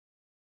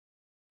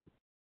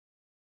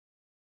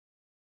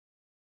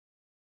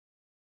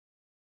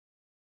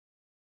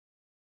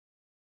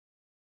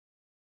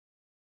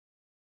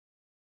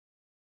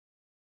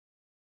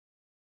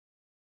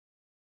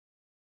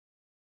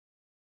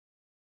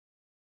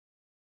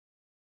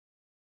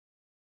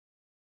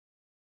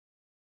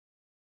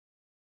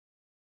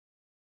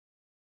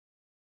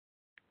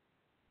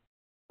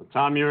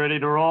Tom, you ready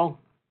to roll?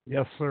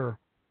 Yes, sir.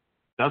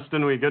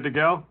 Dustin, we good to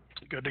go?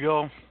 Good to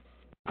go.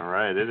 All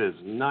right, it is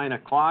 9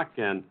 o'clock,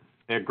 and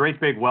a great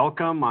big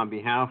welcome on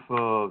behalf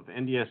of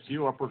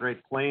NDSU, Upper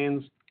Great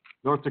Plains,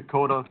 North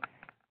Dakota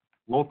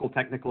Local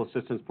Technical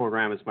Assistance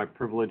Program. It's my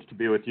privilege to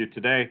be with you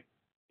today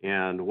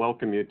and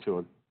welcome you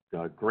to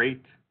a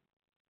great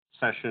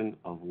session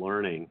of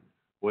learning.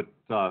 What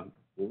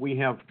we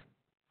have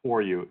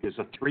for you is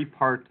a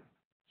three-part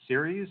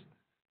series.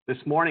 This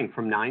morning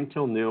from 9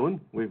 till noon,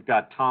 we've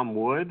got Tom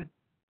Wood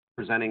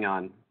presenting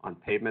on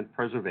pavement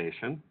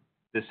preservation.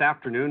 This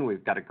afternoon,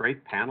 we've got a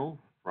great panel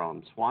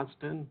from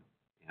Swanston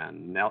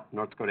and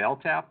North Dakota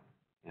LTAP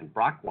and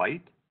Brock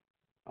White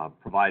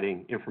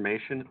providing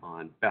information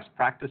on best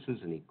practices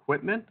and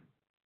equipment.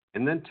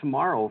 And then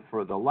tomorrow,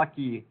 for the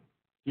lucky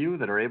few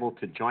that are able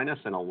to join us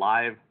in a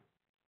live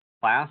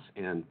class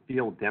and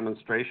field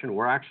demonstration,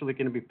 we're actually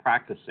going to be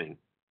practicing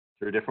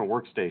through different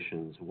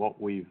workstations what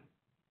we've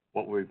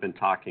been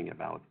talking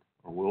about,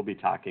 or will be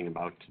talking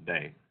about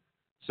today.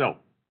 So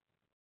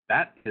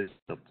that is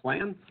the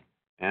plan,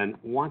 and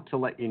want to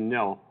let you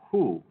know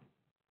who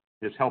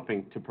is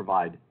helping to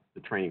provide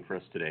the training for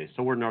us today.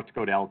 So we're North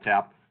Dakota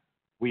LTAP.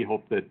 We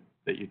hope that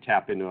you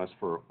tap into us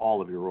for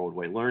all of your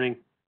roadway learning,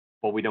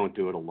 but we don't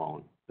do it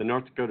alone. The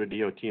North Dakota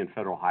DOT and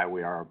Federal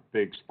Highway are our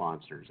big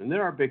sponsors, and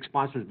they're our big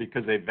sponsors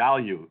because they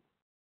value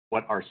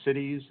what our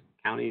cities,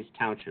 counties,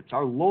 townships,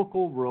 our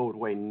local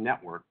roadway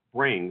network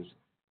brings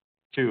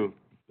to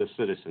the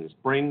citizens,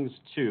 brings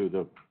to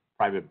the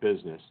private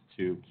business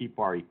to keep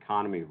our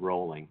economy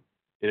rolling.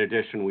 In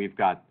addition, we've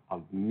got a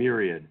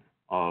myriad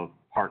of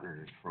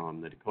partners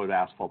from the Dakota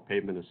Asphalt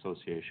Pavement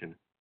Association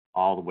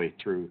all the way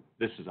through.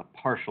 This is a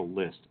partial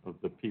list of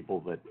the people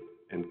that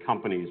and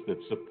companies that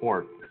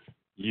support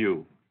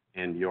you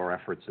and your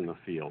efforts in the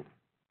field.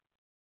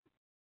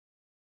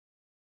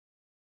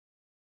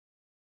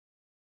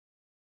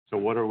 So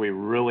what are we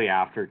really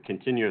after?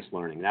 Continuous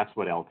learning. That's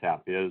what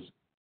LTAP is.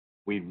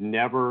 We've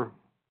never,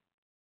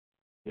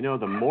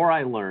 the more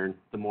I learn,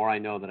 the more I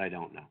know that I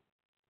don't know.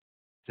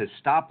 To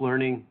stop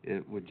learning,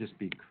 it would just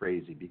be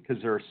crazy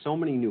because there are so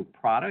many new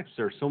products.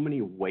 There are so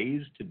many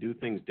ways to do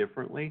things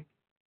differently.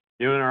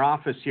 In our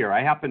office here,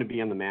 I happen to be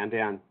in the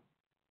Mandan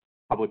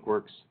Public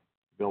Works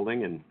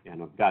building, and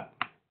I've got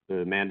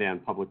the Mandan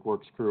Public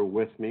Works crew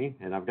with me,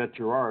 and I've got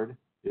Gerard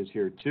is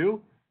here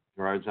too.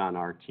 Gerard's on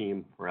our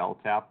team for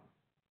LTAP.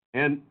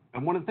 And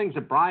one of the things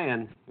that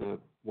Brian,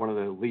 one of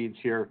the leads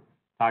here,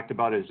 talked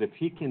about is if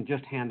he can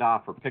just hand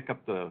off or pick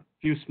up the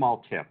few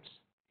small tips.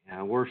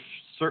 And we're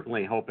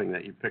certainly hoping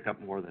that you pick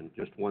up more than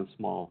just one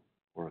small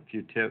or a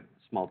few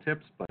small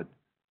tips, but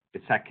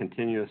it's that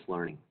continuous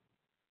learning.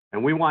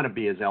 And we want to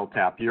be, as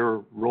LTAP,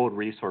 your road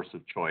resource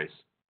of choice.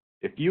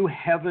 If you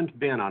haven't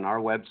been on our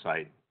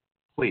website,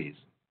 please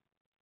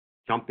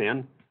jump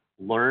in,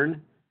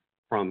 learn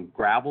from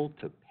gravel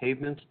to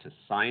pavements to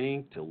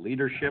signing to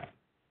leadership.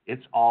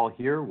 It's all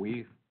here.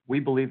 We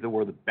believe that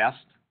we're the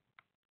best,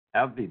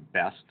 have the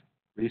best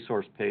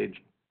resource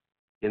page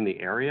in the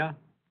area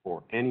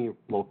for any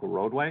local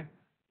roadway.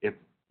 If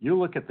you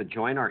look at the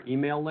join our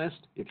email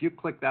list, if you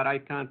click that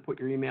icon, put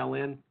your email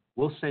in,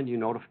 we'll send you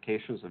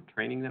notifications of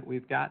training that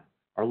we've got.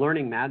 Our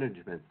learning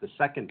management, the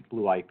second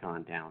blue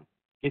icon down,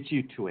 gets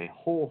you to a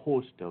whole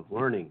host of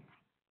learning,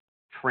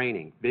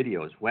 training,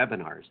 videos,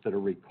 webinars that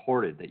are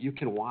recorded that you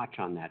can watch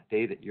on that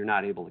day that you're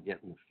not able to get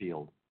in the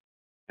field.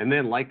 And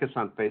then like us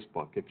on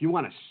Facebook. If you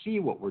want to see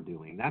what we're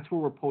doing, that's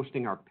where we're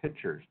posting our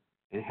pictures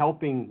and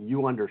helping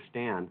you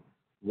understand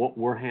what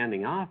we're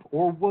handing off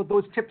or what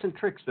those tips and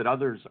tricks that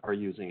others are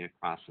using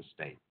across the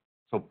state.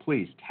 So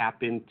please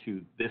tap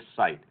into this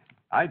site.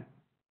 I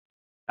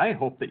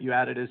hope that you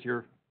add it as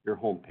your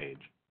homepage.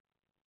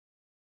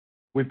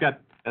 We've got,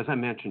 as I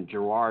mentioned,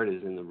 Gerard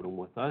is in the room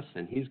with us,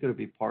 and he's going to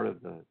be part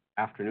of the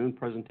afternoon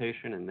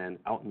presentation and then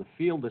out in the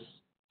field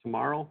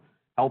tomorrow,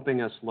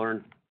 helping us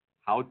learn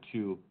how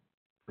to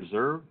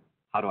preserve,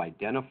 how to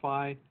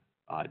identify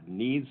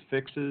needs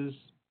fixes,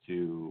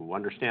 to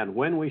understand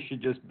when we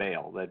should just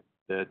bail,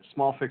 that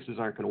small fixes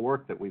aren't going to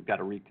work, that we've got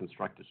to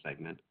reconstruct a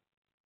segment,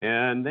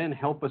 and then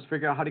help us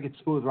figure out how to get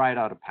smooth right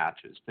out of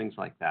patches, things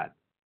like that.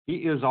 He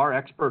is our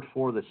expert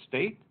for the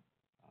state,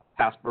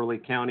 past Burleigh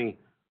County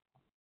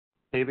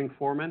paving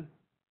foreman,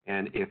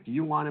 and if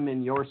you want him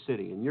in your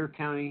city, in your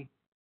county,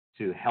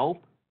 to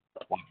help,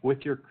 walk with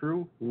your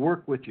crew,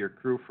 work with your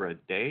crew for a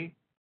day,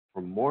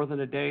 for more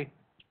than a day,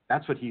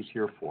 that's what he's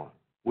here for.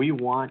 We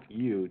want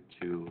you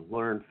to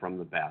learn from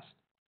the best.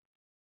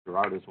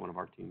 Gerard is one of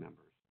our team members.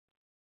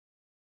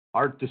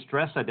 Our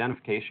distress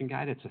identification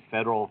guide, it's a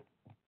federal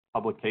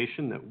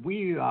publication that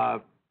we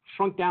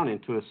shrunk down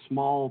into a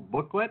small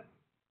booklet.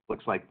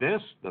 Looks like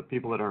this. The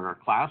people that are in our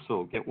class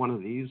will get one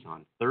of these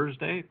on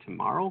Thursday,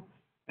 tomorrow.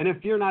 And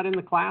if you're not in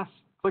the class,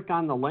 click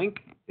on the link.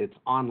 It's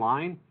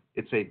online.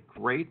 It's a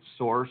great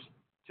source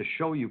to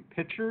show you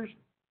pictures,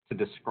 to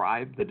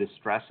describe the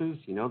distresses,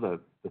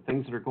 the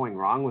things that are going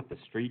wrong with the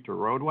street or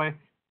roadway,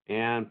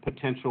 and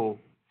potential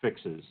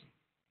fixes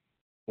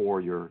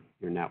for your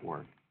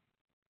network.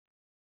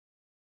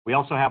 We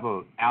also have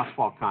an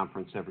asphalt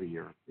conference every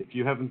year. If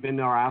you haven't been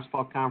to our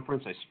asphalt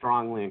conference, I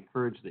strongly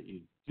encourage that you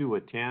do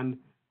attend.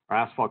 Our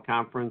asphalt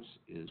conference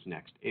is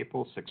next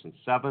April 6th and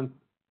 7th.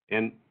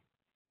 And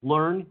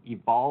learn,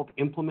 evolve,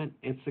 implement,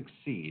 and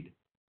succeed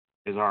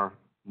is our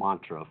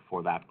mantra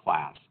for that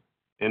class.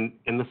 And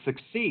the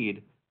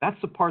succeed, that's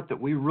the part that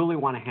we really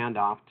want to hand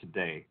off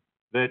today.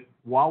 That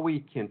while we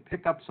can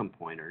pick up some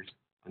pointers,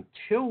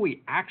 until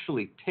we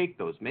actually take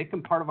those, make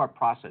them part of our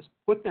process,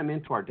 put them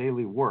into our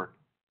daily work,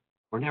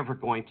 we're never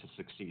going to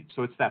succeed.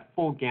 So it's that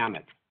full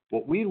gamut.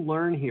 What we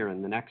learn here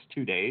in the next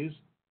 2 days,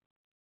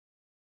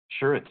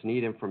 sure, it's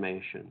neat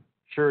information.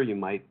 Sure, you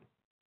might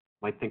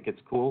think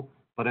it's cool,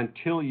 but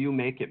until you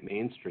make it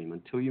mainstream,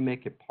 until you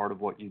make it part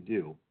of what you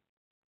do,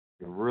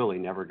 you're really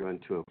never going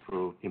to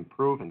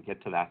improve and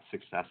get to that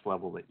success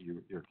level that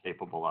you're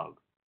capable of.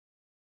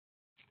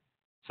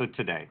 So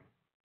today,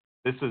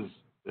 this is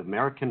the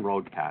American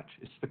Road Patch.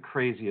 It's the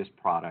craziest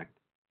product.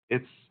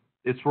 It's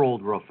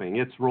rolled roofing.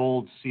 It's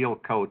rolled seal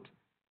coat,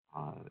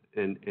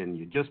 and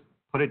you just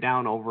put it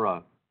down over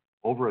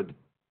a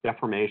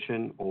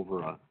deformation, over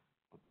a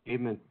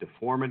pavement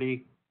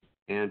deformity,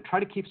 and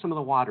try to keep some of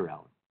the water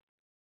out.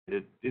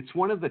 It's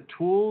one of the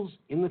tools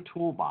in the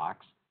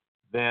toolbox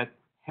that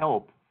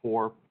help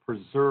for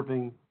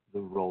preserving the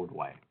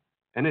roadway.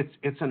 And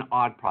it's an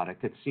odd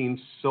product. It seems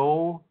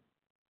so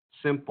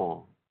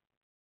simple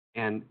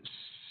and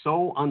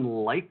so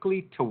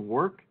unlikely to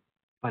work,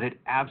 but it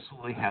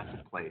absolutely has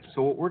a place.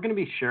 So what we're going to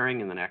be sharing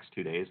in the next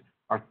 2 days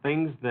are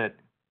things that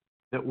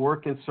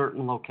work in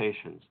certain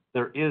locations.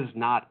 There is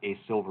not a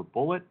silver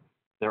bullet.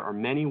 There are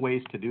many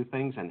ways to do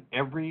things, and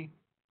everything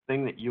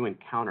that you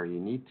encounter, you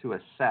need to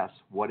assess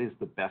what is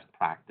the best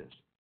practice.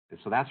 And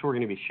so that's what we're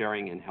going to be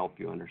sharing and help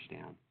you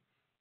understand.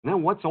 And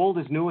then what's old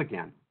is new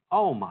again.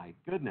 Oh my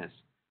goodness.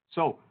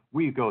 So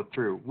we'll go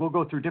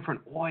through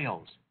different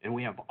oils, and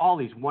we have all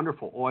these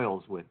wonderful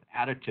oils with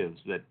additives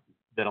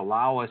that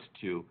allow us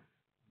to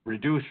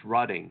reduce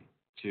rutting,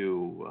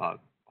 to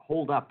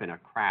hold up in a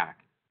crack,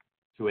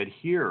 to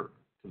adhere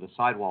to the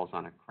sidewalls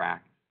on a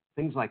crack,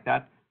 things like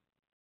that.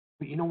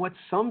 But you know what?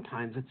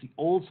 Sometimes it's the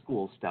old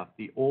school stuff,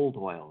 the old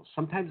oils.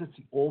 Sometimes it's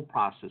the old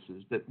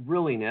processes that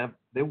really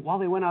while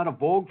they went out of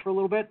vogue for a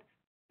little bit,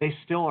 they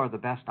still are the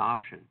best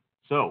option.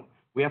 So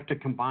we have to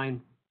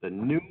combine the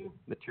new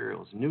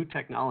materials, new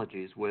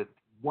technologies with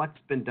what's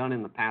been done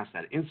in the past,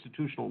 that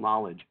institutional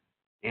knowledge,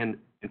 and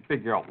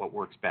figure out what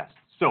works best.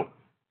 So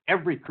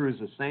every crew is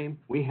the same.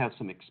 We have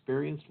some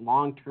experienced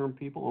long-term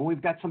people, and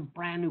we've got some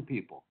brand new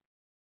people.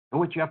 And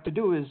what you have to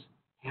do is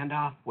hand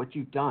off what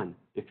you've done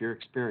if you're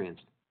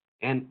experienced.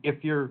 And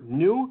if you're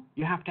new,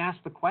 you have to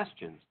ask the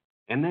questions.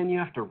 And then you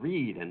have to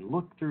read and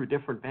look through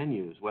different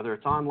venues, whether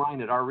it's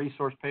online at our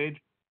resource page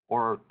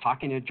or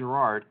talking to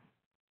Gerard,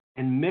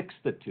 and mix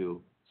the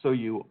two so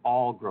you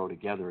all grow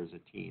together as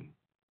a team.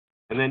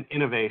 And then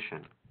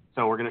innovation.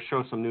 So we're going to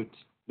show some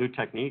new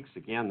techniques.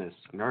 Again, this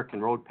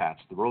American Road Patch,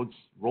 the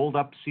rolled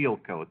up seal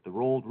coat, the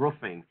rolled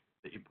roofing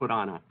that you put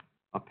on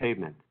a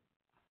pavement.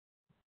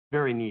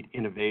 Very neat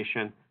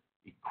innovation.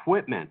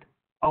 Equipment.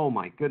 Oh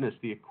my goodness,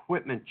 the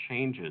equipment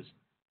changes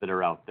that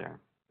are out there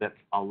that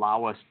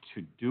allow us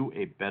to do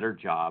a better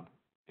job.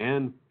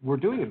 And we're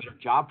doing a better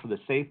job for the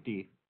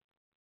safety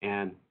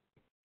and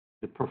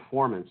the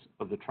performance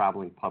of the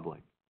traveling public.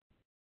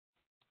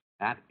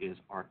 That is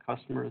our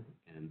customer,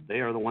 and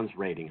they are the ones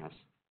rating us.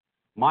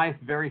 My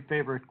very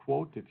favorite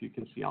quote, if you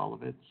can see all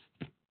of it,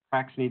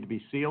 cracks need to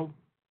be sealed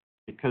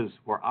because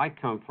where I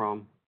come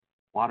from,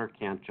 water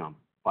can't jump,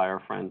 by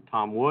our friend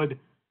Tom Wood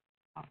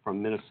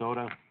from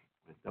Minnesota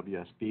with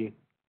WSB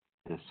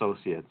and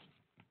Associates.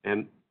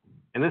 And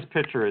this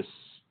picture is,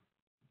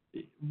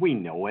 we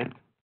know it.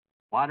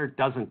 Water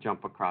doesn't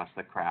jump across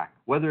the crack.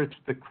 Whether it's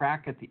the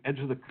crack at the edge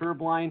of the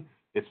curb line,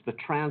 it's the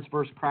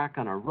transverse crack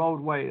on a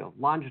roadway, a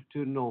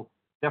longitudinal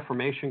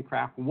deformation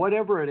crack,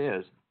 whatever it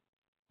is,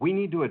 we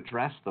need to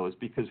address those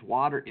because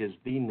water is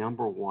the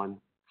 #1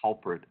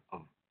 culprit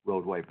of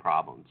roadway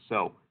problems.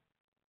 So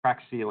crack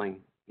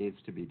sealing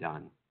needs to be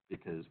done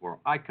because where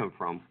I come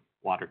from,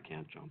 water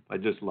can't jump. I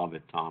just love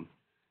it, Tom.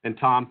 And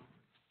Tom,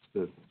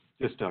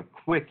 just a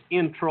quick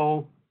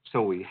intro,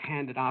 so we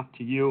hand it off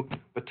to you.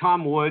 But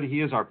Tom Wood,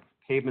 he is our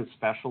pavement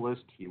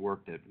specialist. He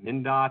worked at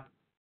MnDOT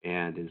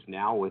and is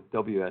now with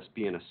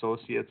WSB and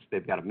Associates.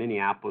 They've got a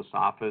Minneapolis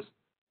office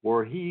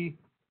where he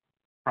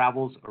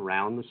travels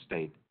around the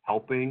state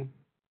helping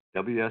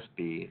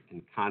WSB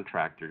and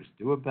contractors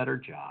do a better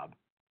job,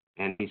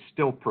 and he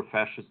still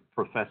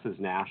professes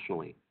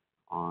nationally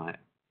on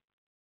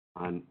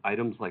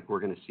items like we're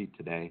going to see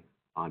today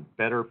on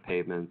better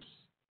pavements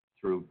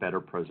through better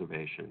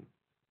preservation.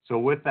 So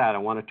with that, I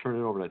want to turn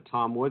it over to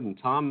Tom Wood. And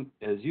Tom,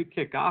 as you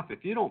kick off,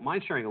 if you don't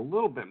mind sharing a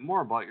little bit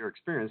more about your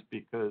experience,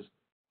 because,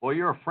 well,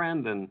 you're a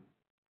friend and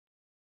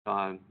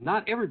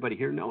not everybody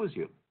here knows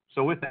you.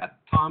 So with that,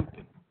 Tom,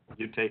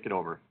 you take it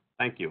over.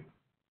 Thank you.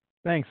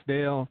 Thanks,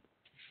 Dale.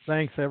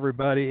 Thanks,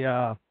 everybody.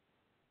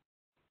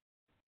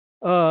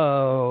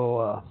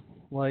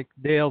 Like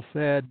Dale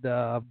said,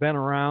 I've been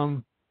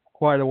around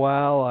quite a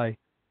while. I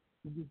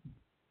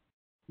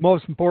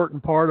most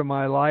important part of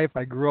my life.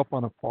 I grew up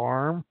on a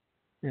farm,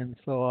 and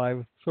so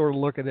I sort of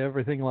look at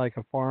everything like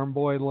a farm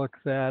boy looks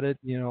at it.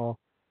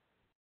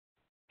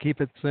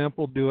 Keep it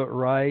simple, do it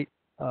right.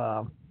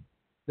 Uh,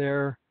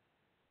 there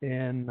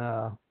and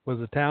was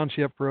a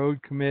township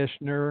road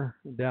commissioner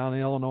down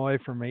in Illinois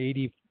from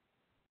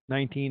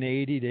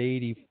 1980 to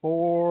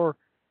 84.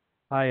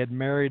 I had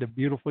married a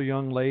beautiful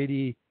young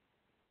lady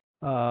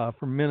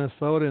from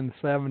Minnesota in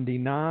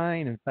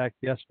 79. In fact,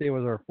 yesterday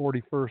was our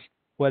 41st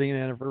wedding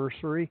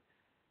anniversary.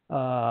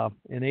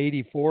 In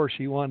 84,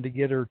 she wanted to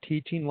get her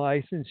teaching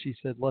license. She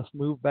said, let's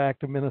move back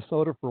to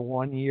Minnesota for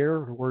 1 year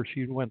where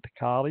she went to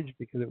college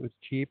because it was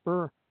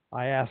cheaper.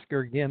 I asked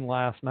her again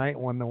last night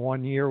when the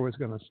 1 year was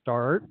going to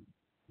start.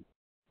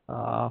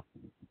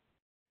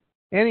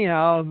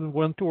 Anyhow,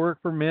 went to work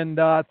for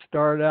MnDOT,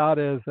 started out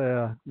as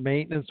a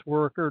maintenance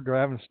worker,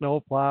 driving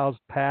snow plows,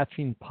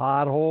 patching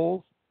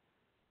potholes.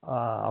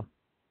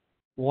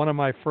 One of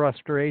my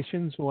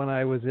frustrations when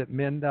I was at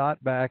MnDOT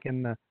back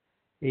in the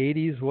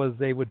 80s was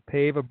they would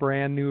pave a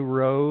brand new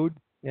road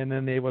and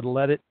then they would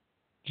let it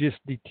just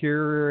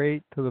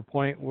deteriorate to the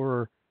point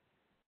where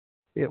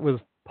it was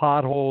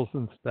potholes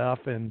and stuff.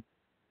 And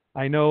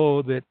I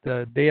know that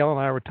Dale and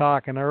I were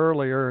talking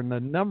earlier, and the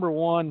number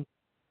one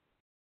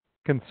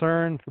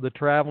concern for the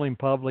traveling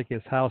public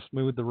is how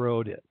smooth the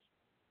road is.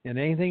 And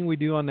anything we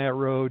do on that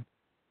road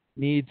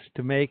needs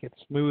to make it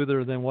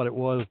smoother than what it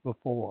was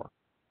before.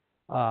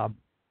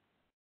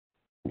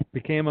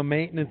 Became a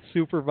maintenance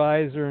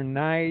supervisor in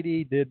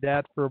 90, did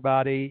that for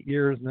about 8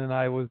 years, and then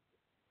I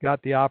got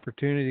the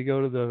opportunity to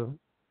go to the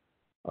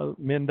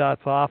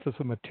MnDOT's Office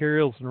of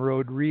Materials and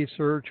Road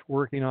Research,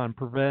 working on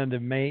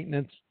preventive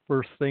maintenance.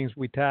 First things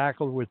we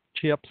tackled with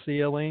chip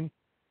sealing,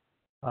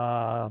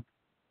 crack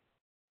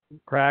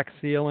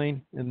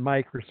sealing, and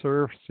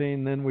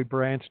microsurfacing. Then we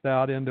branched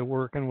out into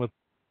working with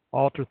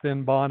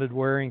ultra-thin bonded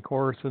wearing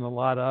course and a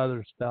lot of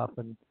other stuff.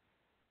 And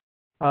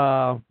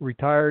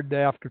retired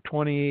after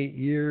 28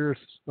 years.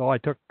 So I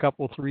took a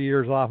couple, 3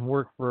 years off and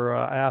worked for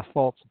an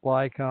asphalt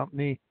supply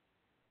company.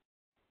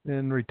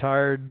 Then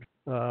retired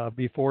 4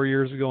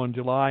 years ago in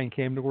July and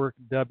came to work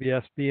at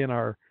WSB in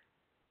our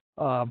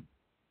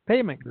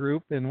pavement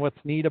group. And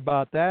what's neat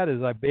about that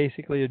is I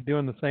basically am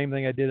doing the same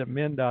thing I did at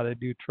MnDOT. I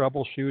do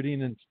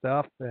troubleshooting and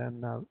stuff,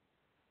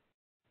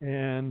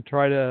 and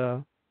try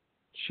to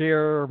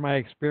share my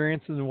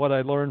experiences and what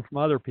I learned from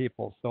other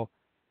people. So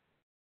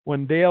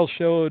when Dale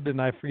showed,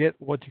 and I forget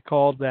what you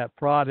called that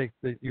product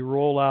that you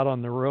roll out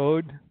on the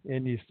road,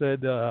 and you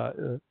said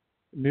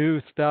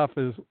new stuff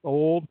is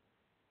old,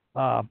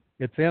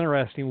 it's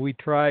interesting. We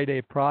tried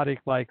a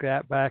product like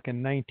that back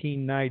in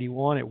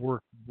 1991. It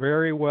worked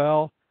very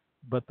well,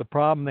 but the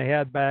problem they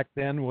had back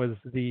then was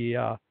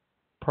the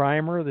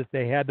primer that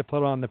they had to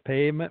put on the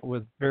pavement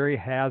was very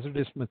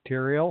hazardous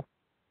material,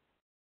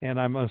 and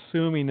I'm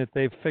assuming that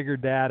they've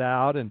figured that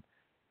out.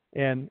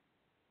 And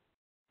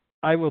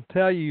I will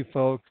tell you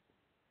folks,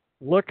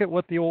 look at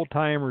what the old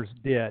timers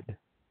did.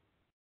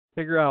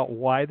 Figure out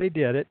why they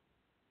did it,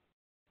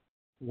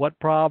 what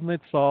problem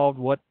it solved,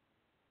 what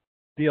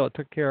deal it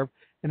took care of,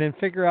 and then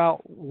figure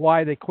out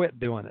why they quit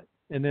doing it.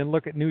 And then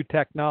look at new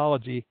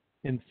technology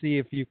and see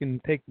if you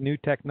can take new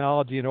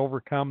technology and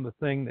overcome the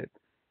thing that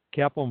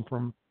kept them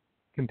from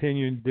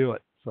continuing to do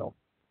it.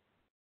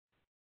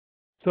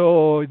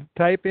 So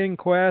type in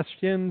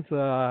questions.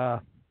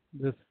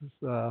 This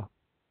is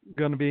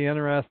going to be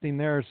interesting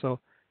there. So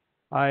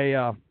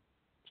I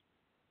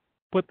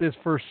put this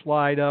first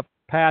slide up,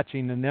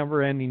 patching, a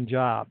never-ending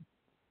job.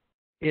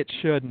 It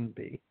shouldn't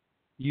be.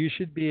 You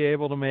should be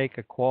able to make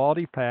a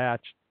quality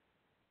patch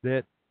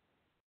that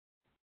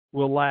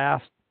will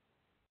last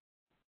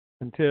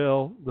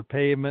until the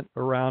pavement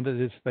around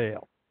it has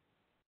failed.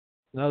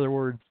 In other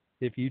words,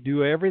 if you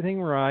do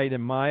everything right,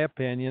 in my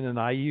opinion, and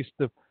I used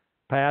to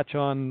patch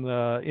on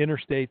the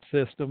interstate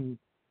system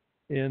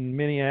in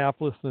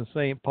Minneapolis and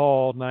St.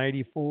 Paul,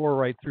 94,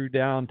 right through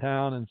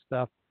downtown and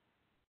stuff.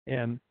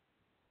 And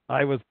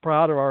I was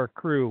proud of our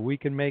crew. We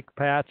can make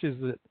patches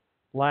that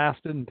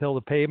lasted until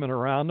the pavement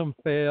around them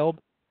failed,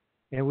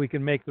 and we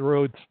can make the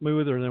road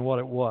smoother than what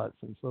it was.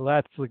 And so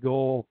that's the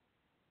goal.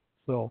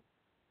 So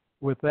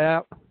with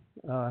that,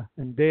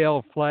 and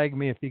Dale, flag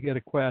me if you get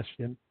a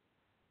question.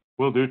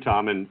 Will do,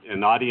 Tom.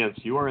 And audience,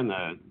 you are in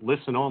the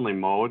listen-only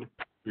mode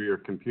through your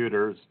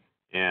computers,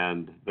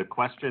 and the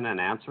question and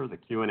answer, the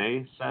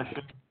Q&A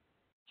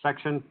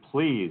section,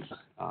 please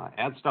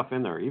add stuff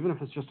in there, even if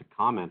it's just a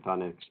comment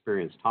on an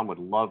experience. Tom would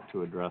love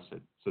to address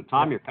it. So,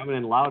 Tom, you're coming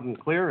in loud and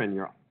clear, and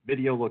your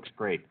video looks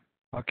great.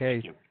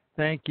 Okay,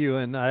 thank you.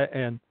 And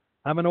I'm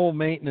an old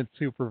maintenance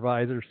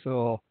supervisor,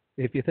 so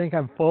if you think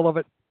I'm full of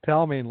it,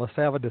 tell me and let's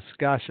have a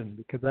discussion,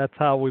 because that's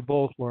how we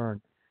both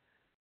learn.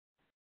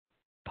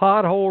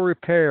 Pothole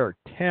repair,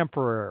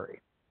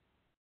 temporary.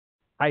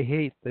 I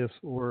hate this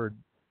word.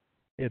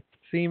 It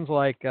seems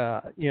like,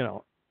 to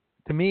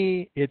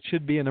me, it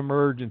should be an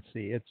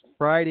emergency. It's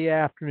Friday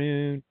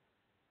afternoon,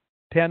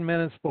 10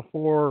 minutes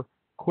before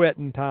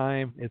quitting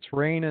time. It's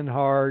raining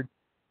hard.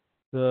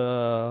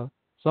 The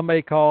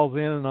somebody calls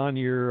in and on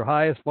your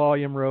highest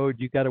volume road,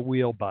 you got a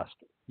wheel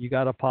buster. You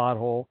got a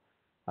pothole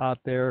out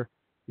there.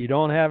 You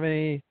don't have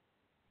any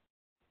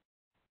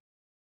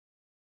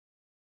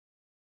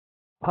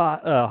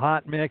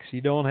hot mix.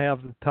 You don't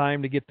have the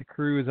time to get the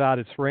crews out.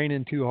 It's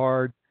raining too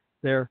hard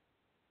there.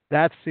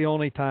 That's the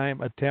only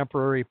time a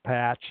temporary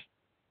patch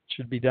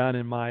should be done,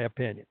 in my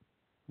opinion.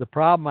 The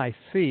problem I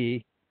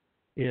see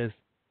is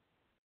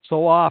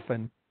so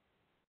often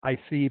I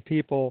see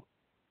people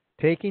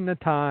taking the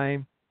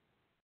time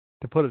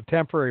to put a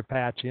temporary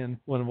patch in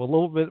when with a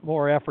little bit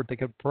more effort to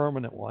get a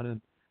permanent one.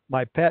 And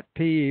my pet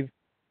peeve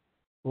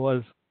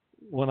was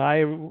when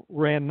I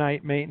ran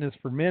night maintenance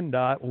for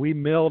MnDOT, we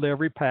milled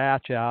every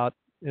patch out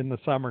in the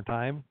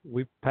summertime.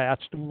 We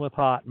patched them with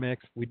hot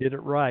mix. We did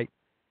it right.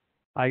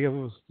 I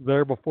was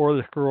there before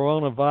the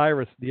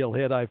coronavirus deal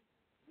hit. I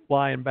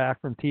flying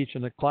back from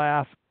teaching a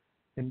class,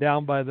 and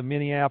down by the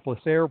Minneapolis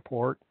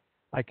airport,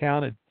 I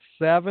counted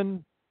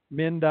 7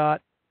 MnDOT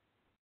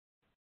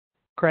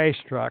crash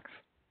trucks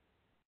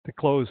to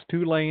close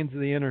 2 lanes of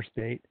the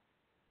interstate.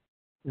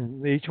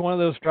 And each one of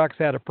those trucks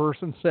had a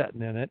person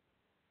sitting in it.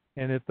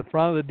 And at the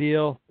front of the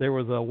deal, there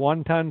was a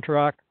 1-ton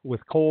truck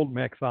with cold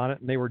mix on it,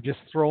 and they were just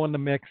throwing the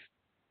mix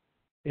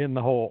in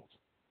the holes.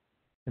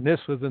 And this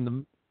was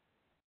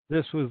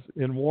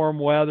in warm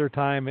weather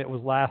time. It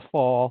was last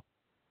fall,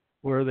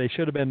 where they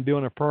should have been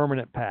doing a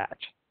permanent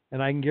patch.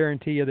 And I can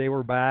guarantee you they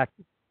were back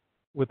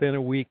within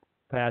a week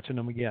patching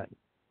them again.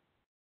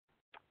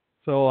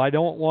 So I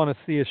don't want to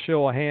see a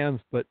show of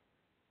hands, but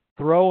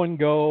throw and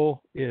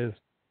go is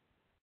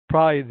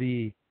probably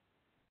the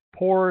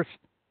poorest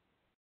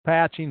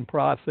patching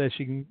process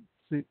you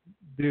can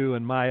do,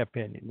 in my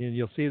opinion.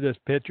 You'll see this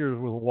pictures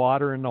with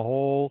water in the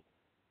hole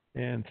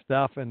and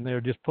stuff, and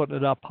they're just putting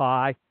it up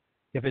high.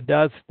 If it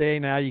does stay,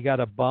 now you got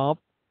a bump.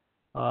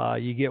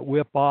 You get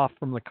whip off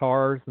from the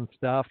cars and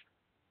stuff.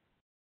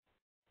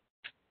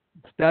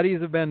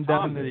 Studies have been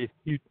done.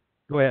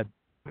 Go ahead.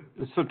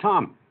 So,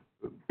 Tom,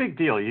 big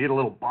deal. You get a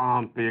little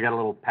bump, you got a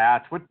little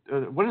patch. What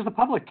does the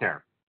public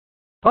care?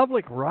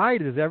 Public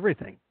right is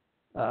everything.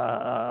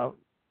 If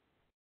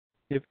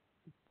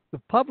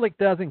the public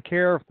doesn't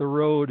care if the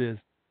road is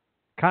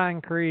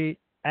concrete,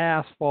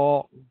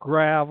 asphalt,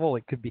 gravel,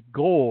 it could be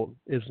gold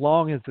as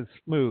long as it's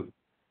smooth.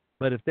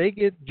 But if they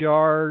get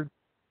jarred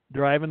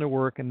driving to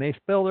work and they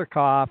spill their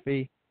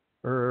coffee,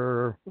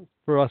 or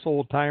for us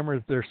old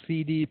timers, their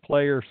CD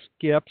player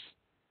skips,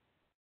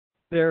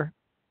 they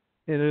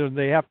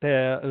have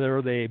to,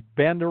 or they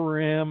bend a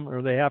rim,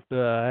 or they have to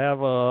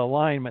have a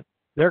alignment.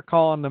 They're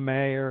calling the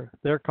mayor,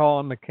 they're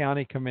calling the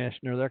county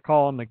commissioner, they're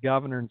calling the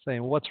governor and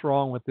saying, what's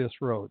wrong with this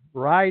road?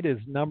 Right is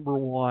number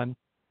one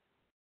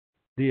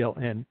deal.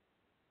 And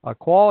a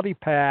quality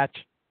patch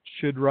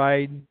should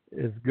ride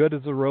as good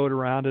as the road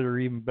around it, or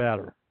even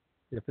better,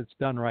 if it's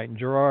done right. And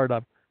Gerard,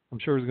 I'm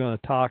sure, is going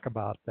to talk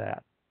about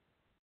that.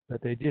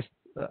 But they just,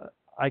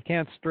 I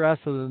can't stress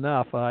it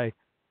enough.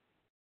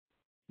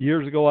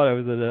 Years ago, I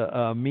was at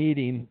a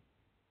meeting,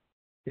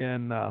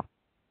 and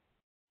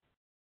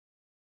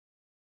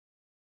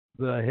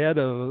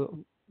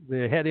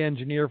the head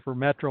engineer for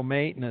Metro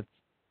Maintenance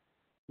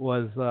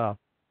was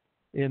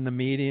in the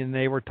meeting, and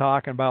they were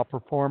talking about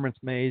performance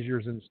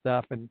measures and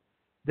stuff. And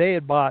they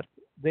had bought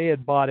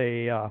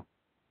a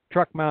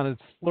truck-mounted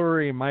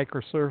slurry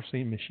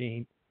microsurfacing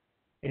machine,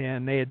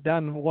 and they had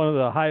done one of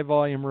the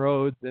high-volume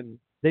roads, and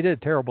they did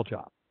a terrible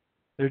job.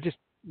 There's just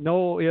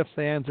no ifs,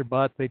 ands, or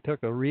buts. They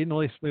took a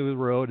reasonably smooth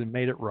road and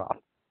made it rough.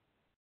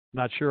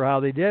 Not sure how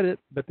they did it,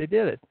 but they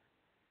did it.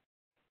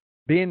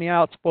 Being the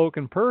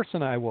outspoken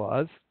person I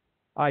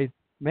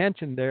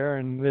mentioned there,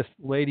 and this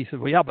lady said,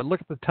 well, yeah, but look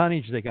at the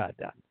tonnage they got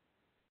done.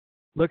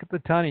 Look at the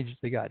tonnage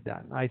they got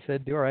done. I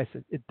said to her,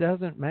 it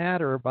doesn't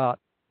matter about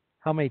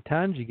how many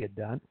tons you get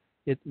done.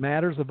 It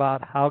matters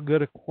about how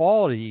good a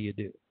quality you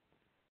do.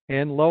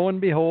 And lo and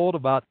behold,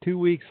 about 2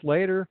 weeks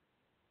later,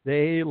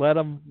 they let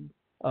them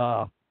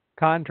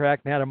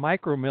contract and had a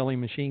micro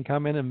milling machine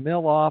come in and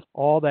mill off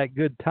all that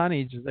good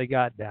tonnage they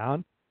got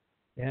down,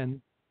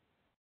 and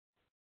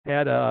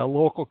had a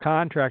local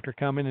contractor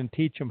come in and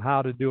teach them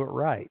how to do it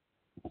right.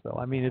 So,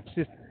 I mean, it's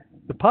just,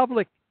 the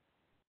public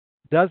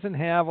doesn't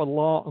have a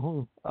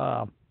long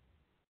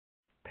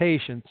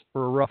patience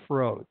for rough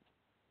roads.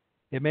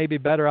 It may be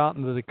better out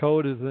in the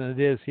Dakotas than it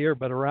is here,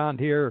 but around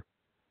here,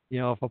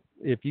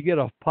 if you get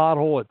a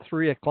pothole at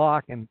 3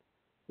 o'clock and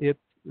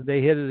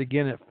they hit it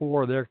again at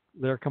 4,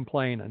 they're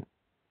complaining.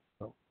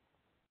 So.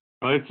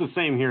 Well, it's the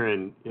same here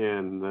in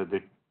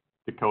the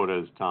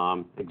Dakotas,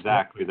 Tom.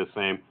 Exactly the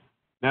same.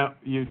 Now,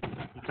 you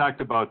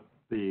talked about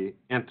the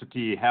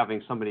entity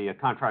having a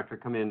contractor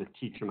come in to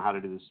teach them how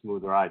to do the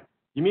smooth ride.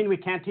 You mean we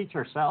can't teach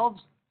ourselves?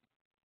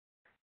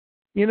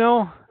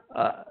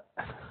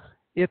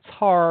 It's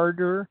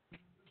harder.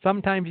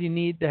 Sometimes you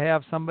need to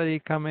have somebody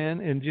come in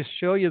and just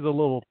show you the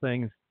little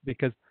things,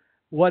 because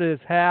what has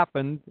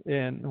happened,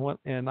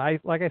 and I,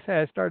 like I said,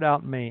 I started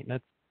out in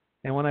maintenance,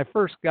 and when I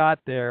first got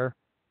there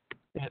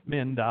at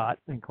MnDOT,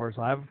 and of course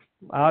I'm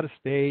out of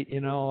state,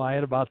 I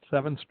had about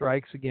 7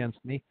 strikes against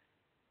me,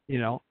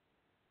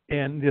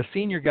 And the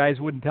senior guys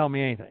wouldn't tell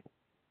me anything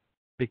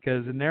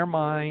because in their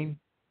mind,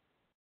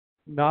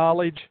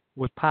 knowledge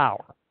was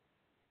power.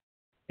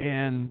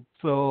 And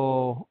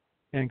so,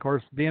 and of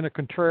course, being a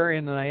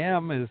contrarian that I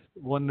am, is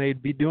when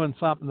they'd be doing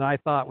something that I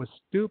thought was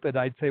stupid,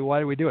 I'd say, why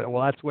do we do it?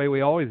 Well, that's the way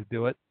we always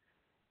do it.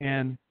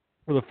 And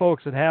for the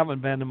folks that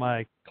haven't been to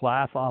my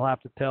class, I'll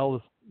have to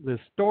tell this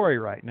story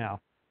right now.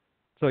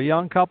 So a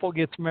young couple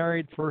gets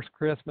married, first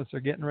Christmas,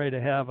 they're getting ready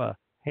to have a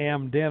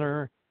ham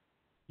dinner.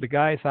 The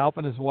guy's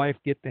helping his wife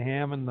get the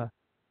ham in the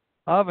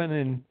oven,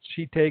 and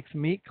she takes a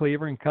meat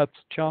cleaver and cuts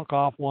a chunk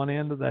off one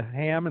end of the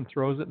ham and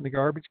throws it in the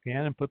garbage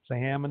can and puts the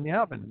ham in the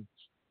oven.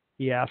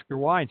 He asked her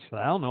why, and she said,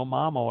 I don't know,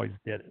 Mom always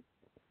did it.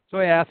 So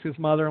he asked his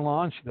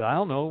mother-in-law, and she said, I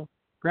don't know,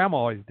 Grandma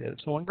always did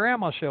it. So when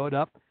Grandma showed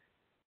up,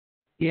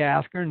 he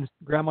asked her, and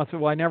Grandma said,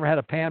 well, I never had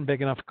a pan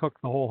big enough to cook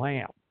the whole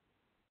ham.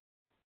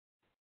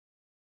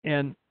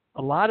 And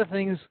a lot of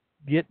things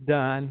get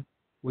done.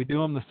 We do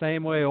them the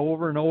same way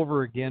over and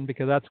over again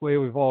because that's the way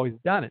we've always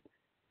done it.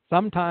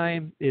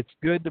 Sometimes it's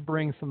good to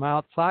bring some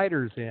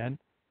outsiders in,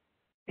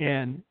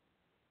 and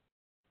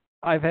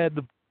I've had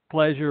the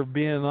pleasure of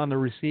being on the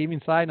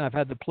receiving side, and I've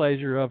had the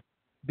pleasure of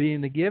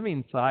being the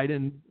giving side,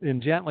 and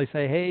gently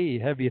say, hey,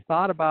 have you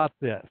thought about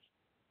this?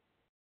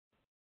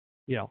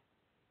 You know,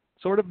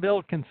 sort of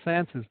build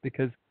consensus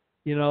because,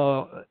 you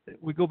know,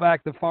 we go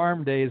back to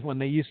farm days when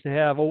they used to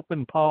have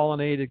open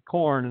pollinated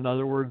corn. In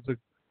other words,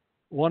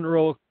 one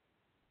row of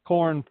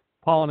corn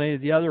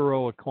pollinated the other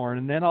row of corn,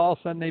 and then all of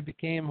a sudden they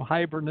became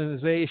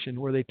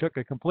hybridization, where they took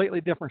a completely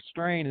different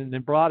strain and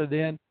then brought it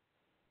in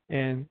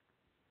and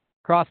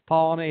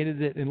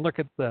cross-pollinated it and look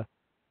at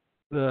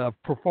the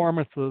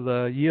performance of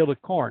the yield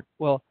of corn.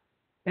 Well,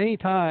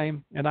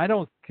 anytime, and I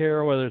don't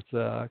care whether it's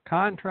a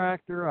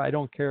contractor, I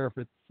don't care if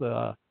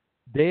it's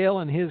Dale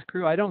and his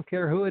crew, I don't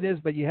care who it is,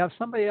 but you have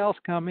somebody else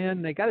come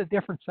in, they got a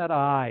different set of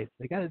eyes,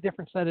 they got a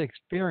different set of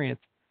experience,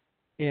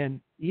 and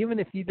even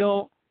if you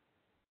don't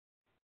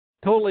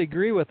totally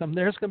agree with them,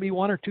 there's going to be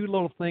one or two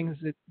little things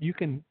that you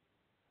can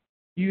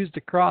use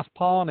to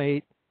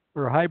cross-pollinate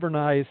or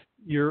hybridize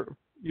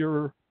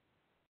your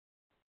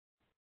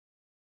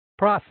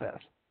process.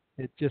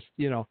 It just,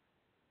 you know,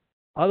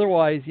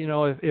 otherwise, you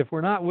know, if we're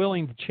not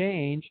willing to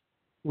change,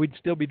 we'd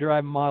still be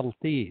driving Model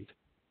Ts.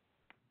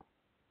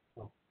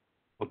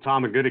 Well,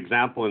 Tom, a good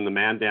example in the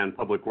Mandan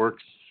Public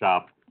Works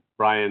shop,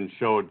 Brian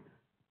showed,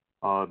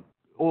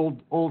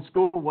 old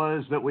school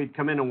was that we'd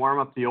come in and warm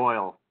up the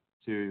oil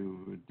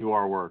to do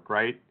our work,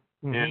 right?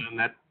 Mm-hmm. And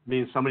that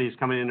means somebody's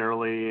coming in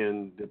early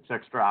and it's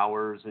extra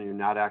hours and you're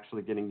not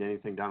actually getting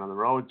anything done on the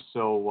road.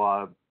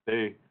 So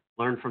they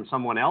learn from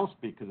someone else,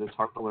 because it's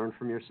hard to learn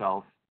from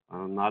yourself.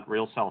 I'm not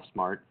real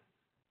self-smart,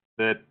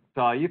 that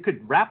you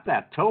could wrap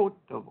that tote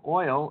of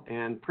oil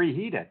and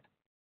preheat it.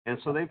 And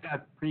so they've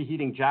got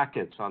preheating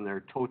jackets on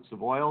their totes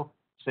of oil,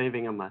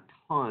 saving them a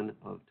ton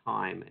of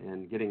time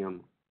and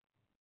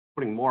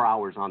putting more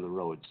hours on the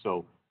road.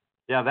 So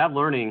yeah, that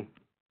learning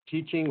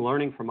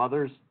from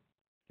others,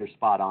 you're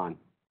spot on.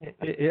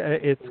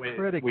 It's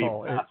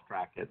critical. We fast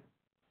track it.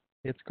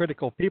 It's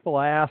critical. People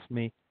ask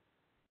me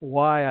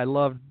why I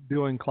love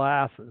doing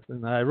classes,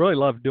 and I really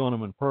love doing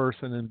them in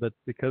person, but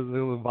because of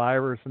the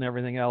virus and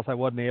everything else, I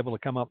wasn't able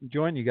to come up and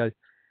join you guys.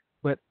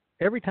 But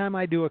every time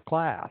I do a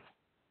class,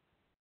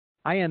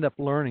 I end up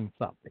learning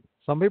something.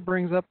 Somebody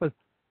brings up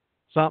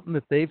something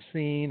that they've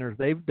seen or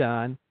they've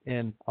done,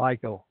 and I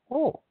go,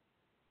 oh,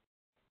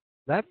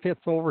 that fits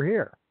over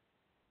here.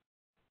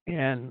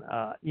 And,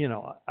 you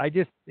know,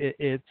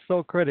 it's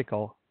so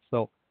critical.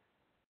 So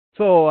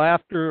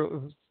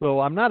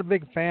I'm not a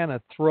big fan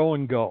of throw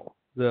and go.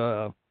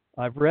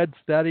 I've read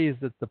studies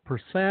that the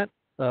percent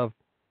of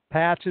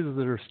patches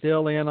that are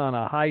still in on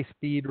a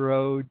high-speed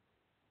road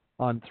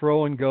on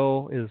throw and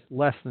go is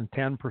less than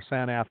 10%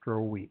 after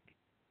a week.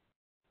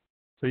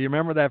 So you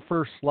remember that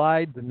first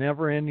slide, the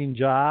never-ending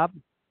job?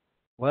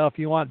 Well, if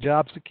you want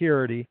job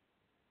security,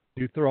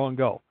 do throw and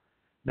go.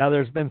 Now,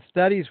 there's been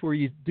studies where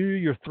you do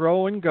your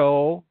throw and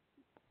go,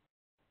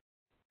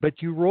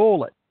 but you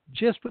roll it.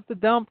 Just with the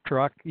dump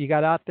truck you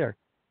got out there,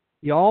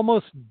 you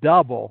almost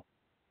double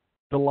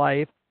the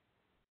life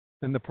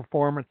and the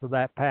performance of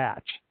that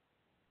patch.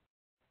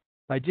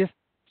 By just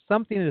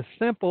something as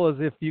simple as,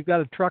 if you've got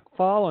a truck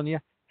following you,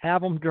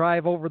 have them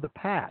drive over the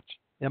patch.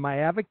 Am I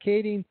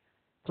advocating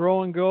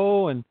throw and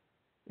go and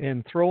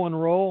throw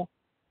and roll?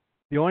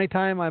 The only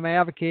time I'm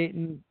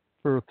advocating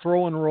for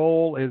throw and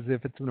roll is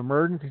if it's an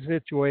emergency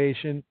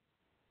situation.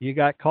 You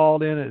got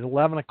called in at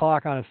 11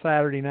 o'clock on a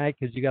Saturday night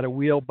because you got a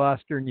wheel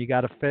buster and you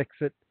got to fix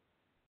it.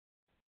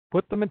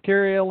 Put the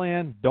material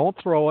in, don't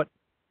throw it,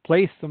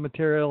 place the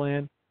material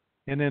in,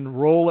 and then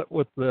roll it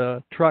with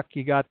the truck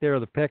you got there, or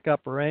the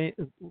pickup, or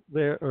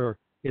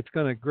it's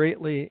going to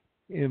greatly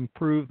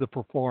improve the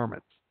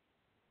performance.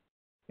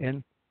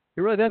 And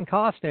it really doesn't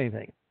cost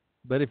anything.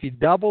 But if you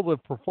double the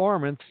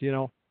performance, you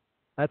know,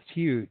 that's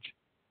huge.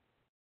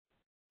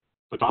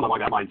 So Tom, along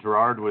that line,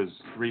 Gerard was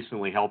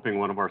recently helping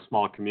one of our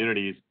small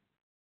communities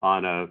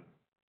on a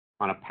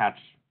patch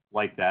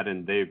like that,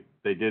 and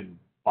they did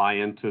buy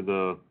into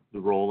the the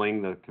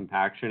rolling, the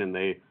compaction, and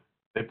they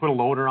put a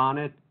loader on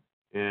it.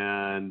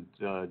 And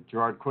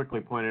Gerard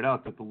quickly pointed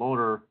out that the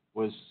loader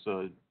was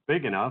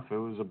big enough, it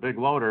was a big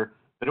loader,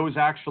 that it was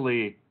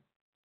actually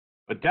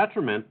a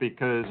detriment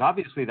because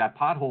obviously that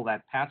pothole,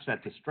 that patch,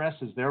 that distress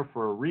is there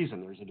for a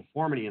reason. There's a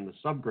deformity in the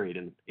subgrade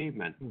in the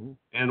pavement. Mm-hmm.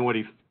 And what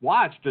he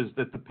watched is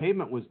that the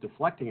pavement was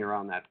deflecting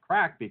around that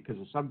crack because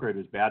the subgrade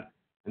was bad,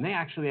 and they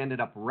actually ended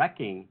up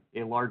wrecking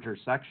a larger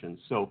section.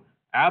 So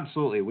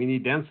absolutely, we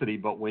need density,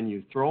 but when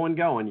you throw and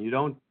go and you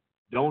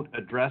don't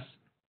address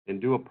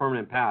and do a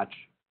permanent patch,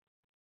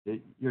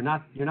 you're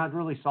not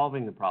really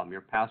solving the problem.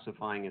 You're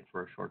pacifying it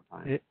for a short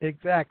time.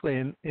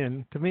 Exactly,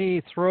 and to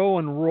me, throw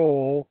and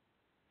roll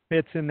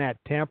fits in that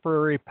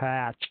temporary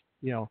patch.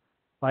 You know,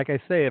 like I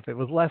say, if it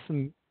was less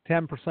than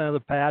 10% of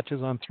the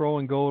patches on throw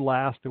and go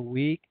last a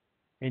week,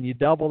 and you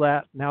double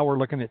that, now we're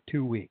looking at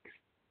 2 weeks.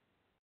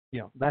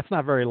 You know, that's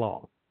not very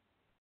long.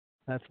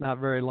 That's not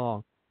very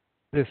long.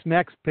 This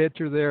next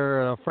picture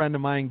there, a friend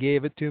of mine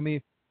gave it to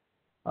me.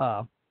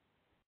 If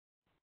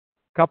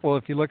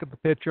you look at the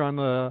picture on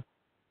the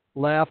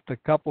left, a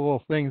couple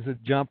of things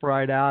that jump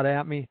right out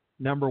at me.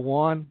 Number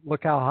one,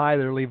 look how high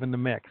they're leaving the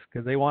mix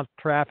because they want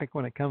traffic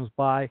when it comes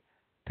by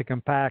to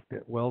compact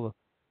it. Well,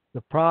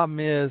 the problem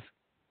is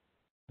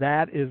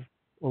a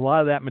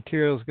lot of that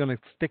material is going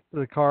to stick to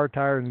the car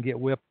tires and get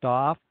whipped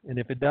off. And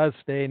if it does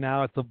stay,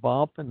 now it's a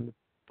bump and the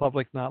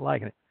public's not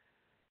liking it.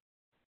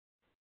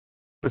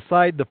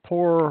 Beside the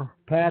poor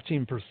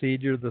patching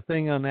procedure, the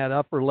thing on that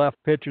upper left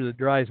picture that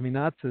drives me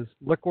nuts is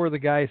look where the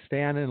guy's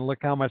standing and look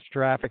how much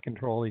traffic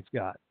control he's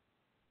got.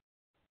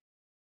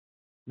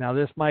 Now,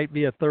 this might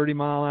be a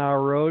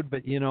 30-mile-an-hour road,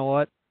 but you know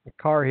what? A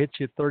car hits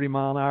you at 30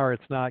 miles an hour,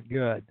 it's not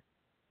good.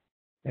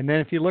 And then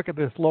if you look at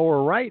this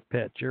lower right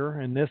picture,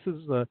 and this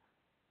is the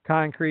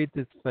concrete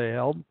that's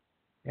failed,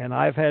 and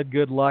I've had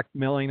good luck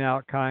milling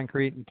out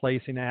concrete and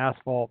placing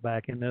asphalt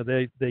back in there.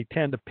 They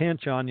tend to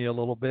pinch on you a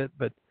little bit,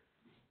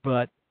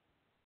 but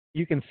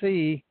you can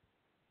see,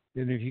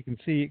 and if you can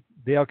see,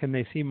 Dale, can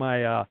they see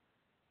my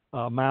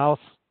mouse?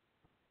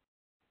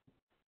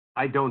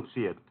 I don't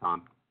see it,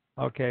 Tom.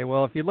 Okay,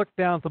 well, if you look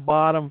down at the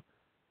bottom,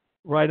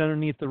 right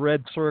underneath the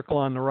red circle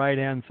on the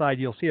right-hand side,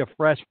 you'll see a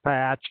fresh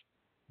patch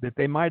that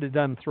they might have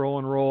done throw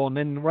and roll, and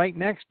then right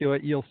next to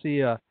it, you'll see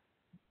a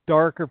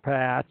darker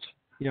patch,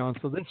 you know, and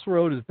so this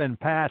road has been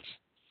patched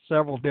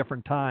several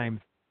different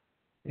times,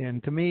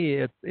 and to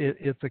me,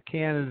 it's a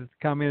candidate to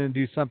come in and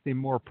do something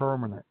more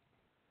permanent.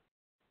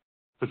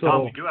 So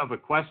Tom, we do have a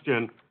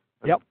question.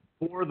 Yep.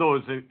 For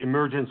those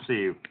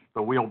emergency,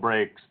 the wheel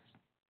brakes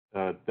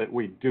that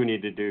we do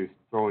need to do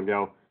throw and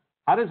go,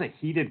 how does a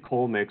heated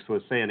coal mix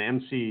with, say, an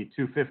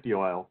MC250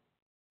 oil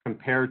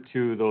compare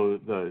to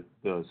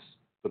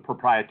the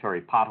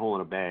proprietary pothole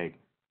in a bag?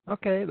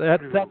 Okay,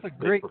 that's a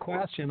great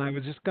question. I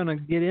was just going to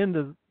get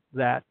into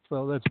that,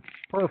 so that's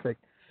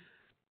perfect.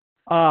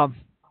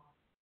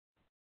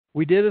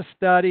 We did a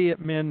study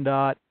at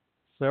MnDOT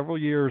several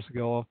years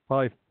ago,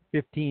 probably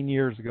 15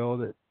 years ago,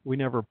 that we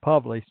never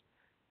published,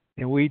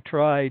 and we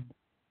tried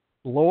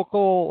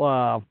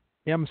local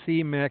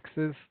MC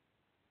mixes.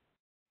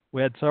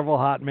 We had several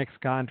hot mix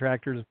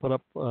contractors put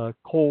up a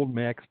cold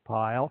mix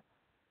pile.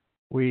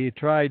 We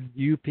tried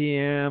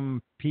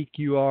UPM,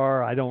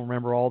 PQR, I don't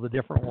remember all the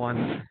different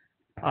ones.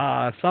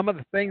 Some of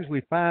the things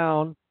we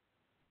found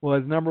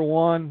was, number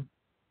one,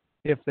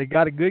 if they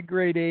got a good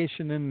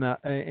gradation in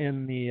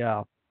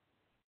the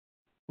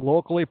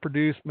locally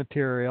produced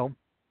material,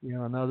 you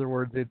know, in other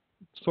words, it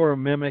sort of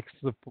mimics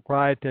the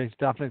proprietary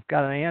stuff and it's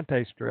got an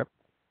anti-strip,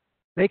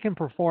 they can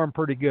perform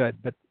pretty good.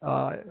 But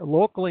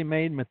locally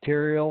made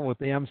material with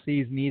the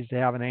MCs needs to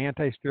have an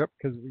anti-strip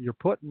because you're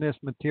putting this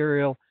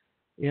material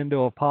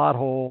into a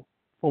pothole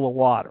full of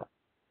water,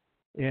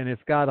 and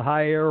it's got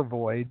high air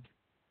voids,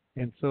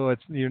 and so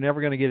you're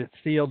never going to get it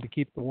sealed to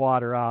keep the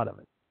water out of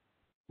it.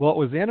 What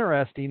was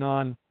interesting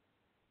on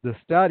the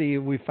study,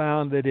 we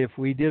found that if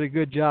we did a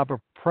good job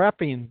of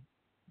prepping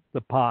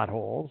the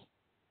potholes,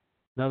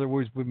 in other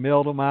words, we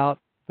milled them out,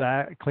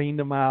 cleaned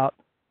them out,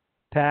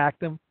 tacked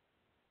them,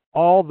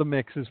 all the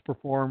mixes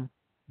perform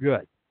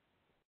good.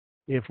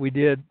 If we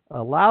did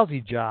a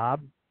lousy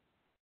job,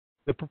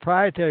 the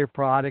proprietary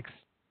products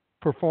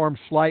perform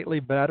slightly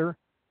better,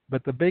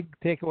 but the big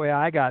takeaway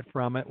I got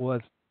from it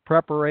was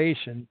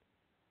preparation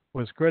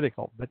was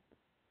critical. But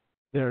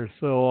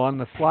so on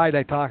the slide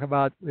I talk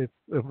about it's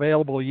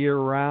available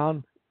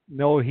year-round.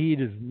 No heat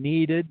is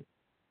needed.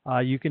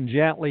 You can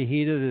gently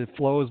heat it, it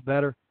flows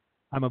better.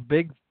 I'm a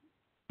big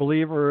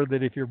believer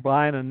that if you're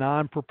buying a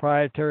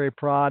non-proprietary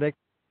product,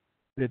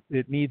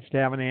 it needs to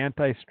have an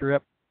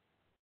anti-strip.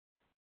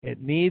 It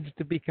needs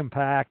to be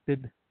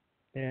compacted,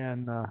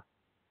 and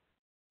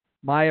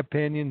my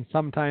opinion,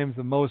 sometimes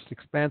the most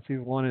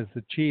expensive one is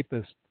the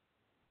cheapest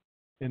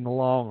in the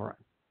long run.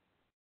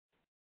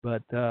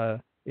 But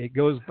it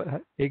goes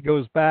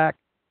back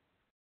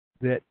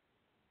that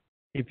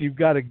if you've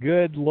got a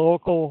good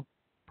local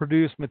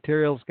produced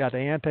material, it's got the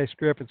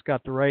anti-strip, it's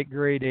got the right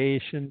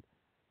gradation,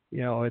 you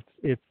know,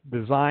 it's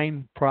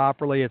designed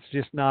properly. It's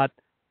just not,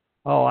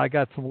 oh, I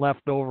got some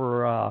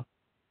leftover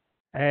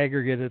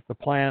aggregate at the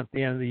plant at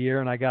the end of the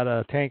year and I got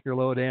a tanker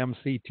load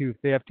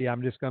MC250,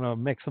 I'm just going to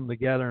mix them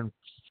together and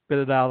spit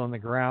it out on the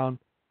ground.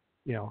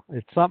 You know,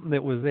 it's something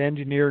that was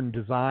engineered and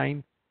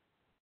designed.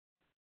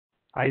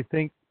 I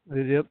think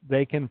that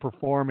they can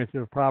perform, if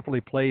they're properly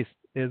placed,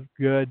 as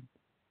good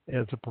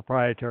as the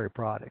proprietary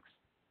products.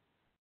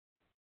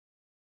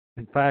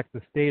 In fact,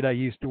 the state I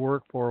used to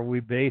work for, we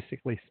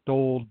basically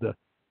stole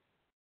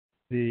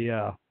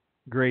the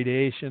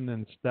gradation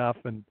and stuff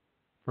and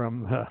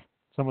from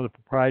some of the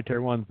proprietary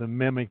ones and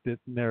mimicked it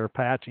in their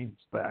patching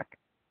spec.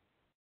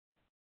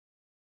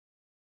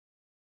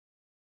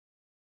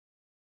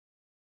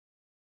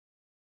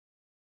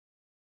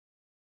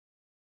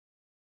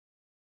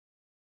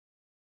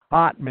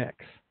 Hot mix.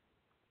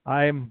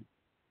 I'm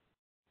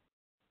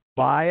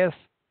biased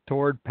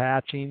toward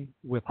patching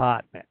with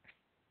hot mix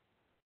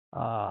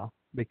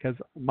because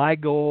my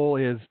goal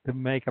is to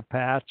make a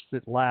patch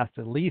that lasts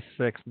at least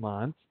 6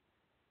 months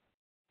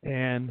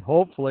and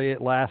hopefully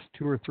it lasts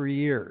 2 or 3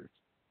 years.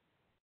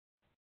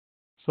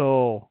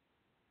 So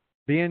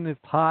being it's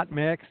hot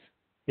mix,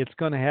 it's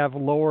going to have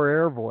lower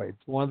air voids.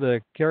 One of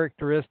the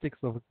characteristics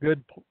of a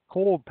good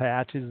cold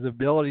patch is the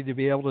ability to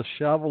be able to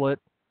shovel it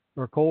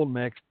or cold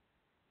mix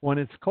when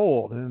it's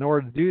cold. And in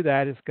order to do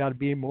that, it's got to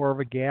be more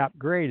of a gap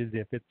graded.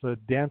 If it's a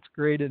dense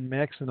graded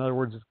mix, in other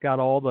words, it's got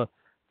all the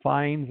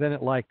fines in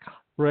it like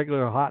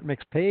regular hot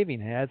mix paving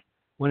has,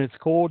 when it's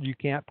cold, you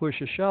can't push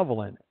a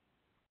shovel in it.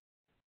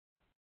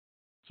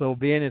 So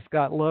being it's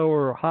got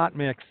lower hot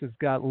mix, it's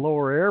got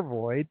lower air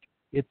voids,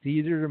 it's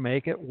easier to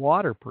make it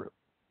waterproof.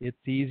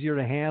 It's easier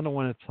to handle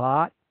when it's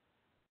hot.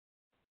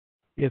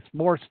 It's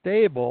more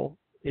stable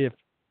if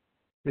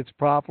it's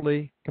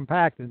properly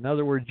compacted. In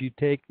other words, you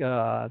take,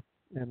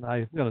 and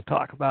I'm going to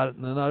talk about it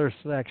in another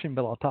section,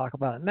 but I'll talk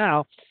about it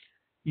now.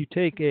 You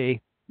take a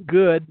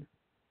good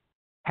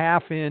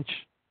 1/2 inch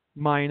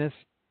minus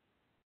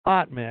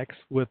hot mix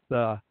with,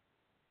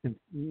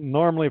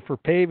 normally for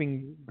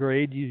paving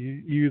grade, you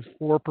use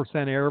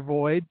 4% air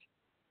voids.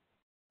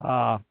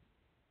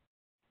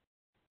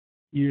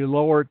 You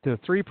lower it to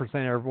 3%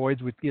 air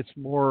voids, which gets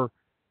more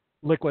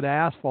liquid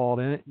asphalt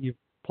in it. You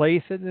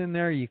place it in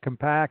there, you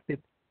compact it,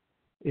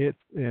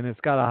 and it's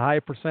got a high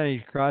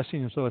percentage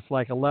crushing, so it's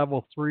like a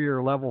level 3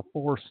 or level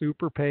 4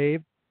 super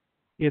pave.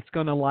 It's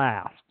going to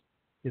last.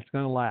 It's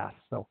going to last.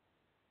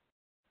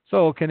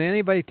 So can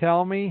anybody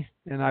tell me,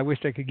 and I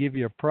wish I could give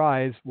you a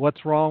prize,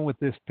 what's wrong with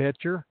this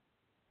picture?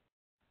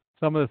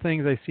 Some of the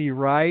things I see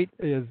right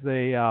is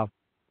they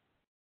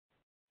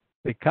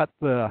cut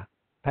the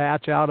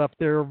patch out up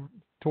there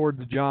toward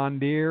the John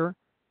Deere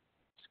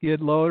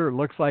skid loader. It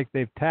looks like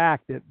they've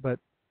tacked it, but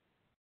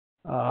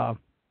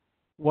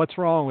what's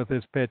wrong with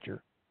this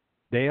picture?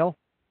 Dale?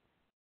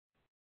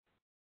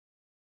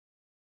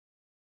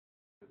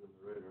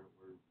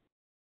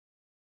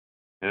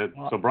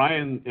 So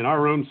Brian in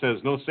our room says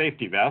no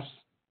safety vests.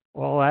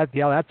 Well,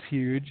 that's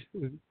huge.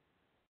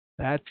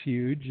 That's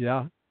huge,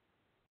 yeah.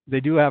 They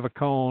do have a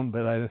cone,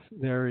 but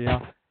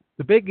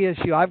the big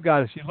issue I've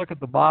got is you look at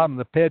the bottom of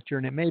the picture,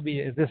 and it may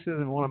be, this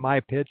isn't one of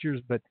my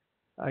pictures, but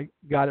I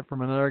got it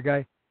from another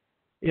guy.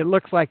 It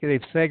looks like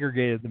they've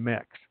segregated the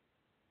mix.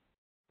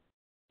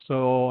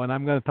 So, and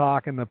I'm going to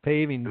talk in the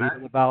paving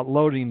about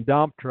loading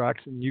dump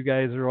trucks, and you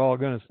guys are all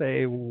going to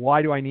say,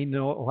 why do I need to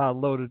know how to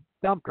load a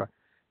dump truck?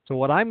 So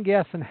what I'm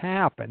guessing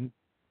happened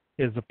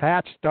is the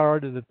patch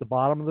started at the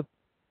bottom of the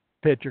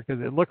picture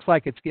because it looks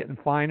like it's getting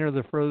finer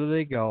the further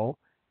they go.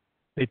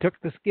 They took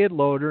the skid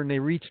loader and they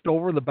reached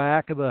over the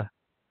back of the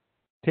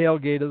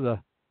tailgate of the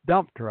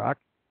dump truck.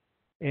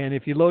 And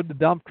if you load the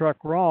dump truck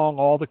wrong,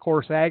 all the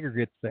coarse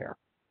aggregate's there.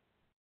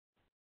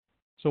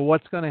 So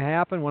what's going to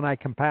happen when I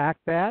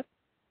compact that?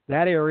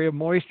 That area of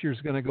moisture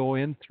is going to go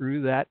in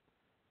through that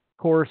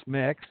coarse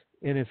mix,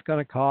 and it's going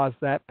to cause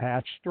that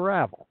patch to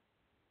ravel.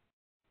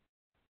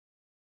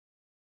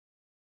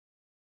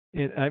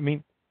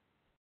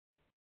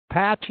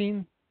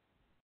 Patching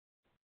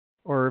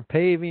or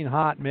paving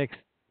hot mix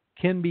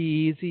can be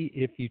easy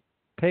if you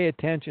pay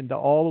attention to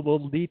all the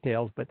little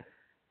details. But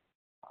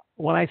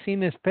when I seen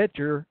this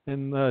picture,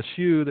 and the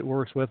shoe that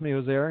works with me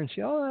was there, and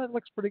she, oh, that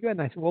looks pretty good.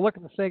 And I said, well, look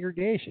at the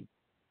segregation.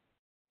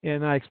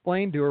 And I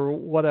explained to her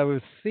what I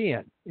was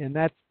seeing. And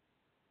that's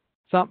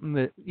something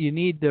that you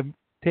need to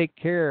take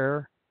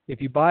care,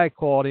 if you buy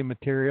quality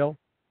material,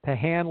 to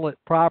handle it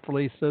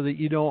properly so that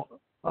you don't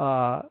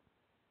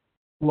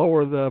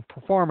lower the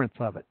performance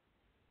of it.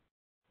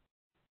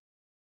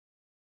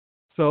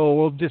 So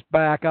we'll just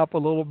back up a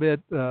little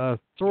bit. Throw,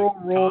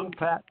 roll,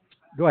 pat.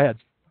 Go ahead.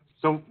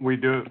 So we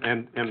do,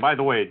 and by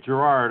the way,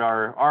 Gerard,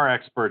 our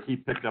expert, he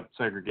picked up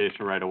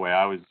segregation right away.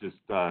 I was just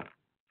the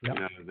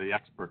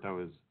expert. I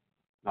was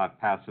not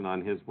passing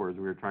on his words.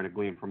 We were trying to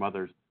glean from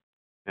others.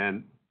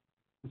 And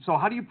so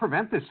how do you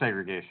prevent this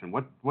segregation?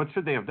 What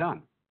should they have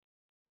done?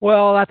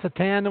 Well, that's a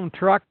tandem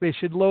truck. They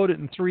should load it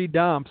in 3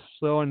 dumps.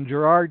 So, and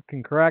Gerard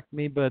can correct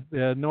me, but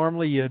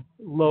normally you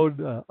load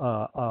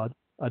a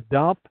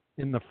dump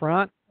in the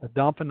front, a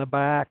dump in the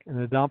back, and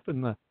a dump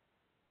in the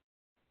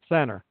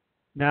center.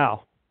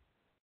 Now,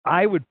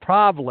 I would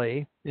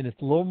probably, and it's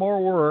a little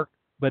more work,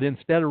 but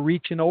instead of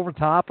reaching over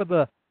top of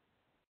the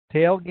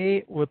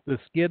tailgate with the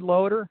skid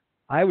loader,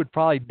 I would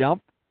probably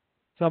dump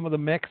some of the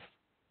mix.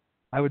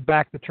 I would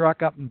back the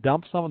truck up and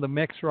dump some of the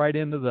mix right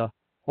into the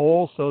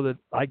hole so that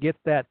I get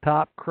that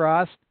top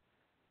crust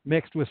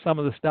mixed with some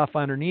of the stuff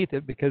underneath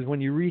it, because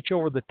when you reach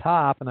over the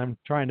top, and I'm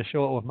trying to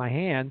show it with my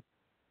hand,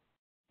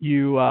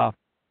 you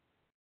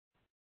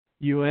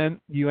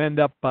end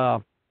up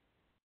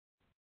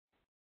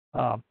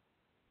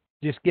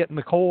just getting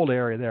the cold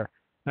area there.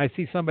 And I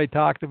see somebody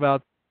talked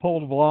about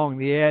pulled along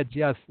the edge.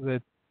 Yes,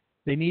 that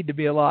they need to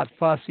be a lot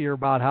fussier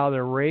about how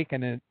they're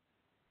raking it,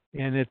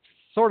 and it's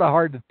sort of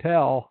hard to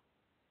tell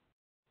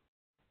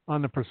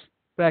on the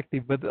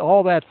perspective, but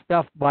all that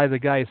stuff by the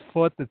guy's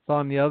foot that's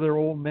on the other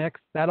old mix,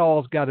 that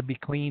all's got to be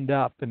cleaned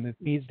up, and it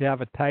needs to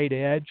have a tight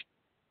edge.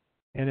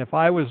 And if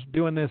I was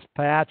doing this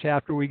patch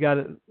after we got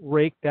it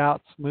raked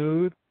out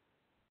smooth,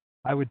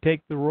 I would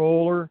take the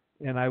roller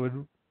and I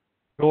would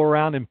go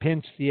around and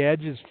pinch the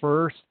edges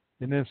first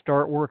and then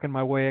start working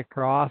my way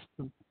across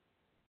to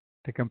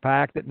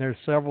compact it. And there's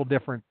several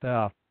different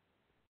thoughts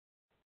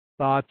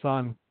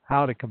on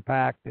how to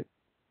compact it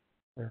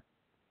there.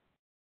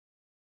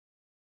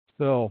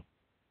 So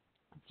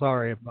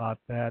sorry about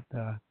that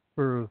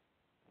for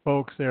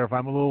folks there. If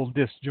I'm a little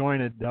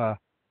disjointed,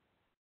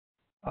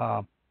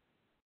 I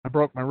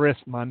broke my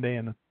wrist Monday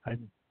and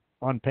I'm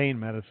on pain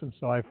medicine,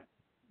 so I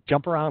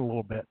jump around a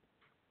little bit.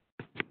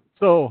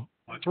 So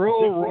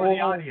throw a roll.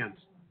 The audience.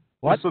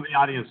 What? Just so the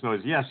audience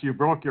knows, yes, you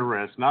broke your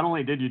wrist. Not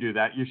only did you do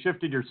that, you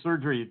shifted your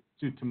surgery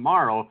to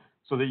tomorrow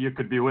so that you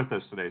could be with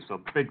us today.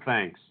 So big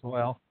thanks.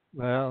 Well,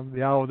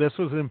 yeah, this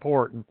was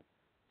important.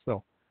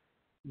 So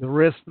the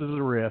wrist is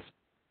a wrist.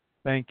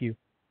 Thank you.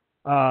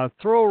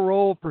 Throw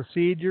roll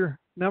procedure.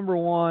 Number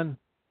one,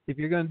 if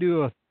you're going to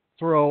do a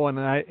throw,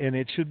 and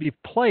it should be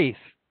place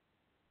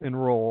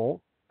and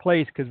roll.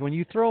 Place, because when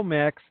you throw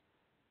mix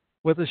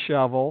with a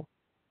shovel,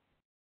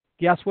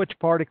 guess which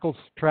particles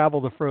travel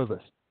the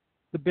furthest?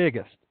 The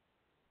biggest.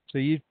 So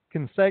you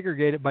can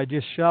segregate it by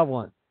just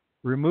shoveling.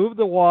 Remove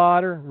the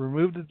water,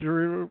 remove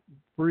the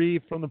debris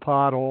from the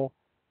pothole,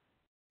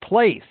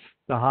 place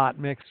the hot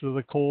mix with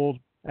a cold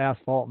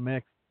asphalt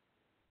mix.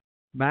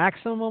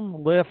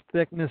 Maximum lift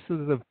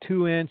thicknesses of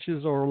 2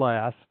 inches or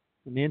less,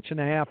 1.5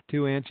 inches,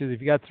 2 inches.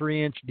 If you got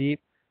 3 inch deep,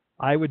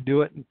 I would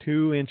do it in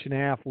 2.5 inch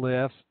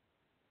lifts.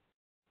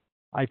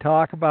 I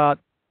talk about,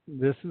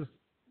 this is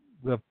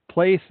the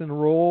place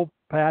and roll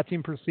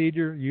patching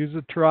procedure. Use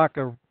a truck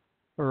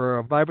or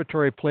a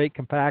vibratory plate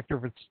compactor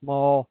if it's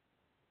small.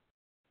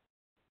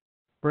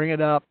 Bring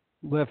it up,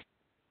 lift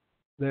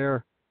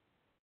there,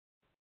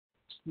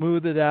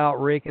 smooth it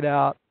out, rake it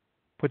out,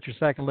 put your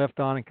second lift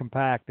on and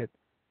compact it.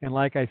 And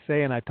like I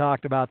say, and I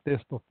talked about this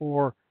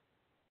before,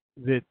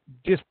 that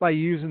just by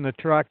using the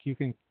truck, you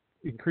can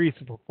increase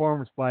the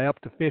performance by up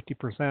to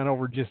 50%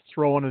 over just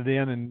throwing it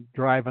in and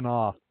driving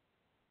off.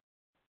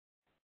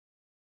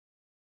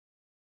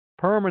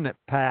 Permanent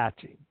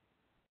patching.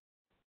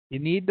 You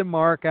need to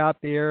mark out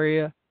the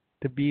area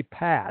to be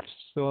patched.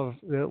 So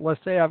if,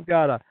 let's say I've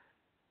got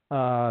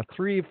a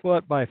 3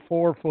 foot by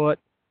 4 foot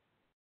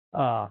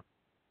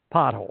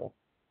pothole,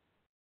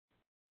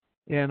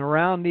 and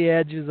around the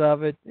edges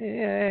of it,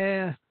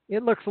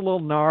 it looks a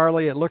little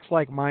gnarly. It looks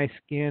like my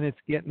skin. It's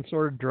getting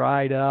sort of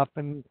dried up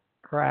and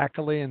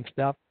crackly and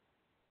stuff.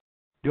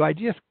 Do I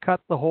just cut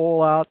the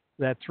hole out,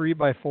 that 3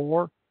 by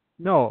 4?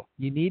 No,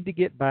 you need to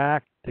get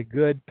back to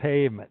good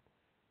pavement.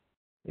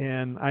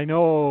 And I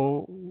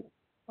know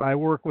I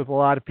work with a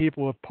lot of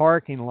people with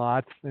parking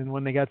lots, and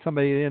when they got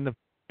somebody in to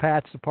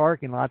patch the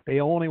parking lot, they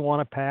only want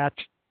to patch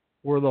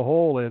where the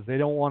hole is. They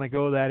don't want to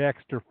go that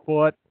extra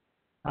foot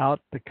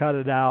out to cut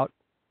it out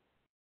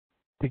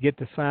to get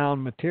the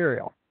sound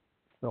material.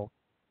 So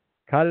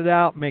cut it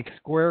out, make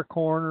square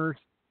corners,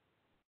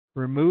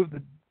 remove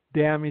the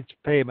damaged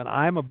pavement.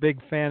 I'm a big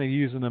fan of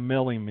using a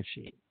milling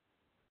machine.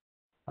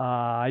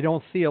 I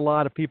don't see a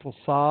lot of people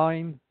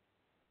sawing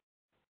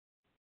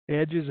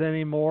edges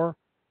anymore,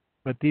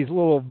 but these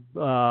little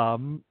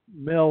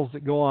mills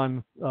that go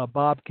on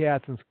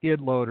bobcats and skid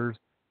loaders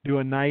do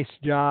a nice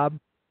job.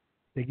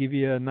 They give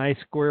you a nice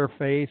square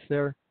face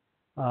there.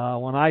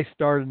 When I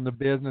started in the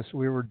business,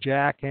 we were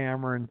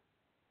jackhammering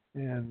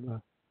and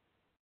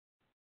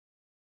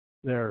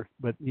there,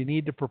 but you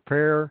need to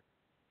prepare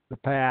the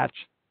patch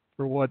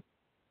for what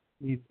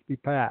needs to be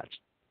patched.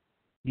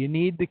 You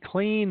need to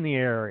clean the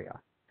area.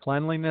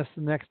 Cleanliness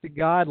is next to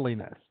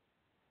godliness.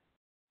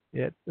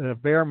 At a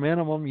bare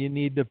minimum, you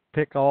need to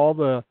pick all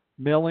the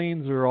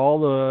millings or all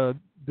the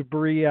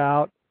debris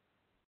out.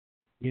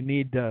 You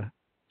need to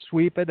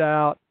sweep it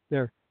out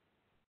there.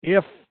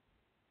 If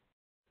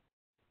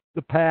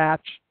the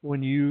patch,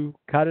 when you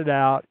cut it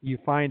out, you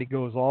find it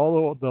goes the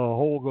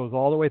hole goes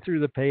all the way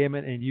through the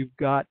pavement, and you've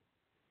got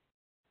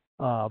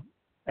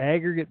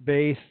aggregate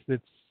base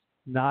that's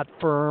not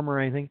firm or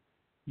anything,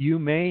 you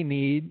may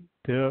need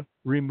to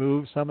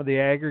remove some of the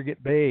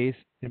aggregate base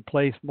and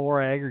place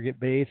more aggregate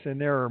base in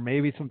there, or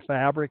maybe some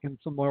fabric and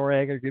some more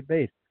aggregate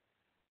base.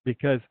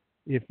 Because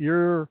if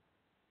you're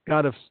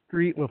got a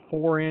street with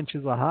 4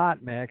 inches of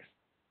hot mix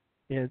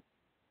It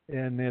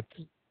and it's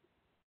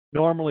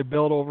normally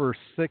built over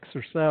 6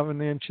 or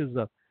 7 inches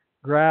of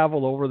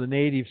gravel over the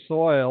native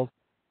soils.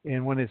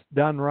 And when it's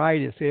done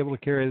right, it's able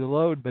to carry the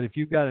load. But if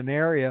you've got an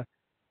area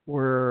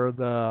where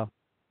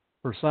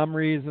for some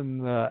reason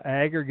the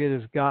aggregate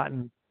has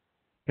gotten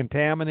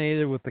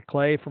contaminated with the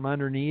clay from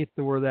underneath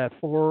to where that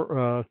 5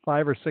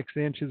 or 6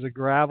 inches of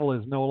gravel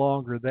is no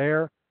longer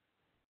there,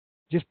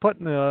 just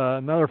putting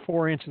another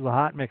 4 inches of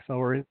hot mix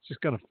over it, it's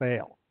just going to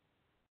fail.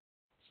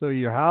 So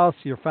your house,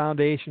 your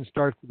foundation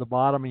starts at the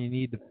bottom and you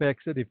need to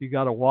fix it. If you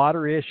got a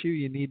water issue,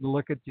 you need to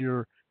look at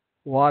your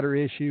water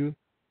issue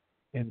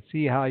and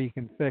see how you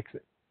can fix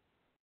it.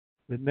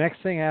 The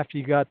next thing after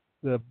you got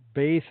the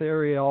base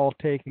area all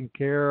taken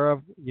care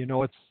of,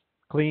 it's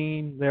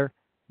clean there,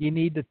 you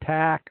need to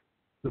tack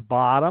the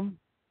bottom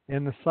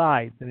and the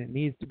sides, and it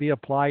needs to be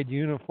applied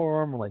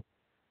uniformly.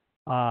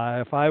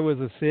 If I was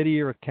a city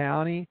or a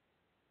county,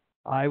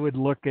 I would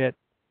look at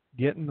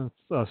getting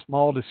a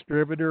small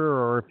distributor,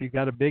 or if you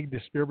got a big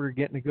distributor,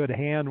 getting a good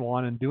hand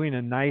one and doing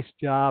a nice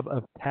job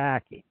of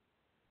tacking.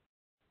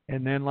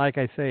 And then, like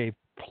I say,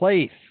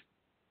 place,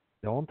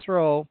 don't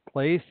throw,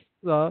 place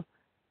the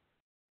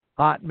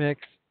hot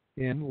mix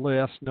in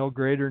lifts no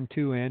greater than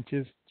 2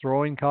 inches.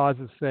 Throwing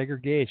causes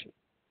segregation.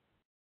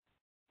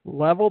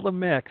 Level the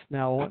mix.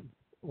 Now,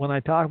 when I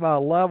talk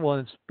about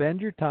leveling,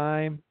 spend your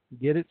time,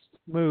 get it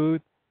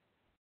smooth,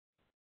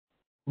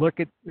 look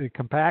at,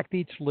 compact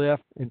each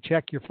lift, and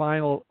check your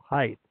final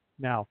height.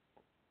 Now,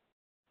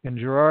 and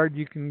Gerard,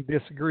 you can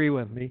disagree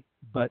with me,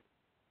 but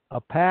a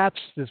patch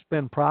that's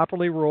been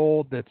properly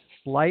rolled that's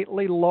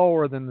slightly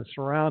lower than the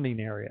surrounding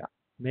area,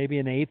 maybe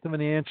 1/8 of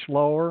an inch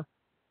lower,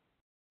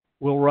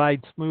 will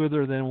ride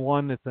smoother than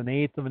one that's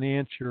 1/8 of an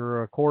inch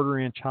or 1/4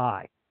 inch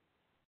high.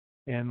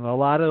 And a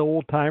lot of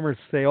old timers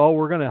say, oh,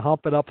 we're going to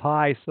hump it up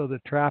high so the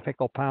traffic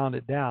will pound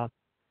it down.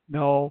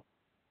 No,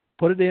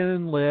 put it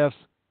in lifts,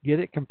 get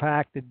it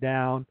compacted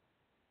down,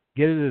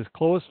 get it as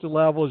close to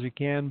level as you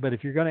can. But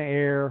if you're going to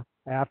air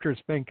after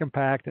it's been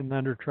compacted and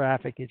under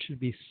traffic, it should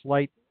be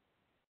slight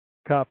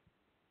cup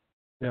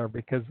there,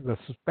 because the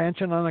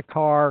suspension on a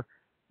car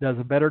does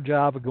a better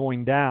job of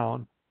going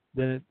down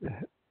than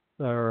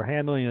or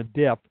handling a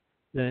dip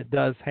than it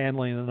does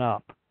handling an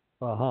up,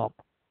 a hump.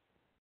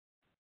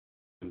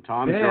 And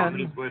Tom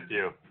Jordan is with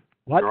you.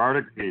 What? Gerard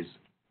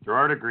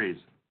agrees.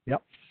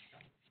 Yep.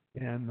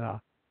 And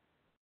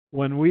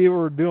when we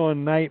were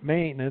doing night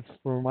maintenance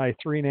for my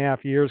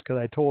 3.5 years, because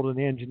I told an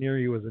engineer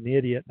he was an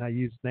idiot and I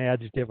used an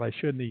adjective I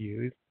shouldn't have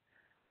used,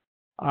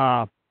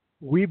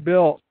 we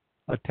built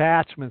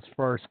attachments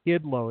for our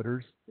skid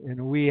loaders, and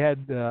we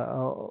had,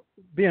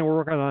 being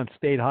working on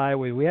state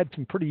highway, we had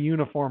some pretty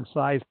uniform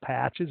sized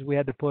patches we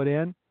had to put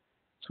in.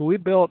 So we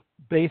built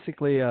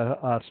basically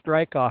a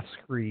strike-off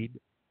screed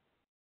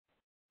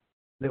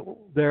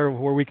there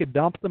where we could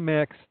dump the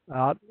mix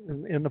out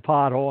in the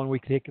pothole, and we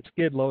could take a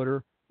skid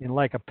loader and,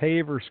 like a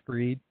paver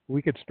screed,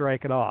 we could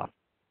strike it off.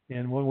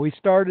 And when we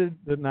started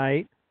the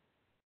night,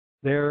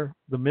 the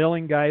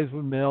milling guys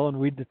would mill, and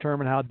we'd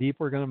determine how deep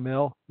we're going to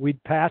mill.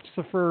 We'd patch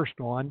the first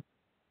one,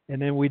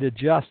 and then we'd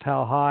adjust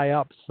how high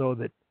up so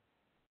that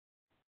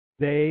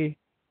they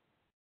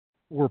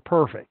were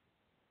perfect.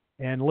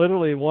 And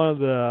literally, one of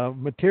the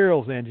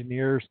materials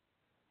engineers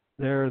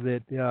there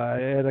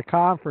at a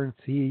conference,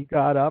 he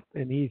got up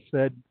and he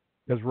said,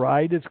 because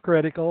ride is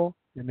critical,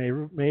 and they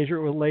measure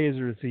it with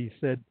lasers, he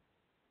said,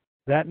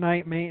 that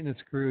night maintenance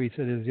crew, he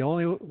said, is the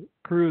only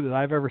crew that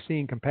I've ever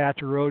seen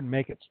compatch a road and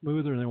make it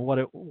smoother than what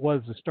it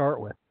was to start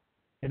with.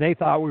 And they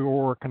thought we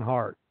were working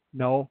hard.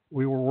 No,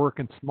 we were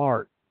working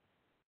smart.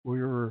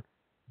 We were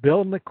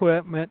building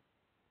equipment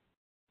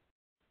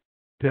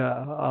to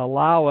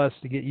allow us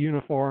to get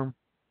uniform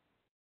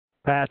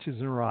patches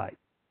and ride.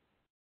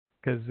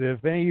 Because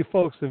if any of you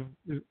folks a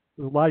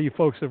lot of you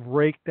folks have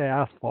raked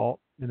asphalt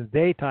in the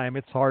daytime,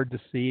 it's hard to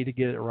see to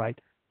get it right.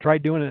 Try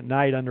doing it at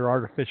night under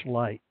artificial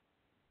light.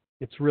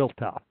 It's real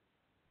tough.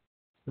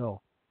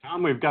 So,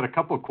 Tom, we've got a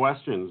couple of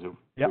questions if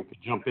we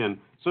could jump in.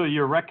 So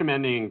you're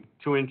recommending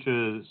 2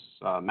 inches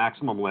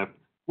maximum lift.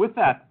 With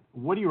that,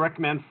 what do you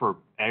recommend for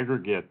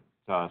aggregate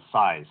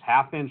size?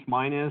 1/2 inch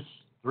minus,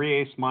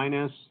 3/8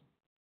 minus?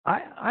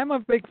 I'm a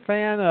big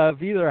fan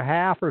of either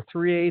 1/2 or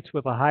 3/8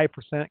 with a high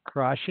percent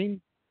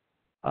crushing,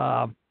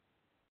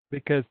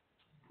 because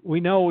we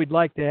know we'd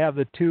like to have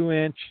the 2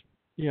 inch,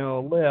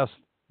 lifts,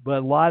 but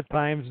a lot of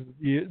times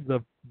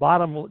the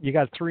bottom, you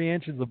got 3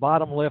 inches, the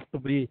bottom lift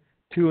will be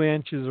 2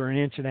 inches or 1.5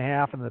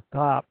 inches in the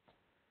top.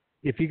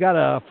 If you got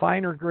a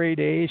finer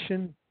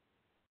gradation,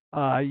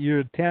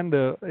 it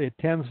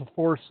tends to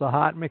force the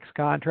hot mix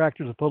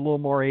contractors to put a little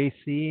more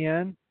AC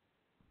in.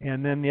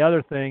 And then the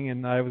other thing,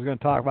 and I was going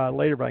to talk about it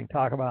later, but I can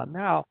talk about it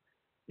now,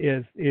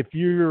 is if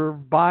you're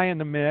buying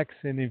the mix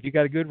and if you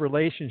got a good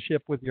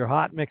relationship with your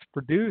hot mix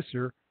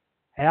producer,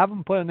 have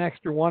them put an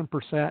extra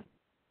 1%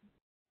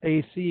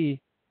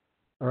 AC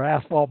or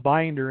asphalt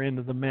binder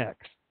into the mix.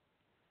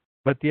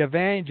 But the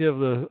advantage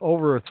of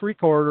over a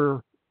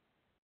 3/4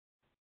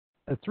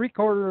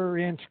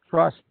 inch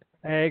crust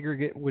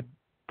aggregate would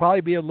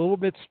probably be a little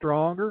bit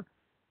stronger,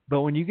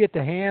 But when you get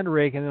to hand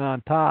raking it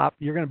on top,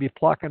 you're going to be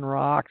plucking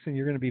rocks and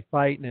you're going to be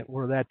fighting it.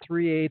 Where that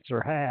 3/8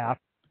 or half,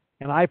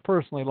 and I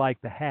personally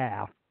like the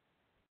half.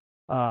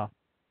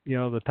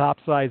 The top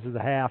size is a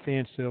 1/2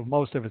 inch, so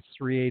most of it's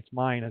 3/8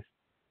 minus.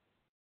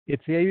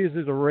 It's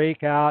easy to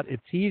rake out.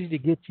 It's easy to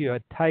get you a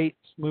tight,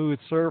 smooth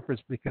surface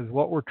because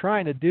what we're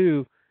trying to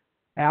do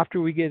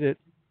after we get it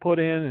put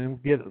in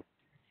and get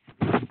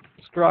it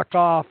struck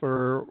off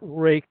or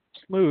raked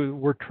smooth,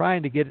 we're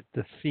trying to get it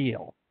to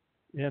seal.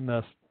 And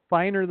the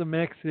finer the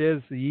mix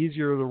is, the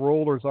easier the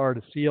rollers are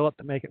to seal it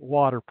to make it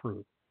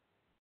waterproof.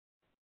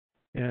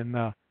 And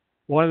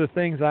one of the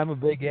things I'm a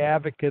big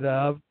advocate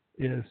of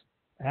is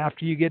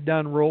after you get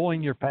done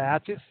rolling your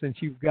patches,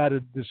 since you've got a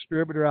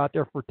distributor out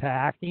there for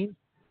tacking,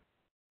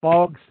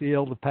 fog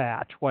seal the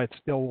patch while it's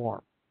still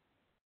warm.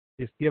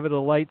 Just give it a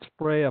light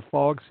spray of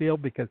fog seal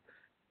because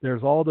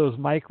there's all those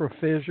micro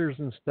fissures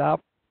and stuff.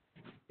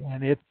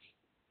 And it's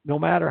no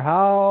matter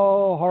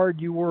how hard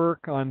you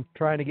work on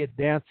trying to get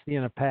density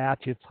in a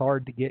patch, it's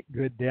hard to get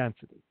good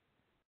density.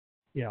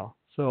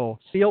 So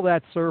seal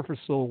that surface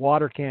so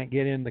water can't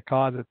get in to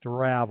cause it to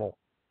ravel.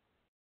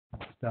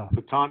 So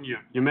Tom,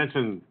 you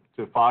mentioned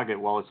to fog it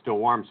while it's still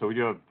warm. So we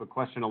do have a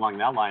question along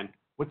that line.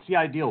 What's the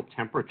ideal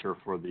temperature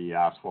for the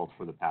asphalt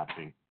for the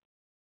patching?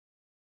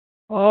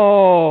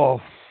 Oh,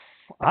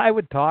 I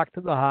would talk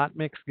to the hot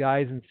mix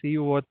guys and see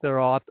what their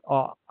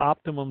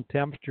optimum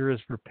temperature is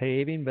for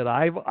paving, but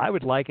I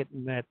would like it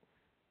in that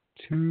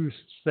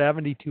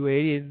 270,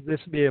 280.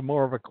 This would be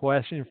more of a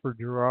question for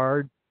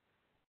Gerard.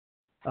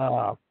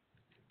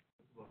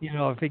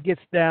 If it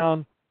gets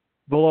down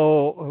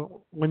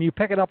below, when you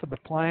pick it up at the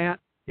plant,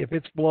 if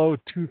it's below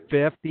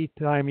 250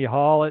 time you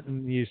haul it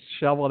and you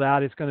shovel it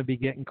out, it's going to be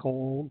getting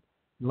cold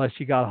unless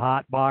you got a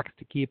hot box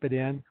to keep it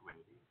in.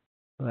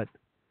 But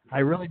I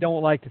really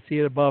don't like to see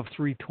it above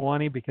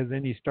 320 because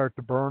then you start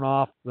to burn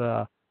off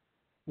the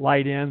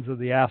light ends of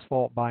the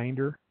asphalt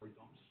binder.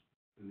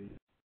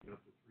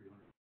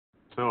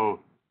 So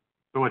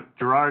what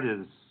Gerard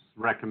is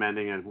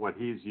recommending and what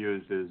he's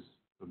used is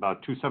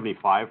about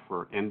 275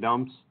 for end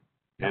dumps.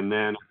 Yep. And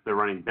then if they're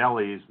running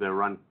bellies, they're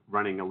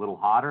running a little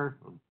hotter,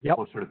 yep,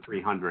 closer to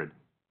 300.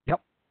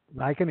 Yep,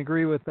 I can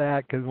agree with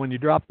that because when you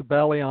drop the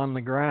belly on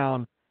the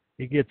ground,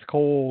 it gets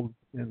cold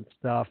and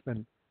stuff,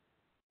 and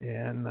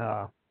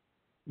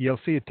you'll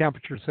see a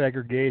temperature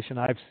segregation.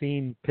 I've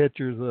seen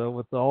pictures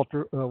with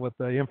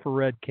the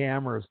infrared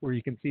cameras where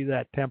you can see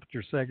that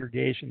temperature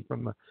segregation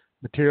from the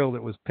material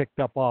that was picked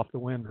up off the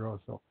windrow.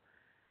 So,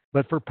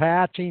 but for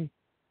patching,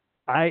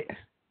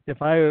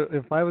 if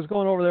I was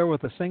going over there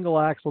with a single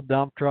axle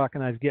dump truck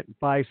and I was getting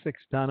 5-6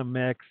 ton of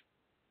mix,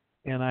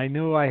 and I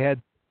knew I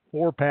had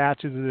 4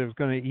 patches that was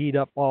going to eat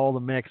up all the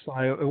mix,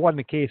 it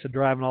wasn't a case of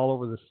driving all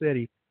over the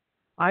city.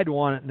 I'd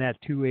want it in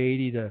that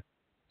 280 to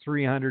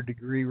 300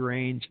 degree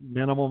range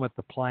minimum at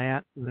the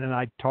plant, and then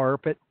I'd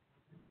tarp it,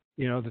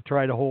 to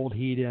try to hold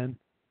heat in.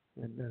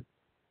 And then,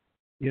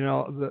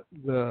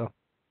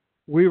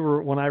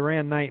 when I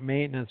ran night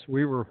maintenance,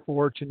 we were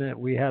fortunate.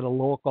 We had a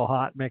local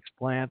hot mix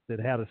plant that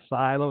had a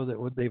silo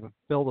they would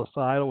fill the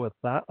silo with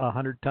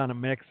 100 ton of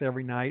mix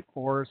every night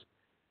for us.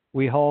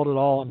 We hauled it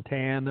all in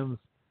tandems.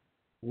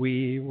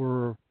 We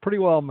were pretty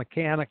well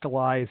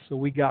mechanicalized, so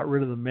we got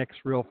rid of the mix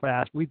real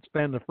fast. We'd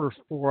spend the first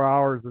 4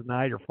 hours of the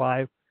night or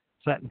 5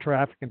 setting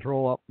traffic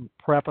control up and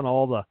prepping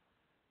all the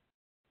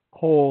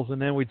holes,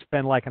 and then we'd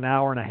spend like an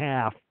hour and a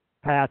half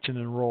patching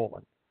and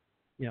rolling.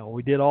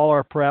 We did all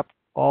our prep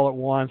all at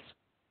once.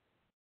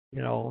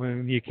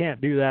 And you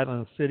can't do that in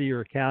a city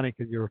or a county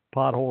because your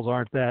potholes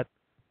aren't that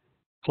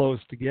close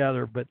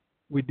together. But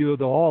we do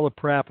all the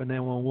prep, and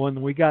then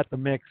when we got the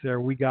mix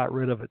there, we got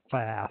rid of it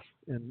fast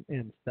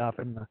and stuff.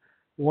 And the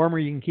warmer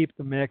you can keep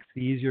the mix,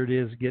 the easier it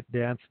is to get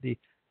density.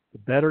 The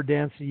better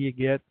density you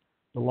get,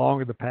 the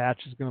longer the patch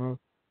is going to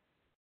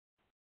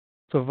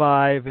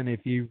survive. And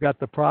if you've got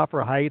the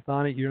proper height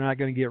on it, you're not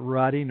going to get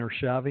rutting or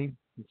shoving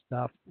and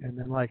stuff. And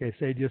then, like I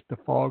say, just to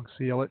fog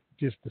seal it,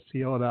 just to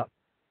seal it up.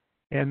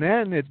 And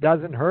then it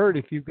doesn't hurt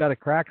if you've got a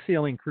crack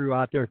sealing crew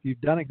out there. If you've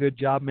done a good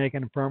job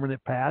making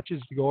permanent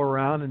patches, to go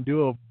around and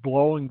do a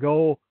blow and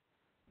go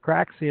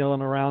crack sealing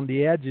around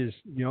the edges,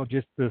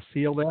 just to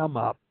seal them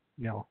up,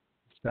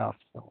 stuff.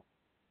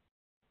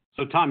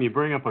 So Tom, you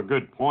bring up a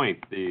good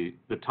point. The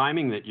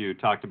timing that you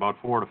talked about,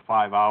 4 to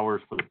 5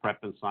 hours for the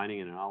prep and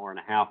signing and an hour and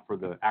a half for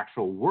the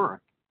actual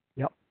work.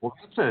 Yep. Well,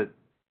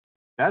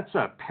 that's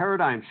a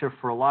paradigm shift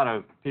for a lot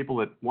of people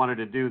that wanted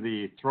to do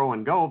the throw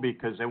and go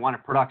because they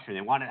wanted production.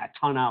 They wanted a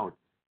ton out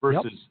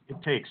versus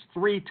It takes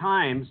 3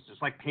 times,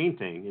 just like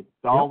painting.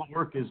 All the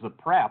work is the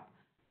prep.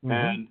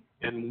 Mm-hmm.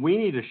 And we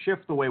need to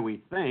shift the way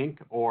we think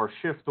or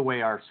shift the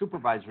way our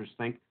supervisors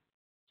think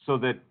so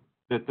that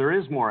there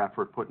is more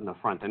effort put in the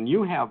front. And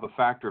you have a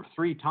factor of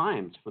 3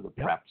 times for the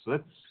prep. So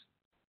that's.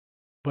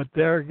 But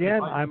there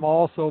again, I'm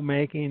also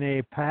making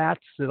a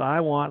patch that I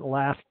want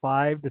last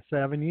 5 to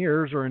 7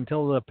 years or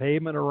until the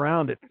pavement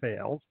around it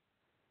fails.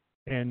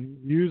 And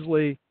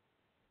usually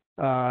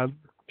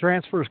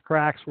transverse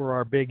cracks were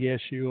our big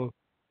issue.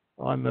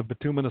 on the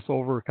bituminous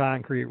over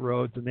concrete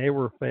roads, and they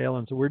were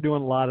failing. So we're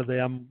doing a lot of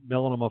them,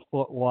 milling them a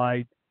foot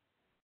wide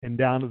and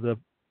down to the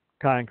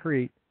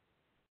concrete.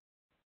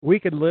 We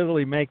could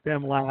literally make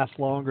them last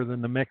longer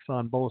than the mix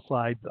on both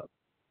sides of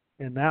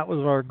it. And that was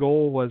our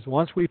goal, was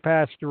once we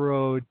patched the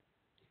road,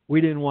 we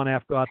didn't want to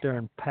have to go out there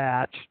and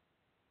patch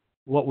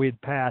what we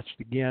had patched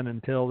again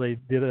until they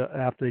did it,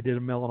 after they did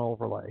a mill and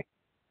overlay.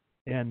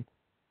 And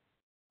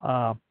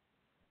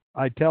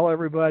I tell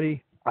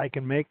everybody, I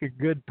can make a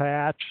good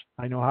patch.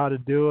 I know how to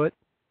do it.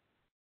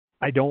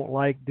 I don't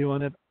like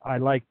doing it. I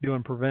like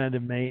doing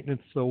preventative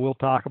maintenance. So we'll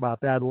talk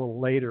about that a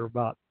little later,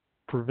 about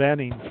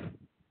preventing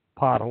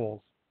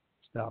potholes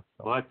stuff.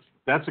 So, Well,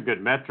 that's a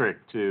good metric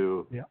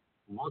to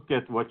look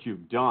at what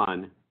you've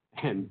done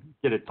and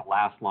get it to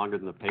last longer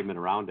than the pavement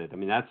around it. I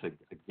mean, that's,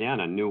 again,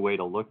 a new way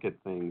to look at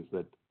things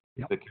that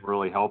can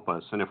really help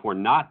us. And if we're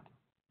not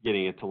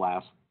getting it to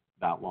last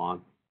that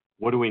long,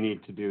 what do we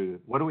need to do?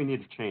 What do we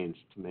need to change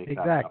to make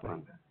that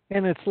happen?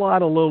 And it's a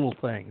lot of little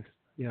things,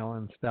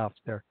 and stuff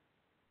there.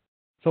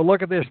 So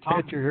look at this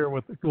picture here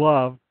with the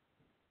glove.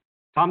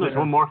 Tom, there's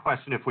one more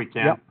question if we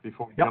can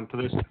before we come to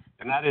this,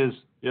 and that is,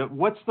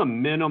 what's the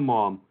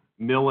minimum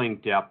milling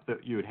depth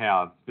that you would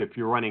have if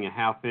you're running a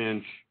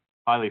half-inch,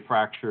 highly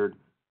fractured,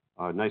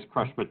 nice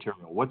crushed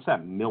material? What's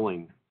that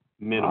milling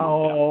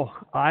minimum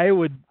depth? I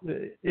would,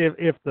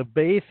 if the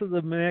base of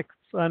the mix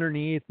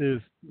underneath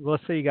is,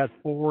 let's say you got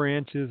 4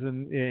 inches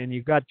and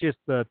you've got just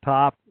the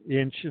top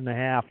 1.5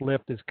 inch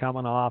lift is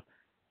coming off,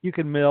 you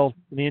can mill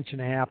 1.5 inches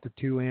to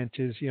 2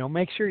 inches.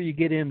 Make sure you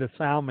get into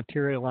sound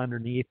material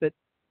underneath it.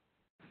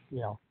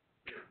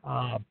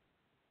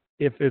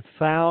 If it's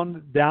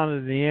sound down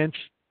at 1 inch,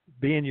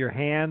 being your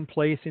hand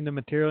placing the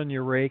material and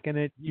you're raking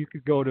it, you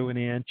could go to 1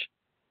 inch.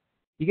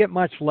 You get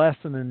much less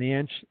than 1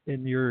 inch,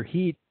 and your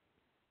heat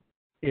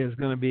is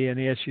going to be an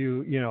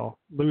issue,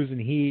 losing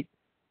heat.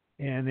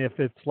 And if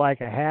it's like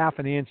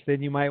 1/2 inch,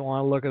 then you might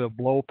want to look at a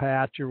blow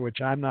patcher,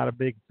 which I'm not a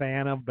big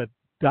fan of, but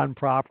done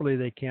properly,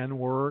 they can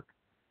work.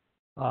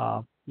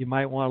 You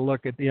might want to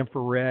look at the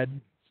infrared,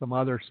 some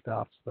other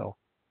stuff. So,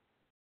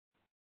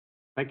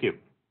 thank you.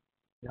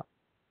 Yeah.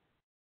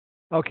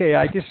 Okay,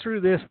 I just threw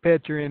this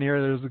picture in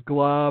here. There's a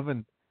glove,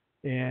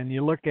 and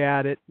you look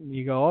at it and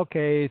you go,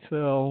 okay,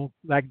 so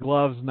that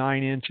glove's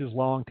 9 inches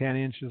long, 10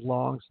 inches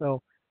long.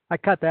 So I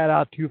cut that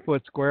out 2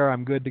 foot square.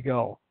 I'm good to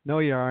go. No,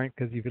 you aren't,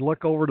 because if you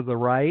look over to the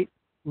right,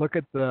 look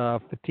at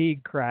the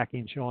fatigue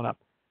cracking showing up.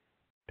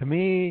 To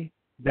me,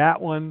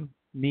 that one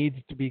needs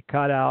to be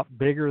cut out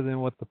bigger than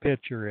what the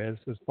picture is,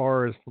 as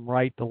far as from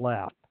right to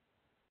left.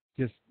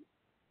 Just,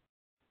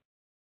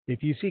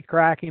 if you see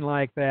cracking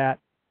like that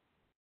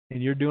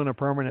and you're doing a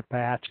permanent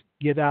patch,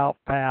 get out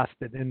past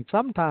it. And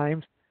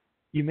sometimes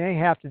you may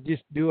have to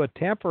just do a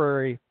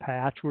temporary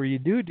patch where you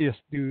do just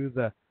do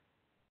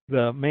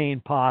the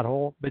main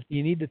pothole, but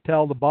you need to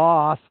tell the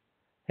boss,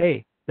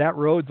 hey, that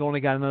road's only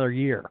got another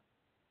year,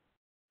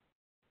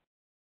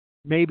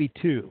 maybe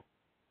 2,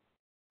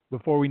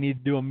 before we need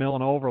to do a mill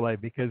and overlay.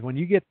 Because when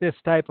you get this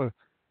type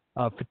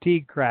of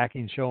fatigue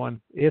cracking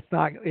showing, it's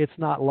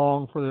not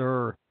long for the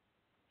earth.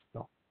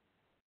 So,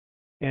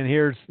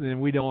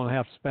 and we don't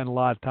have to spend a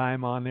lot of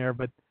time on there,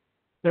 but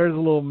there's a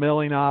little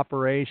milling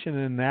operation,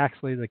 and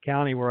actually the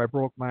county where I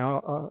broke my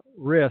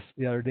wrist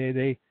the other day,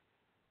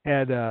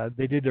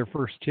 they did their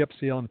first chip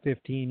seal in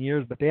 15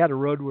 years, but they had a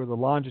road where the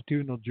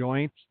longitudinal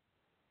joints,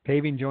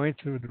 paving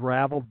joints, had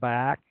raveled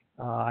back.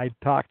 I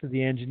talked to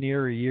the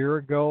engineer a year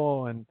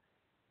ago and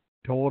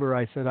told her,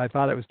 I said, I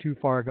thought it was too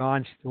far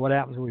gone. She said, what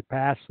happens when we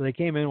pass? So they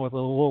came in with a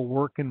little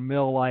working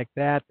mill like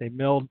that. They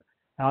milled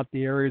out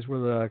the areas where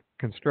the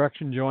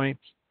construction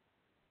joints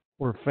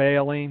were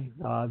failing.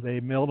 They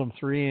milled them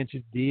 3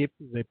 inches deep.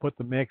 They put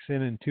the mix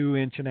in 2.5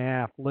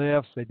 inch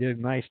lifts. They did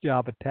a nice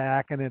job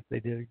attacking it. They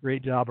did a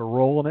great job of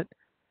rolling it.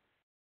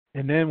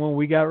 And then when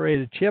we got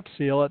ready to chip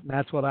seal it, and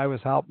that's what I was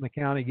helping the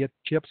county get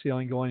chip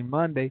sealing going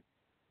Monday,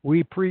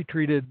 we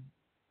pre-treated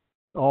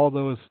all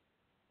those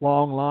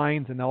long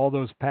lines and all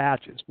those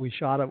patches. We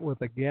shot it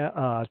with a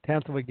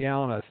 1/10 of a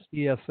gallon of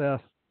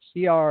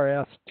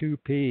CRS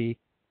 2P.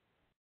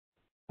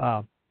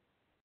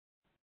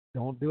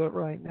 Don't do it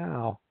right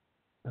now.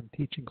 I'm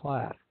teaching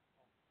class.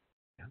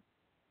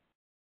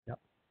 Yep.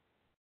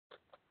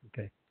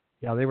 Okay.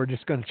 Yeah, they were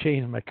just going to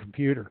change my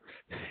computer.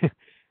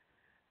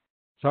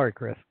 Sorry,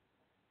 Chris.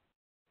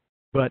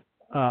 But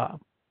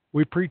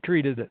we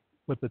pre-treated it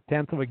with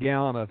 1/10 of a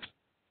gallon of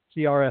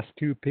CRS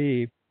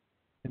 2P,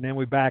 and then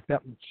we backed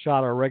up and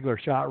shot our regular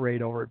shot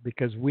rate over it,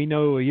 because we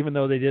know, even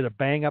though they did a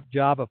bang-up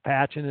job of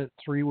patching it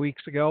 3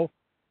 weeks ago,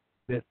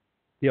 that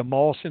the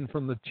emulsion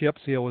from the chip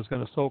seal was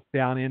going to soak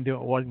down into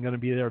it, wasn't going to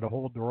be there to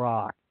hold the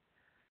rock.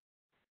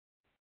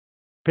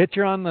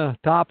 Picture on the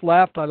top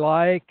left I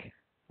like.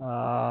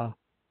 The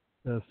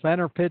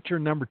center picture,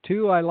 number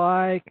 2, I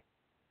like.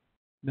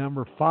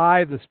 Number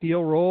 5, the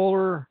steel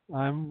roller,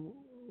 I'm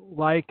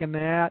liking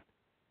that.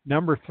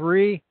 Number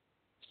 3,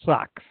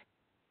 sucks.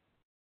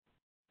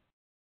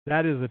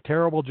 That is a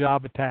terrible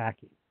job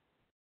attacking.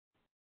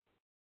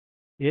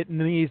 It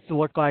needs to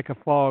look like a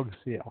fog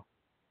seal.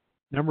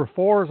 Number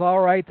 4 is all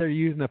right. They're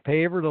using a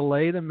paver to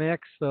lay the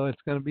mix, so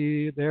it's going to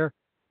be there.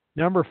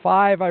 Number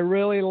 5, I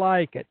really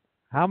like it.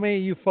 How many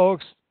of you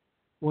folks,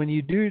 when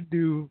you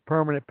do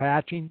permanent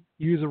patching,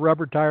 use a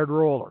rubber-tired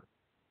roller?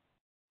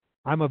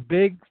 I'm a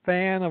big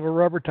fan of a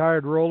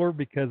rubber-tired roller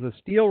because a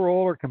steel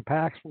roller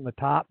compacts from the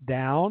top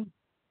down.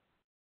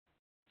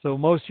 So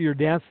most of your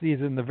density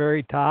is in the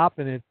very top,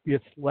 and it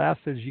gets less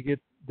as you get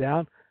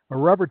down. A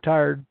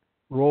rubber-tired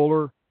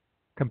roller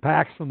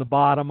compacts from the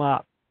bottom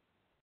up.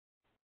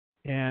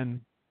 And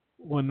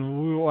when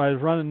I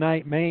was running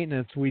night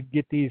maintenance, we'd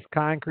get these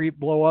concrete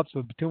blow-ups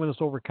with bituminous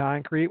over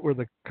concrete, where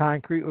the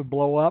concrete would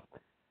blow up,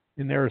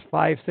 and there was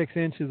 5-6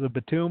 inches of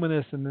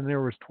bituminous, and then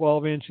there was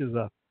 12 inches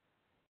of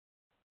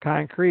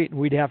concrete, and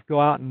we'd have to go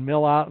out and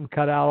mill out and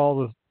cut out all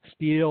the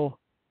steel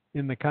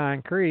in the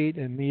concrete.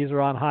 And these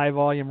are on high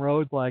volume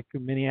roads like the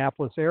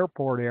Minneapolis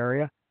airport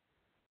area,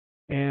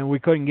 and we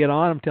couldn't get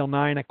on them till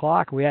 9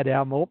 o'clock. We had to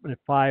have them open at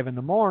 5 in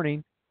the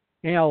morning.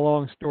 And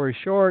long story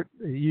short,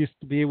 it used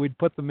to be we'd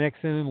put the mix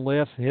in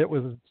lifts, hit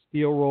with a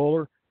steel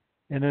roller,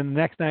 and then the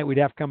next night we'd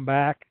have to come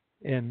back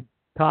and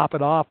top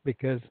it off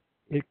because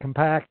it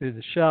compacted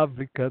the shove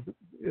because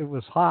it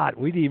was hot.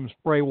 We'd even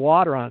spray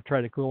water on it to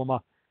try to cool them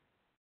off.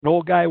 An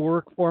old guy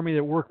worked for me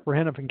that worked for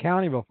Hennepin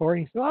County before.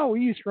 He said, "Oh, we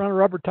used to run a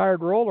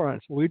rubber-tired roller on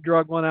it." So we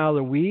drug one out of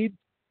the weeds,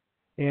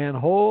 and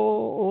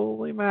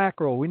holy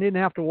mackerel, we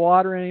didn't have to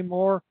water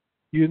anymore.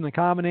 Using the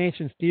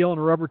combination steel and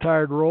a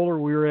rubber-tired roller,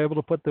 we were able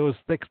to put those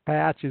thick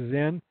patches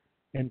in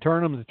and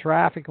turn them to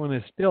traffic when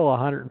it's still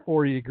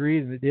 140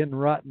 degrees and it didn't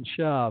rut and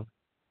shove.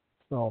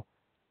 So,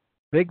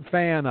 big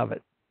fan of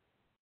it.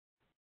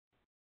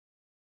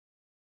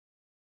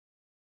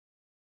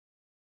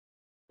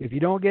 If you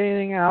don't get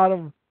anything out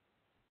of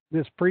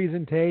this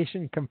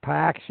presentation,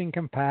 compaction,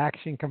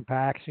 compaction,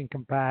 compaction,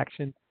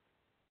 compaction.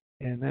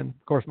 And then,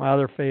 of course, my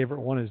other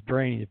favorite one is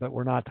drainage, but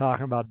we're not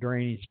talking about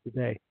drainage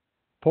today.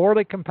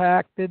 Poorly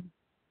compacted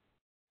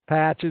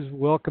patches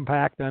will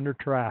compact under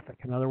traffic.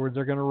 In other words,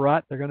 they're going to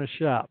rut, they're going to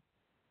shove.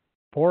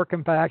 Poor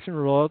compaction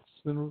results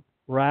in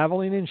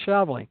raveling and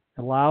shoveling.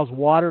 It allows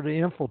water to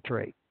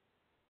infiltrate.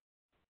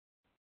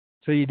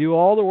 So you do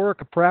all the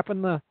work of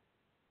prepping the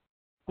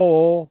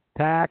hole,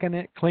 tacking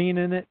it,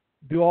 cleaning it,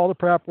 do all the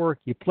prep work.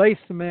 You place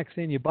the mix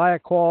in, you buy a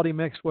quality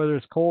mix, whether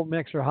it's cold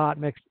mix or hot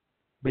mix,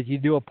 but you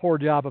do a poor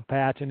job of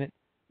patching it.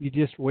 You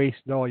just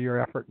wasted all your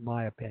effort, in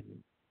my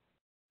opinion.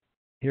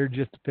 Here's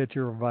just a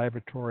picture of a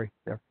vibratory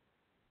there.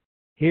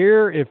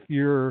 Here, if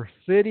your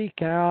city,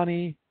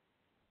 county,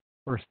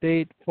 or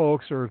state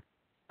folks are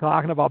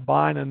talking about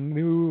buying a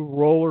new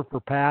roller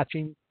for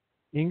patching,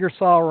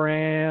 Ingersoll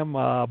Ram,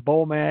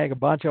 Bomag, a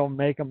bunch of them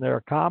make them. They're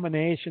a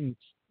combination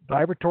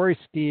vibratory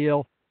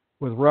steel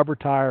with rubber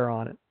tire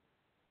on it.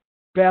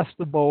 Best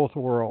of both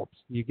worlds.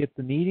 You get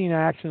the kneading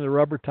action of the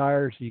rubber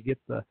tires, you get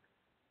the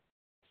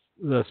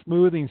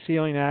smoothing,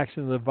 sealing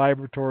action of the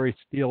vibratory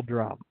steel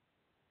drum.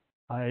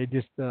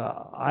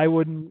 I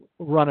wouldn't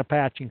run a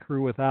patching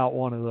crew without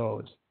one of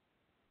those.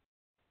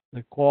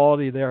 The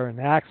quality there, and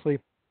actually,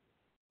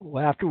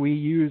 after we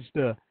used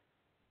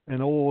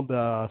an old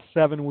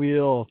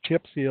 7-wheel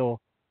chip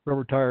seal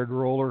rubber tired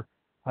roller,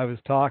 I was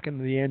talking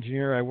to the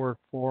engineer I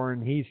worked for,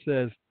 and he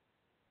says,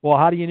 "Well,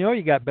 how do you know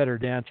you got better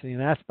density?" And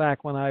that's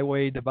back when I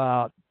weighed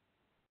about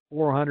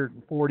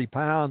 440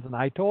 pounds. And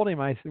I told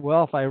him, I said,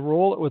 "Well, if I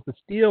roll it with a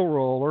steel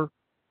roller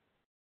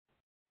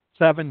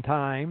 7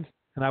 times,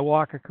 and I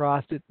walk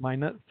across it, my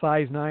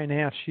size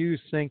 9.5 shoes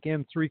sink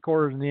in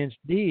 3/4 of an inch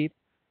deep.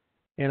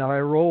 And if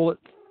I roll it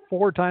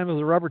 4 times with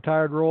a rubber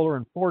tired roller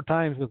and 4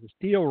 times with a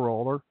steel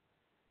roller,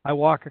 I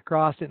walk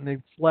across it and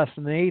it's less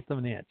than 1/8 of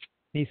an inch."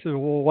 He said,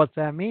 "Well, what's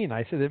that mean?"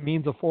 I said, "It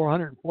means a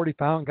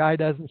 440-pound guy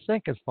doesn't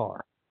sink as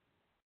far."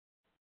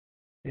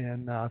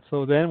 And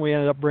so then we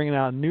ended up bringing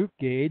out a nuke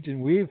gauge,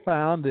 and we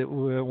found that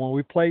when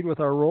we played with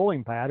our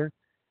rolling pattern,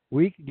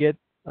 we could get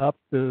up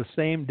to the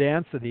same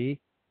density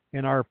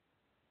in our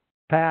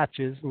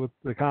patches with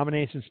the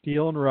combination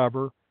steel and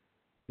rubber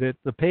that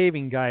the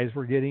paving guys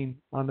were getting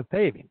on the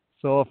paving.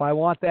 So if I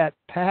want that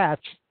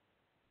patch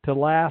to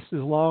last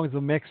as long as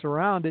the mix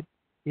around it,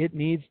 it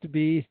needs to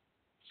be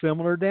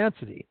similar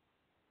density.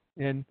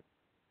 And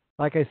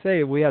like I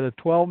say, we had a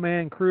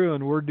 12-man crew,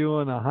 and we're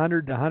doing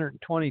 100 to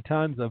 120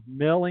 tons of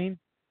milling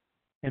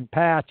and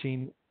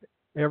patching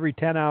every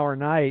 10-hour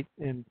night.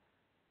 And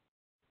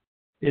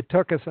it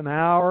took us an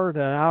hour to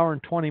an hour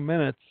and 20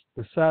 minutes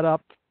to set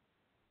up,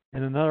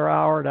 and another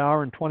hour to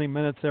hour and 20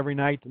 minutes every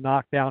night to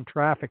knock down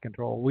traffic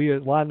control. A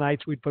lot of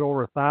nights we'd put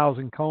over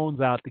 1,000 cones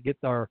out to get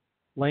our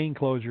lane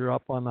closure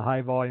up on the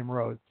high volume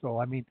roads. So,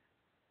 I mean,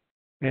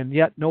 and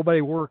yet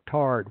nobody worked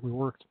hard. We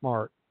worked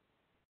smart.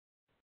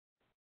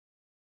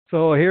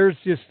 So here's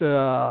just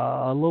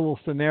a little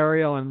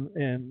scenario,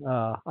 and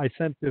I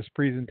sent this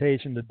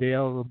presentation to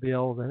Dale. He'll be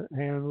able to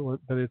handle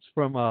it, but it's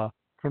from the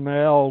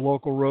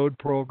local road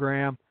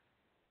program,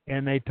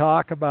 and they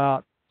talk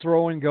about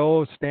throw and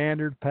go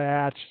standard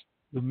patch.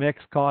 The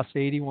mix costs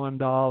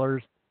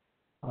 $81.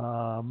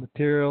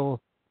 Material,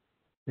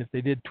 if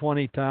they did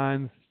 20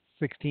 tons,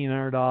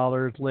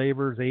 $1,600,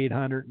 labor's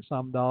 $800 and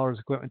some dollars,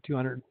 equipment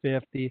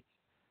 $250.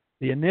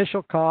 The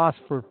initial cost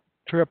for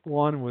trip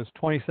one was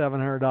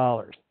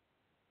 $2,700.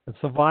 The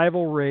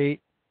survival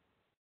rate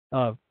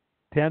of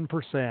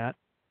 10%,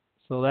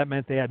 so that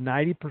meant they had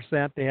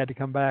 90%. They had to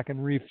come back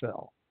and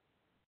refill.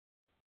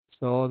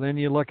 So then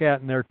you look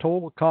at, and their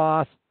total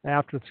cost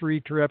after 3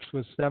 trips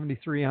was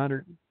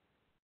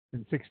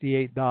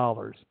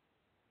 $7,368.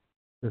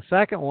 The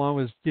second one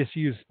was just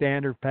use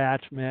standard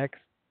patch mix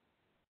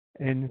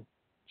and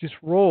just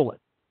roll it.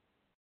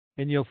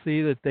 And you'll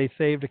see that they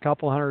saved a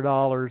couple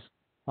 $100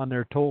 on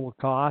their total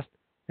cost.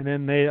 And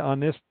then they, on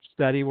this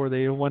study where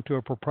they went to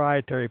a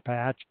proprietary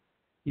patch,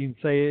 you can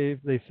say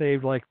they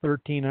saved like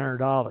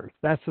 $1,300.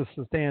 That's a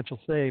substantial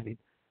saving.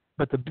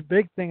 But the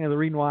big thing, and the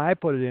reason why I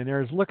put it in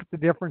there, is look at the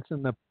difference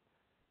in the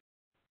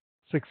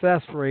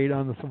success rate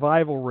on the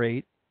survival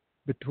rate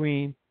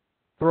between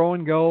throw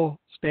and go,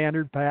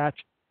 standard patch,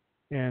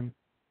 and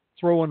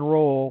throw and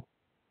roll.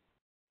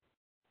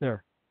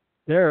 There,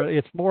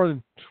 it's more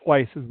than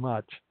twice as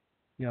much.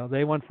 You know,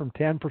 they went from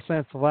 10%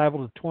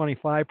 survival to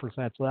 25%,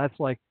 so that's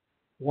like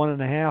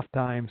 1.5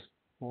 times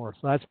more.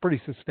 So that's pretty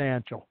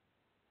substantial.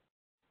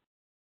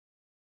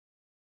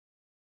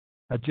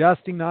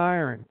 Adjusting the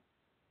iron,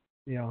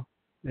 you know,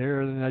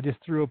 there. And I just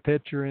threw a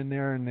picture in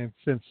there, and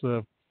since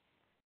the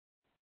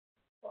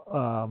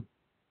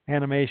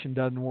animation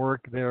doesn't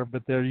work there,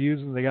 but they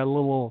got a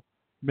little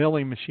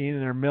milling machine,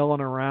 and they're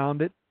milling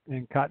around it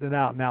and cutting it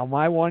out. Now,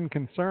 my one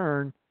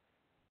concern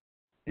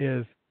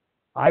is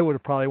I would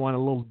have probably went a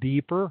little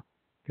deeper,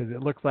 because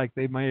it looks like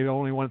they may have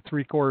only went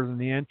 3/4 of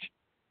an inch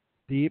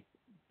deep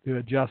to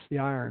adjust the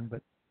iron.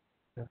 But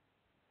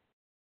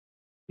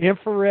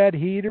infrared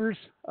heaters,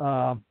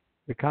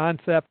 the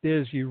concept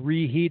is you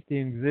reheat the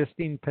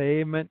existing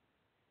pavement,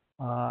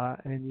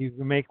 and you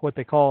can make what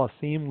they call a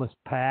seamless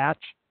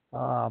patch.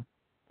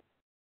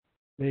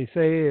 They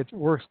say it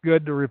works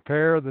good to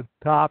repair the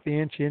top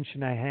inch,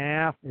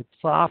 1.5 inches. It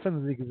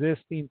softens the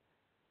existing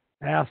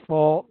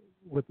asphalt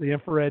with the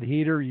infrared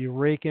heater. You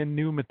rake in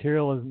new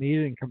material as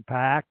needed and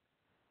compact.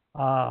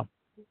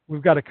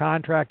 We've got a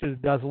contractor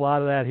that does a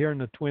lot of that here in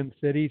the Twin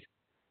Cities.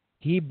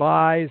 He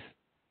buys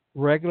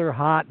regular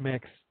hot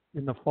mix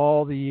in the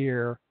fall of the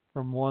year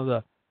from one of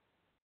the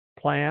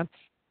plants,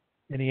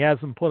 and he has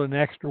them put an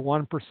extra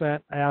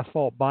 1%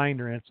 asphalt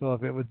binder in. So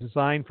if it was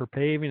designed for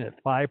paving at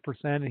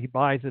 5%, and he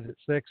buys it at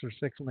 6 or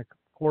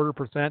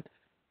 6.25%,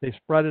 they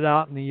spread it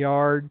out in the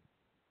yard,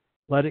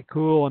 let it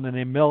cool, and then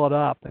they mill it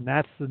up, and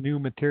that's the new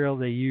material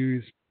they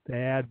use to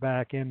add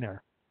back in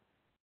there.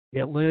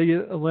 It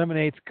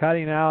eliminates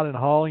cutting out and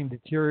hauling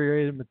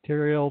deteriorated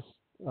materials.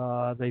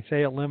 They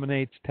say it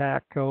eliminates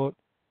tack coat.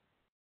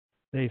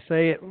 They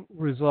say it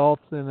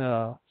results in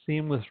a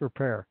seamless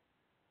repair.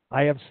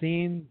 I have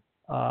seen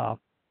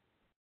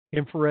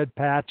infrared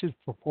patches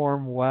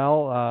perform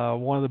well.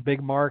 One of the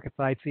big markets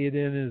I see it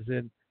in is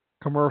in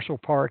commercial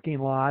parking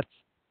lots,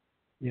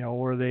 you know,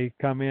 where they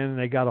come in and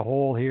they got a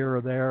hole here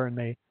or there,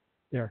 and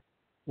they're.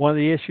 One of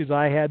the issues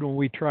I had when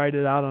we tried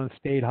it out on the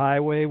state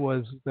highway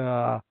was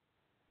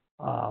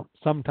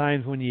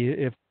sometimes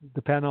if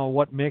depending on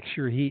what mix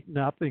you're heating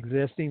up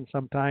existing,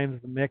 sometimes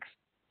the mix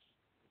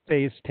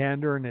stays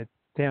tender and it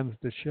tends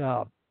to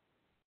shove.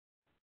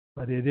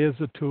 But it is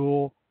a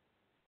tool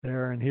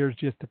there, and here's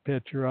just a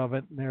picture of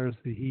it, and there's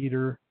the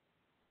heater,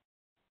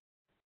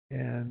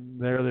 and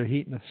there they're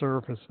heating the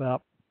surface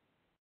up.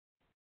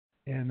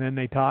 And then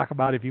they talk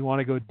about if you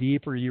want to go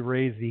deeper, you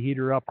raise the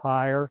heater up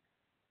higher.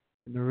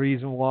 And the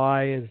reason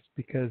why is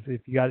because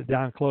if you got it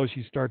down close,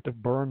 you start to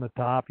burn the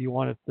top. You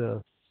want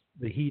the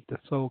heat to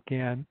soak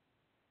in.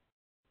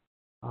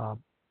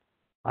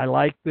 I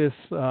like this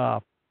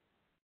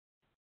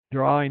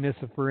drawing. This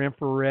is for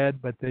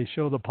infrared, but they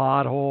show the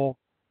pothole.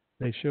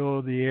 They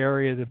show the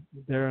area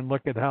there, and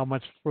look at how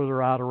much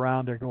further out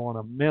around they're going,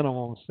 a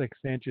minimum of 6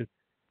 inches.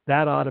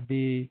 That ought to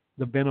be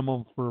the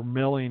minimum for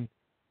milling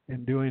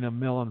and doing a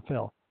mill and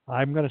fill.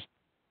 I'm going to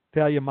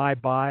tell you my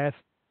bias.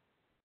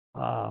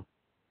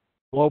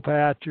 Blow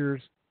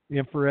patchers,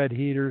 infrared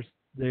heaters,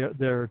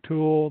 they're a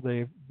tool.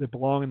 They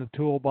belong in the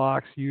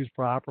toolbox used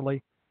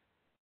properly.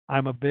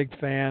 I'm a big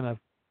fan of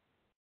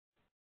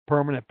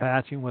permanent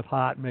patching with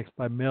hot mix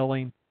by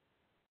milling,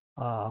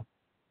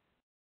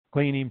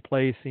 cleaning,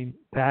 placing,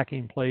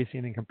 packing,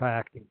 placing, and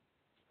compacting.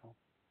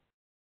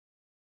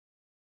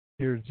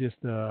 Here's just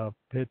a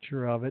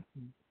picture of it.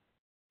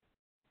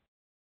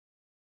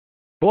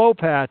 Blow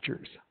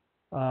patchers.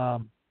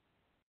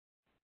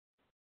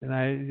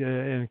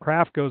 And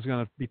Craftco's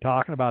going to be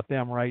talking about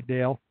them, right,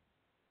 Dale?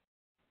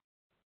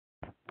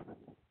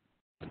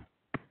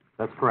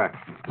 That's correct.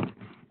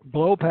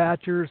 Blow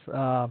patchers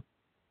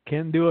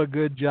can do a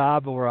good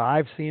job. Where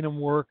I've seen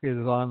them work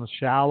is on the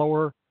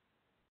shallower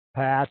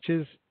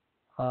patches.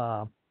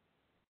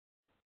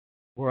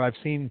 Where I've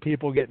seen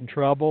people get in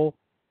trouble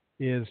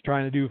is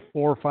trying to do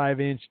 4 or 5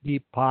 inch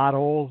deep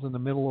potholes in the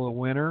middle of the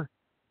winter,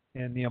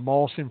 and the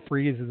emulsion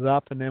freezes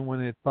up, and then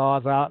when it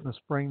thaws out in the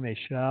spring, they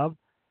shove.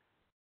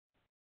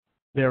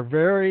 They're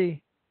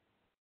very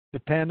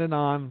dependent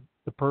on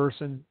the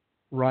person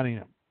running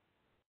them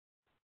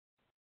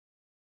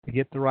to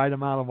get the right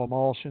amount of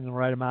emulsion, the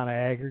right amount of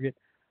aggregate.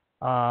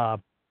 Uh,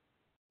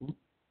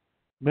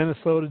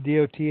 Minnesota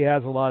DOT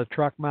has a lot of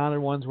truck-mounted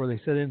ones where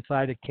they sit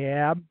inside a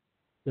cab.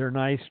 They're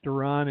nice to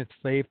run. It's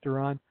safe to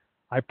run.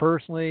 I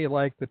personally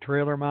like the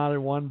trailer-mounted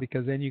one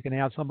because then you can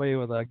have somebody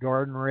with a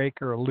garden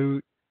rake or a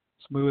lute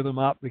smooth them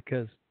up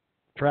because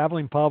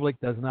traveling public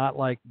does not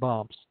like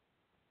bumps.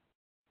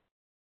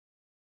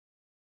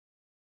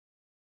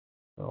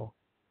 So,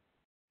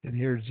 and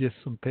here's just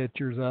some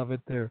pictures of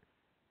it there.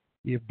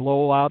 You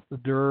blow out the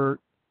dirt,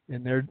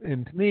 and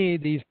to me,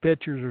 these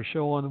pictures are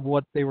showing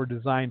what they were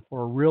designed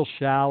for, real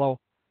shallow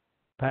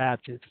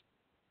patches.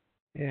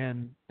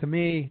 And to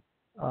me,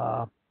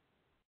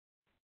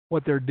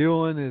 what they're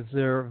doing is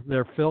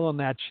they're filling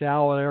that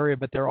shallow area,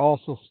 but they're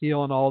also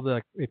sealing all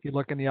the, if you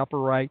look in the upper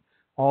right,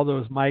 all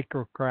those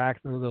micro cracks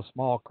or those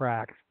small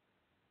cracks.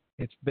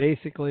 It's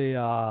basically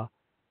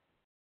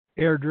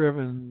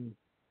air-driven,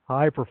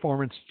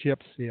 high-performance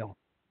chip seal.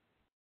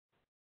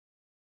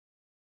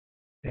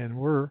 And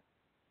we're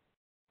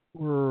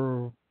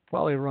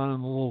probably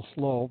running a little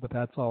slow, but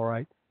that's all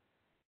right.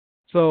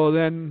 So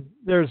then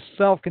there's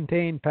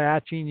self-contained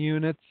patching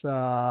units,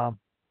 a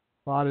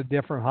lot of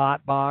different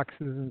hot boxes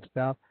and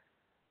stuff.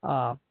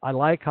 I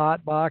like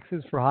hot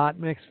boxes for hot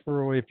mix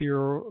for if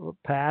you're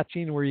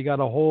patching where you got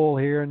a hole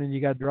here and then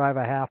you got to drive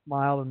a half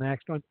mile to the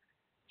next one.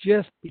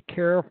 Just be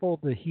careful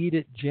to heat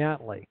it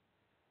gently.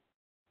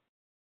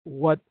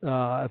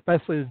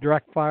 Especially the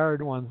direct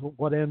fired ones,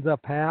 what ends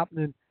up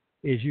happening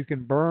is you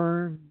can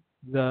burn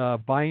the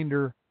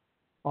binder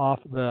off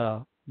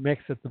the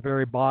mix at the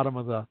very bottom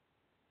of the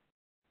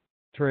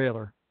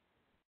trailer.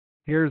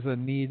 Here's a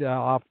neat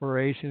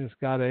operation. It's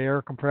got an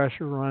air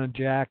compressor running a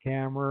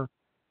jackhammer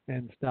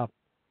and stuff.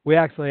 We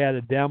actually had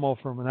a demo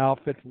from an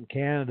outfit from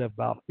Canada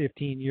about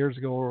 15 years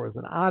ago where it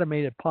was an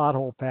automated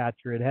pothole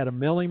patcher. It had a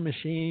milling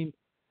machine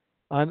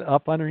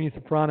up underneath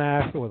the front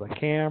axle with a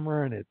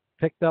camera, and it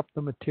picked up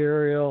the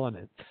material, and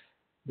it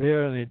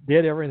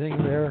did everything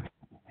there.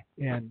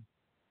 And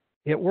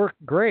it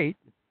worked great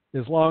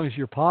as long as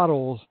your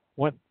potholes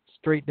went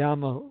straight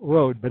down the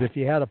road. But if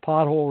you had a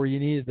pothole where you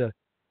needed to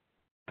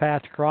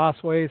patch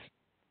crossways,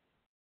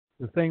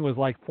 the thing was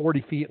like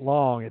 40 feet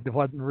long. It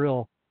wasn't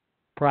real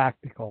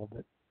practical.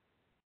 But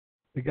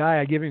the guy,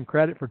 I give him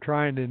credit for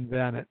trying to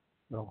invent it.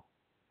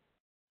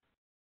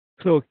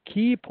 So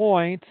key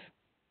points: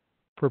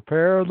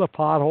 prepare the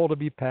pothole to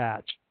be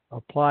patched.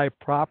 Apply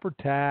proper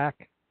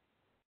tack.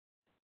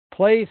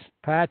 Place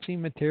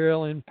patching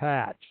material in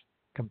patch.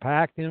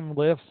 Compact in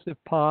lifts if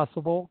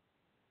possible.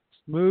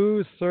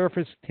 Smooth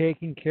surface,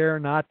 taking care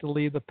not to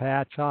leave the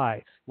patch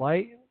high.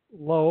 Slight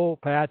low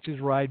patches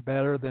ride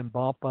better than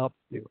bump ups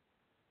do.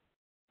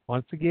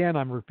 Once again,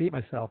 I'm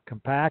repeating myself.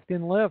 Compact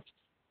in lifts.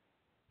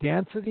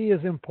 Density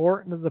is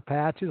important to the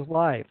patch's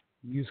life.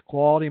 Use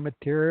quality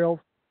materials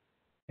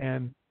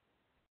and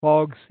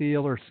fog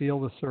seal or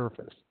seal the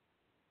surface.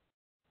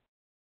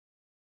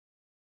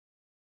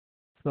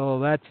 So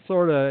that's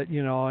sort of,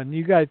 and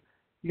you got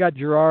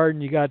Gerard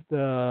and you got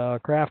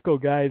the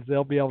Craftco guys.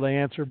 They'll be able to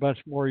answer a bunch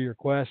more of your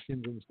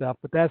questions and stuff.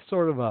 But that's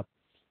sort of a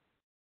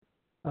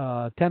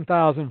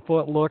 10,000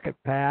 foot look at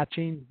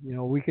patching.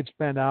 We could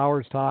spend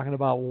hours talking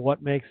about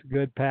what makes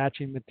good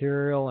patching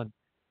material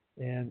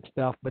and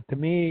stuff. But to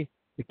me,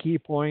 the key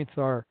points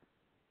are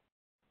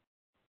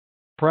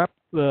prep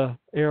the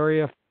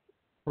area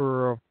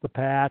for the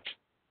patch.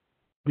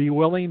 Be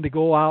willing to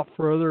go out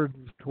further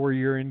to where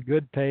you're in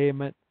good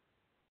pavement.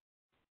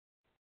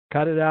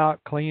 Cut it out,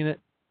 clean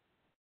it.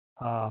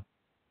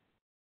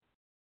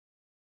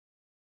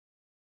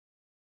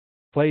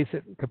 Place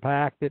it,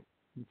 compact it,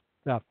 and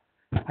stuff.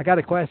 I got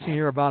a question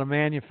here about a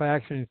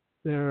manufacturing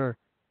center.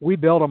 We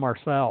build them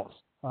ourselves.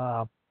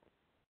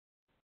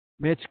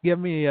 Mitch, get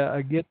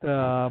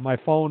my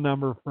phone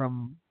number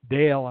from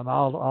Dale, and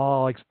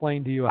I'll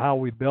explain to you how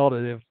we built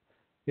it.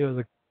 It was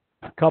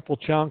a couple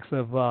chunks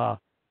of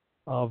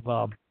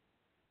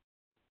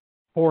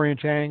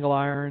 4-inch angle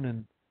iron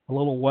and a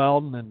little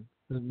welding, and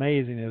it was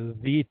amazing. It was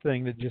a V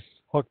thing that just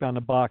hooked on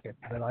the bucket.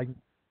 But I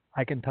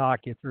can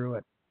talk you through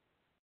it.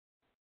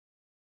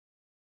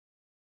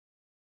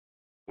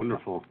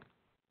 Wonderful.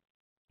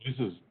 This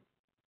is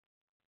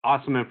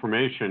awesome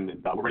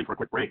information. We're ready for a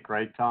quick break,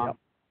 right, Tom?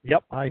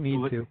 Yep, I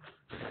need to.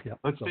 Yep.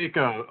 Let's take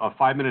a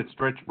 5-minute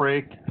stretch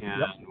break,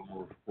 and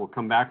we'll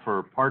come back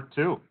for part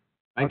 2.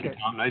 Thank you,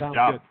 Tom. Nice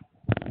job.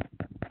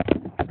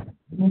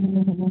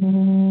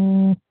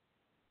 Good.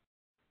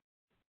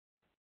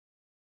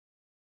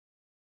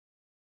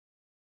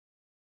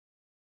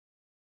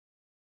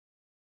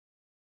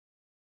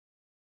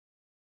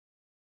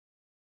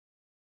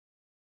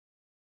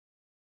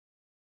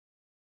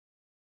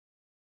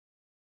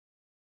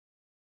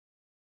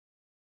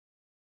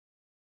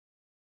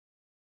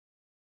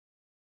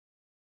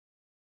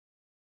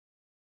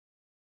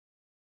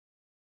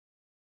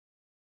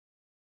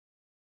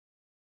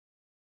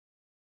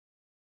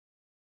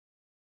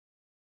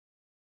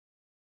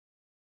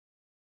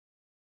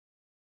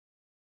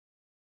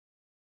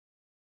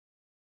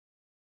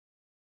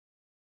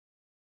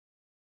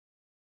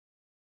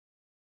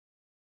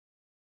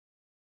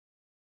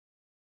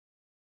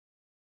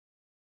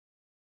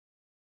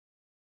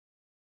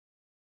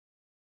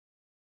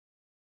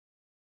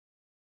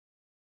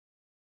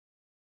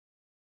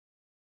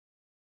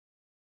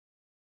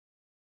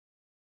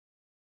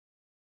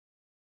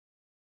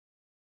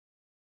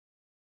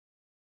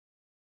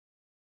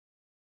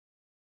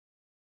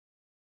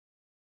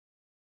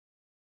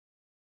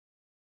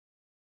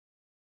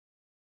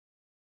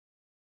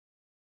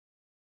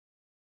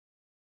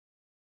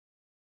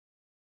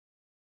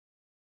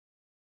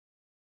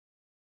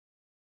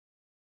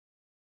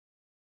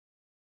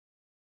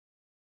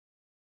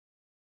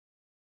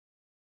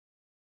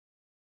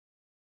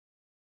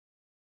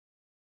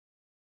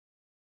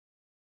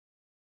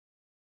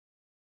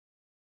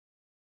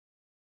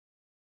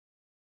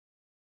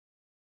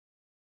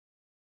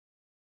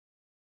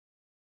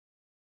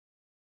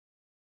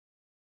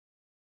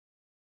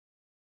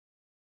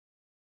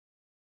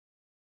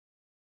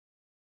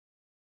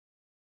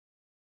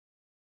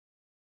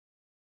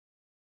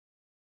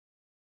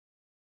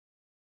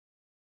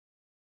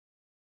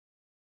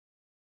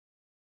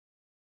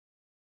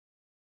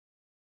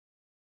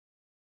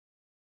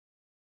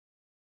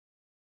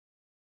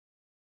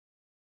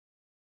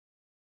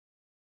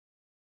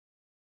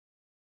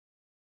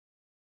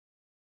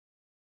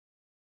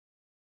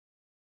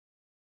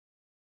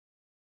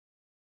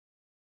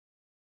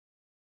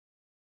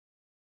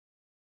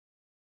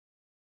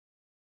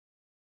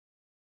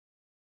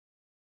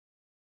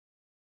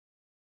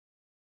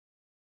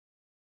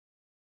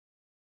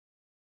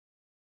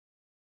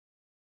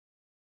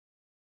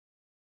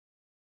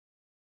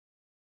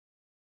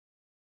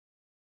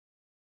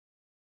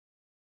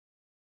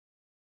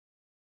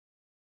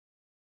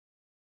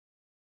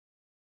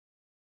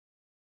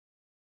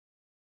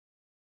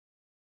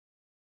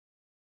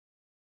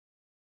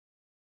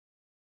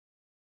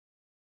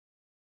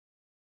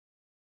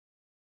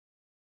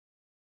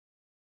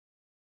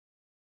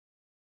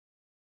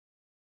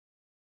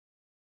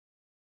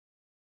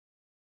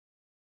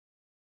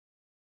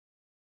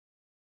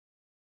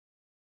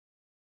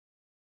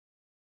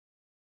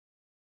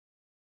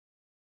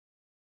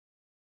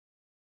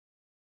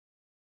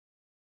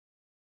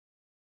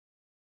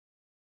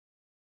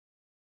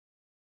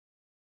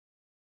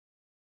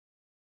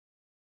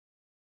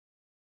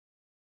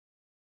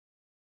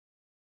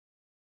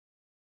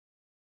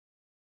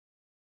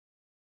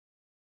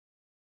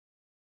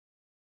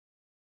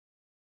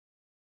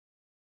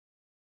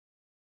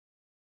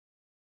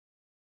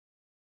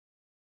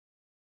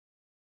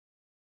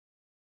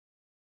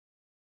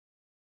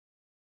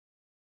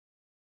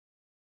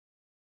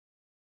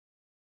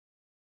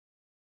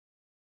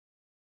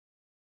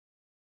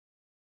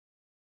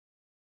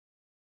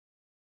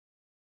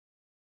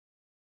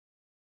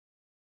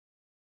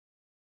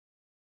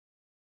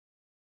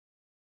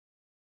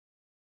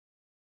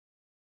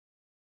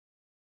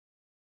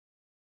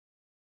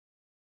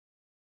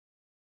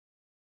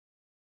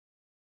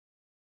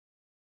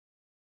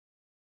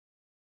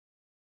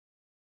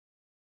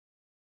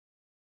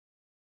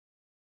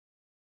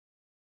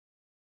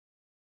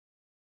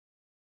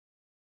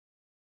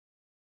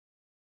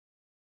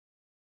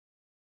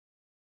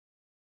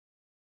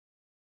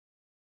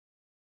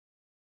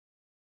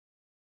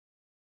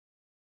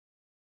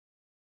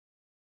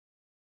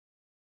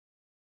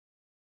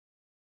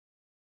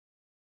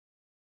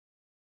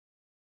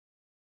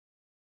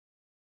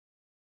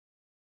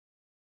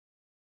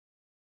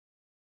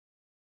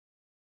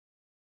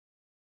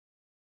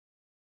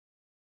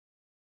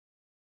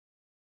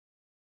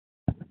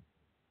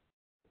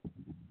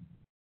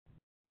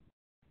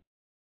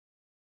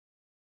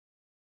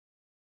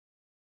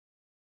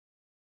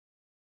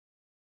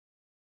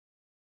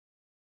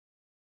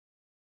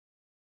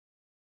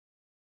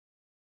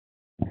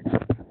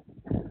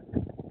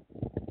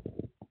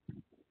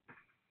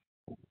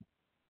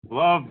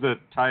 Love the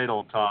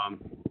title, Tom.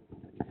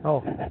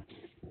 Oh,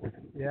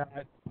 yeah,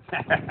 it's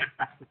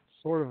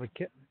sort of a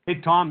kit. Hey,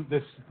 Tom,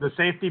 the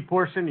safety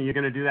portion, are you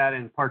going to do that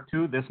in part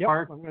 2, this Yep,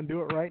 part? I'm going to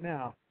do it right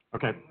now.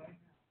 Okay.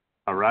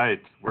 All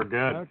right, we're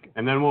good. Okay.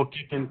 And then we'll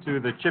kick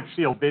into the chip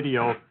seal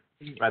video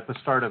at the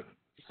start of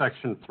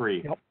section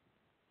 3. Yep,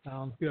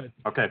 sounds good.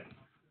 Okay.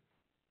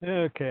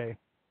 Okay.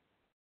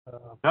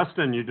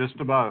 Dustin,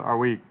 are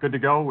we good to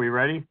go? We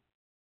ready?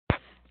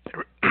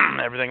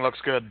 Everything looks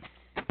good.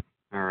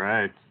 All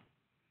right.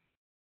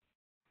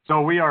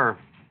 So we are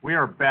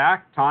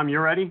back. Tom, you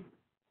ready?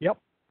 Yep.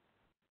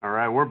 All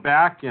right, we're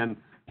back, and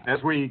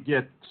as we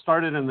get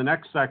started in the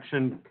next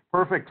section,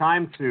 perfect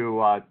time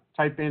to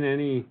type in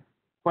any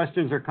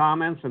questions or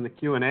comments in the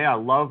Q&A. I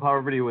love how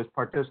everybody was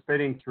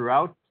participating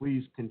throughout.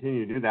 Please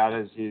continue to do that.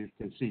 As you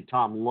can see,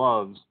 Tom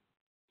loves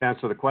to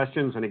answer the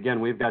questions, and again,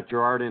 we've got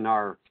Gerard in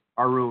our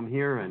room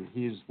here, and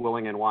he's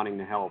willing and wanting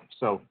to help.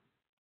 So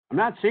I'm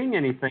not seeing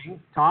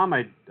anything. Tom,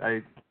 I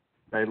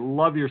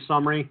love your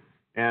summary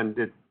and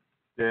the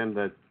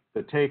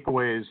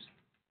takeaways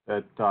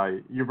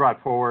that you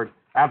brought forward.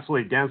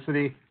 Absolutely,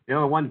 density. You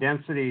know, the one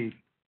density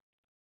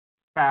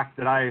fact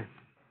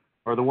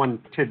or the one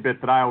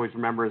tidbit that I always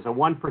remember is a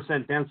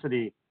 1%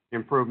 density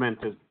improvement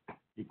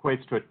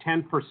equates to a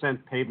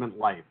 10% pavement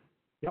life.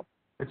 Yep.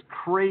 It's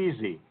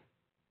crazy.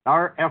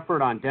 Our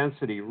effort on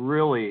density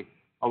really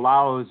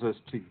allows us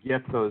to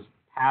get those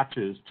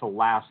patches to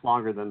last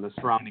longer than the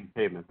surrounding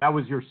pavement. That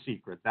was your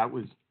secret. That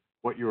was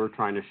what you were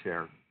trying to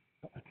share.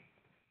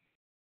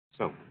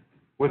 So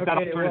with that,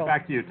 I'll turn it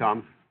back to you,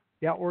 Tom.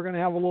 Yeah, we're going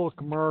to have a little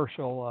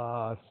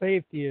commercial.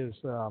 Safety is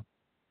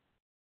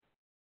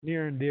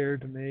near and dear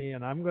to me,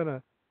 and I'm going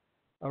to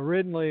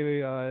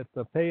originally at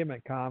the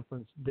Pavement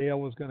conference, Dale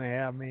was going to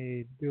have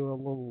me do a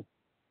little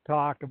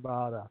talk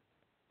about a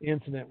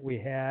incident we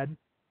had,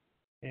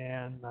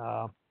 and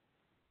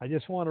I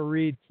just want to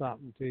read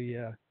something to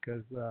you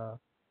because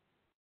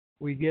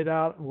we get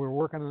out, we're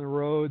working on the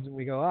roads, and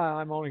we go,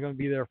 I'm only going to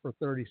be there for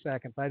 30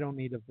 seconds. I don't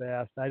need a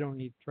vest. I don't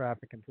need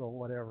traffic control,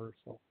 whatever.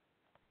 So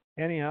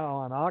anyhow,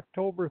 on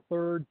October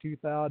 3rd,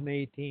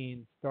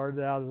 2018,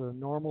 started out as a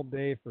normal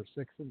day for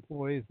 6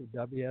 employees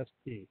of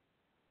WSP.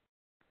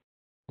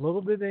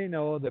 Little did they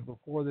know that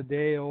before the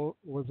day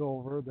was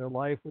over, their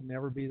life would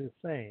never be the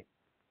same.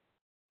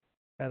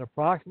 At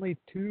approximately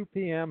 2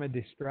 p.m., a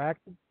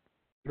distracted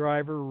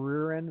driver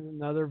rear-ended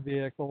another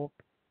vehicle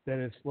that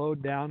had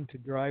slowed down to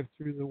drive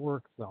through the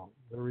work zone.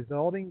 The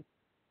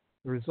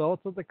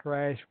results of the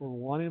crash were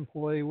one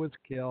employee was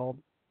killed,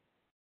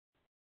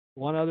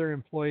 one other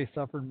employee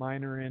suffered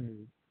minor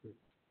injuries.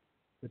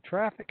 The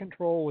traffic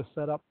control was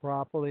set up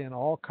properly and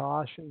all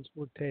cautions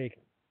were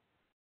taken.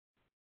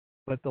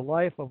 But the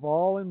life of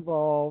all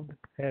involved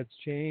has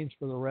changed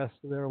for the rest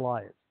of their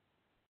lives.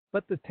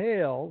 But the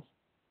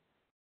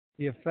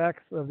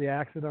effects of the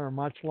accident are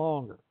much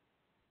longer.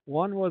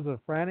 One was a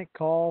frantic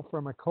call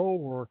from a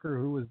co-worker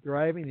who was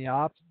driving the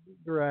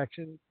opposite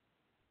direction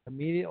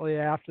immediately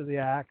after the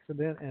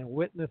accident and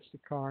witnessed the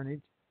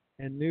carnage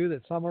and knew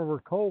that some of her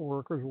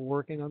co-workers were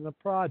working on the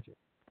project.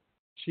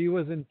 She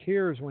was in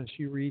tears when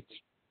she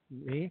reached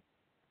me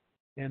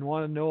and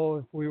wanted to know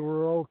if we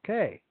were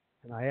okay.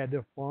 And I had to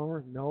inform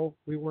her, no,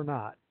 we were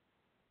not.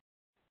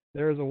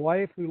 There's a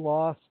wife who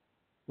lost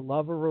the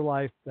love of her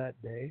life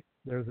that day.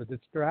 There's a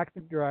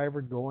distracted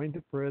driver going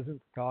to prison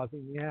for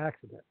causing the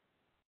accident.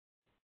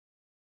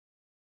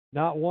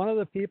 Not one of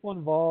the people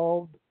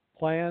involved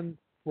planned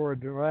for a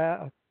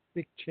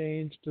drastic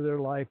change to their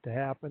life to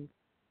happen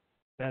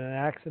that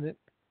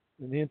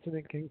an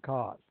incident can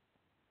cause.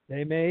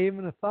 They may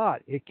even have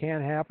thought, it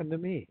can't happen to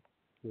me.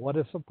 What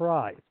a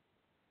surprise.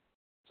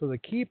 So the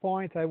key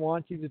points I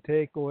want you to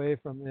take away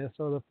from this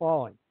are the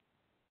following.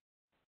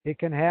 It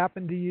can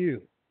happen to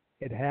you.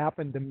 It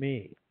happened to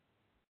me.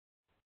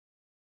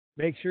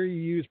 Make sure you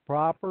use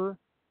proper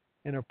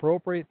and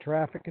appropriate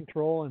traffic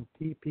control and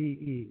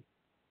PPE.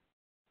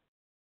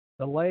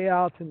 The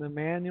layouts in the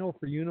manual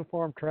for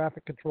uniform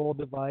traffic control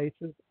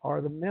devices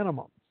are the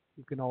minimums.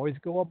 You can always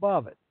go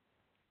above it.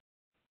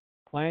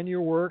 Plan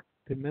your work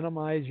to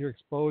minimize your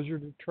exposure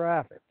to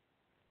traffic.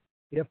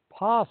 If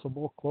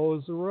possible,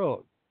 close the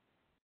road.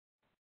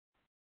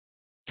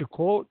 To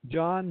quote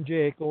John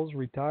Jacobs,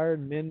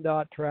 retired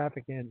MnDOT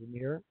traffic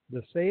engineer,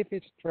 the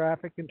safest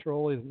traffic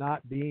control is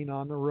not being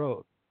on the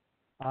road,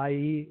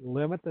 i.e.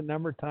 limit the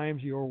number of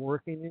times you are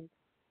working in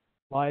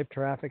live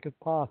traffic as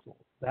possible.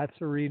 That's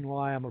the reason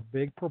why I'm a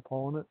big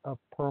proponent of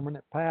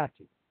permanent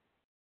patching.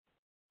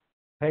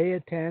 Pay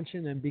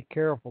attention and be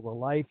careful. The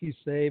life you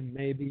save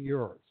may be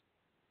yours.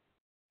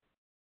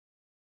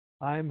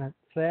 I'm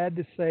sad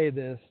to say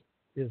this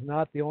is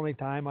not the only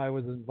time I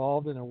was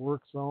involved in a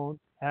work zone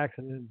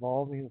accident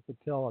involving a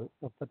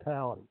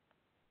fatality.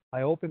 I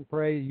hope and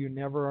pray you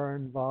never are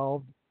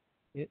involved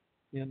in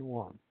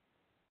one.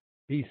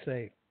 Be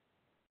safe.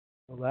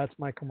 So that's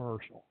my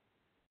commercial.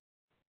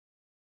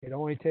 It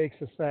only takes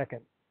a second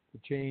to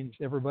change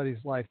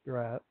everybody's life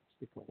drastically.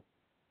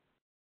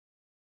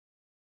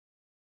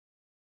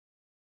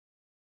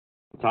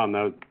 Tom,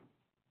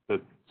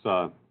 that's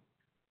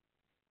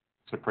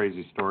a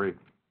crazy story.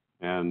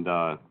 And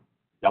yeah,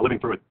 living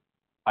through it,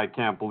 I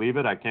can't believe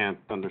it. I can't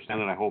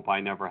understand it. I hope I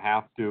never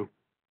have to.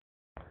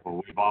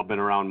 Well, we've all been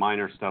around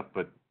minor stuff,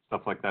 but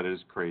stuff like that is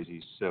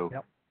crazy. So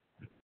Yep.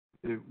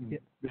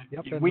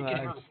 we can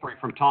hear the story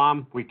from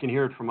Tom. We can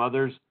hear it from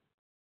others.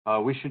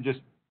 We should just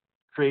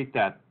create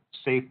that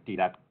safety,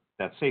 that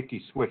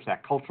safety switch,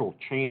 that cultural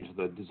change,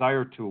 the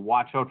desire to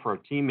watch out for our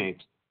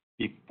teammates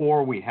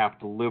before we have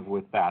to live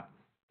with that.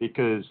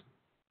 Because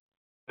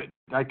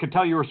I could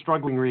tell you were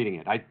struggling reading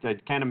it. I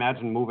can't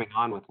imagine moving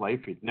on with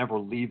life. It never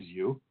leaves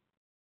you.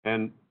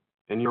 And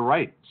you're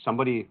right.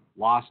 Somebody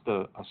lost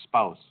a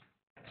spouse.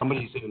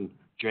 Somebody's in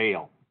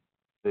jail.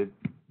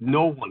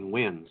 No one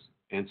wins.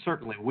 And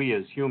certainly we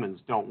as humans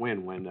don't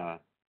win when,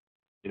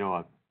 you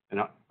know,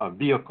 a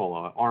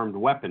vehicle, an armed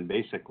weapon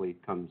basically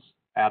comes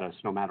at us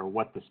no matter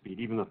what the speed,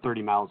 even the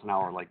 30 miles an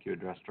hour like you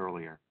addressed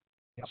earlier.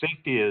 Yep.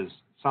 Safety is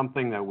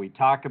something that we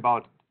talk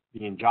about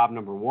being job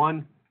number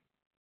one.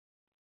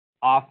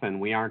 Often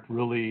we aren't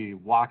really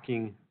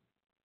walking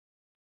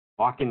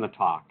the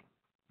talk.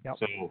 Yep.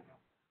 So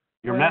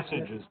your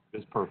message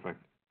is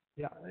perfect.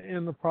 Yeah,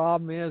 and the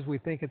problem is we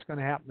think it's going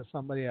to happen to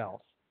somebody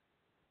else.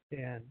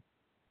 And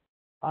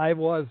I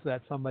was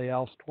that somebody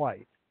else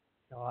twice.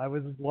 You know, I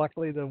was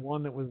luckily the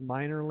one that was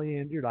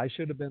minorly injured. I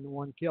should have been the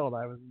one killed.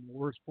 I was in the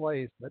worst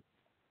place, but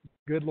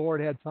good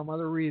Lord had some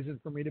other reason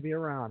for me to be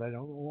around. I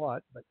don't know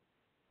what, but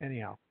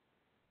anyhow,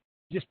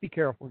 just be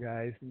careful,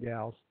 guys and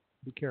gals.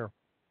 Be careful.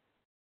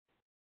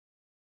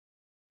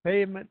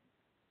 Paving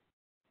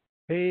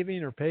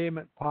or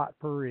pavement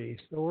potpourri.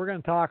 So we're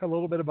going to talk a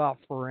little bit about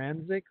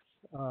forensics.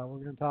 We're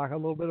going to talk a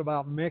little bit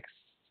about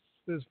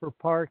mixes for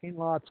parking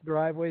lots,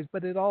 driveways,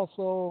 but it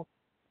also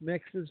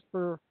mixes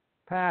for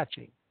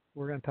patching.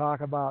 We're going to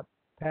talk about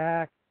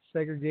pack,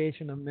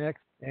 segregation of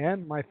mix,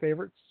 and my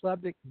favorite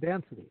subject,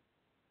 density.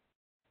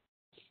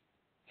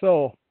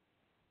 So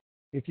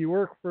if you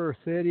work for a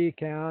city,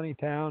 county,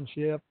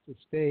 township, the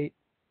state,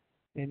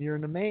 and you're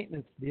in the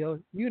maintenance deal,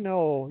 you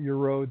know your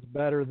roads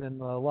better than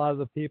a lot of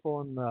the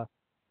people in the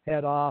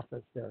head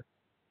office there.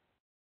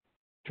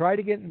 Try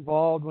to get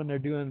involved when they're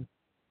doing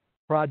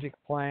project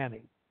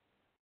planning.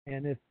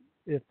 And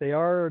if they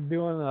are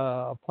doing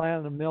a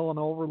plan of mill and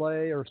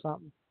overlay or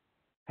something,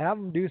 have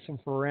them do some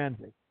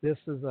forensics. This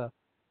is a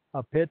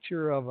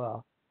picture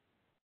of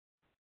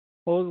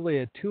supposedly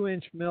a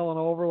 2-inch mill and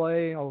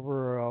overlay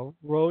over a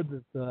road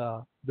that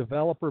the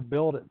developer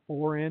built at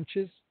 4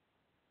 inches.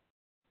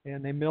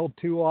 And they milled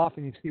 2 off,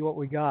 and you see what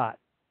we got.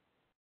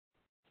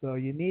 So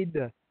you need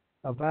to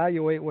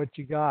evaluate what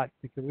you got,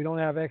 because we don't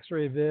have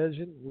x-ray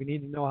vision. We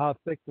need to know how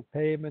thick the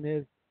pavement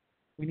is.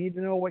 We need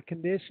to know what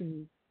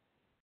condition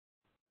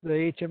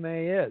the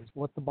HMA is,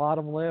 what the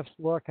bottom lifts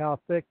look, how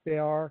thick they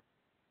are.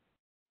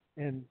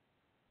 And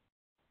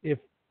if,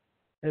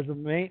 as a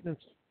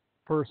maintenance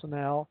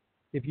personnel,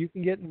 if you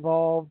can get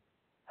involved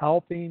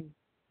helping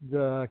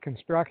the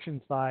construction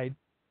side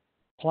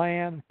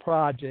plan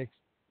projects,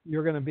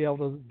 you're going to be able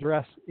to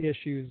address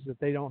issues that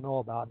they don't know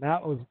about. And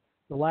that was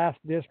the last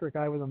district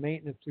I was a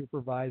maintenance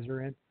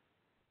supervisor in.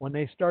 When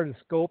they started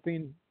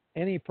scoping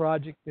any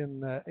project in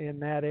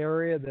that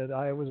area that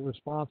I was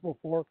responsible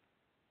for,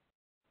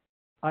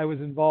 I was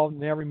involved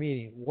in every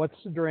meeting.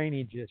 What's the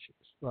drainage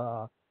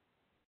issues?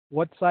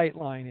 What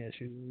sightline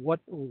issues?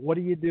 What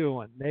are you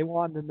doing? They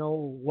wanted to know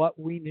what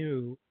we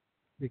knew,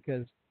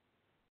 because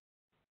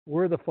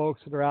we're the folks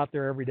that are out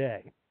there every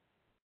day.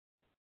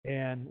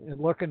 And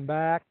looking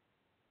back,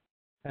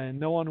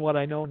 and knowing what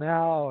I know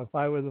now, if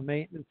I was a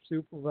maintenance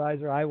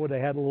supervisor, I would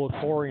have had a little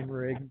coring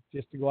rig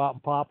just to go out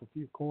and pop a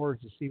few cores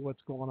to see what's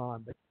going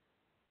on. But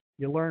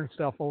you learn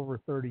stuff over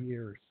 30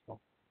 years. So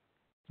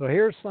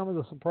here's some of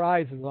the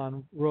surprises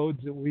on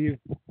roads that we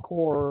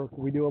core.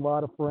 We do a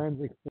lot of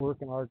forensic work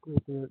in our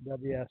group here at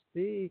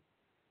WSP.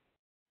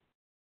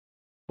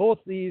 Both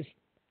these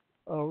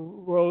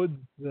roads,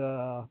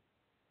 the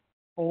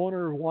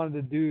owner wanted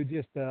to do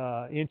just an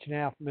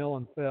 1.5-inch mill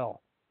and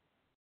fill.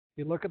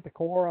 You look at the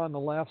core on the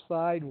left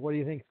side, what do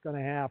you think is going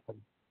to happen?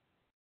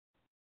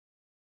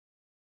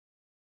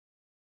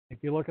 If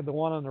you look at the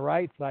one on the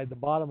right side, the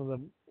bottom of the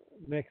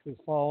mix is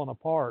falling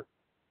apart.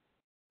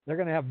 They're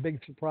going to have a big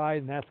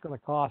surprise, and that's going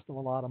to cost them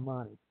a lot of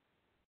money.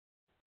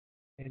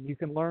 And you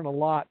can learn a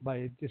lot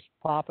by just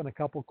popping a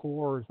couple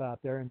cores out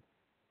there.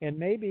 And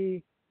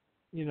maybe,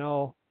 you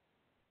know,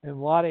 and a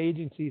lot of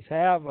agencies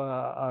have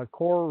a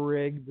core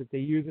rig that they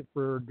use it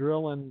for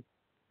drilling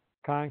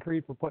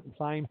concrete, for putting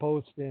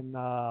signposts in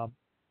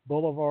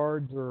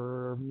boulevards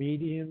or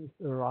medians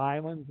or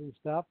islands and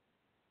stuff.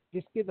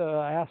 Just get an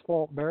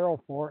asphalt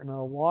barrel for it and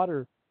a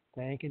water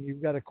tank, and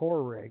you've got a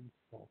core rig.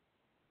 So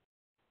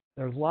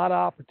there's a lot of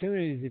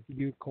opportunities if you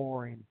do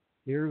coring.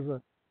 Here's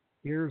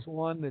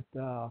one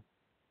that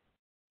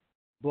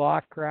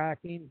block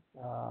cracking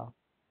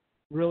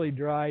really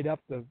dried up.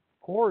 The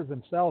cores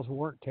themselves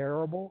weren't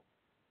terrible,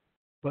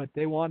 but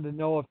they wanted to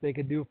know if they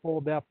could do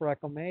full depth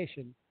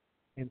reclamation.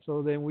 And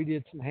so then we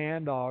did some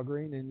hand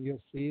augering, and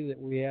you'll see that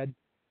we had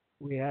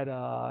we had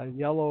a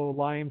yellow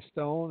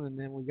limestone, and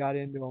then we got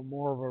into a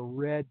more of a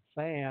red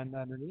sand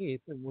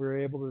underneath, and we were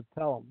able to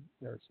tell them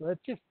there. So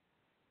that's just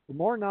the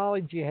more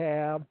knowledge you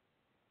have.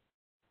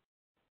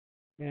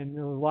 And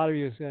a lot of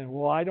you are saying,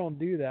 "Well, I don't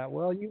do that."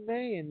 Well, you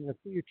may in the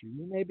future.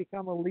 You may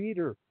become a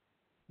leader.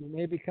 You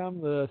may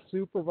become the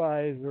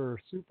supervisor or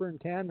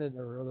superintendent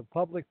or the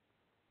public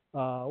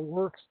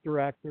works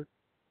director.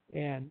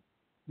 And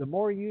the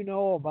more you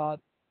know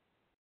about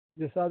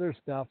this other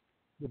stuff,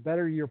 the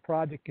better your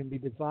project can be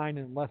designed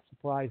and less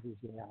surprises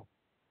you have.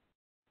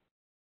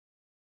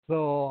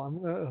 So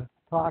I'm going to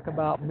talk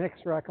about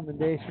mixed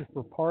recommendations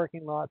for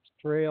parking lots,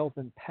 trails,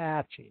 and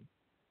patching.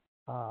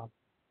 The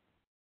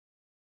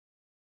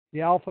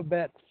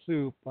alphabet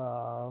soup.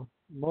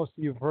 Most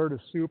of you have heard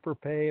of super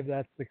pave.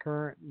 That's the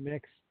current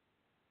mix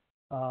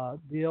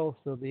deal.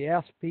 So the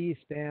SP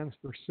stands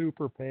for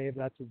super pave.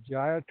 That's a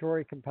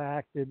gyratory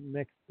compacted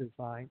mixed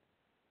design.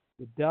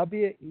 The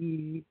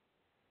WE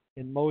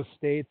in most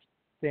states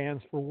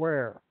stands for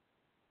wear.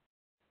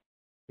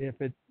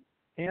 If it's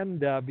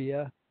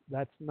NW,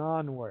 that's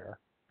non-wear.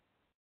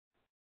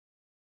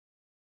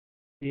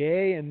 The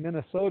A in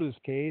Minnesota's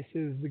case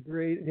is the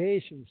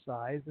gradation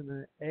size, and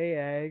an A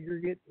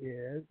aggregate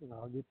is, and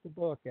I'll get the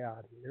book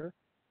out here,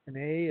 an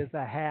A is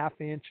a ½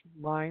 inch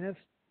minus.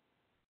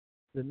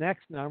 The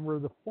next number,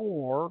 the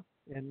 4,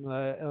 and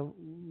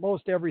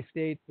most every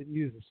state that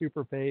uses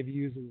super pave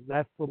uses,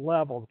 that's the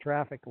level, the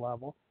traffic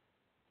level.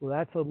 So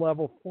that's a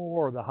level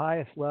 4. The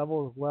highest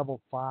level is level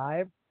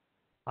 5.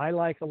 I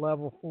like a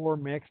level 4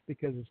 mix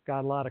because it's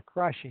got a lot of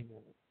crushing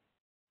in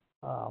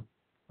it.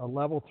 A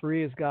level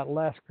 3 has got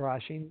less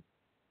crushing.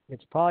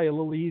 It's probably a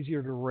little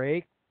easier to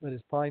rake, but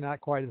it's probably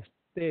not quite as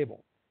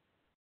stable.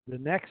 The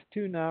next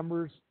two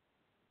numbers,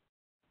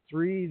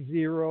 30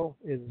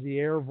 is the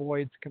air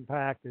voids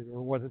compacted,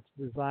 or what it's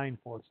designed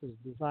for. So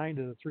it's designed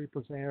as a 3%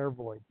 air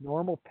void.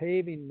 Normal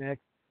paving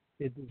mix,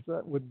 it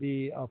would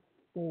be a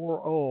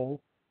 40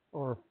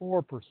 or a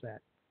 4%.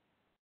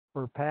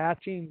 For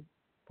patching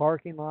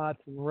parking lots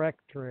and rec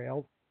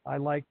trails, I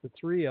like the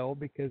 30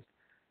 because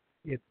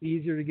it's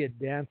easier to get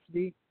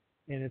density,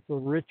 and it's a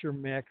richer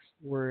mix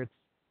where it's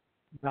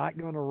not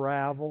going to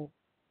ravel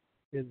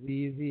as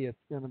easy. It's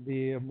going to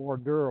be more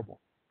durable.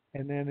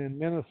 And then in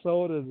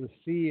Minnesota, the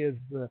C is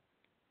the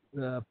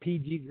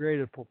PG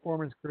graded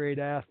performance grade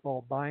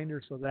asphalt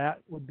binder. So that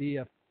would be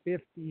a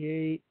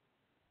 58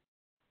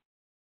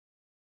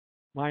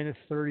 minus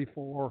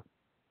 34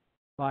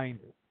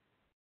 binder.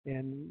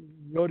 And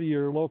go to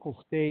your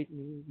local state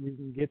and you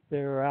can get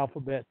their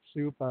alphabet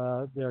soup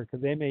there,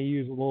 because they may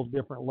use a little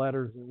different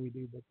letters than we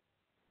do. But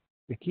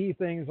the key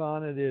things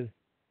on it is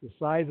the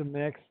size of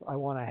mix. I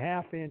want a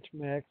 ½ inch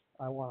mix.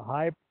 I want a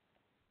high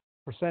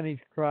percentage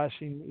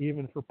crushing,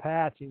 even for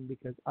patching,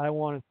 because I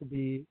want it to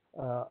be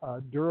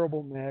a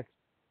durable mix.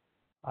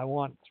 I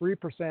want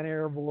 3%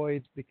 air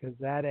voids because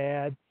that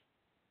adds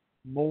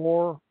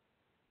more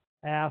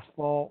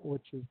asphalt,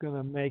 which is going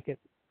to make it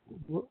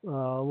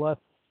less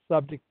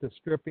subject to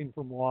stripping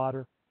from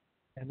water,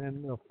 and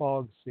then the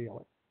fog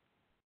sealing.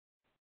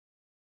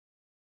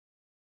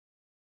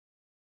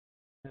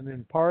 And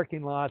then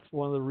parking lots,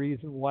 one of the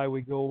reasons why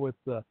we go with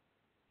the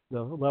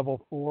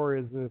level 4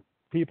 is if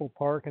people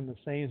park in the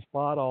same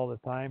spot all the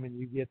time and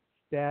you get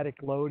static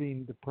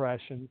loading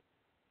depression.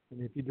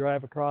 And if you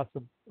drive across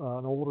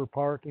an older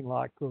parking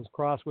lot, goes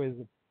crossways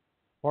of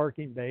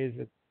parking bays,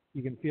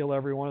 you can feel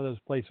every one of those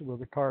places where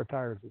the car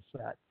tires are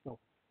set. So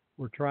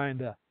we're trying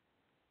to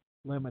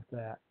limit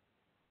that.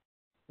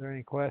 Are there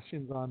any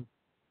questions on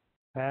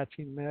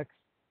patching mix?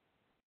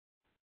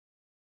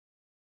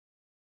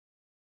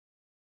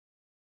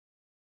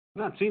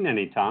 I'm not seeing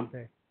any, Tom.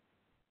 Okay.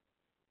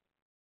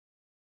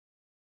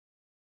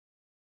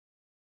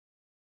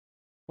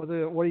 What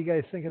do you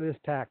guys think of this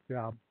tack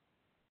job?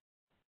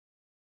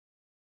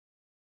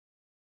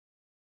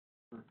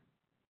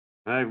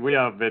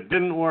 It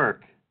didn't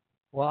work.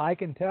 Well, I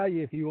can tell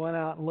you, if you went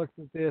out and looked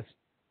at this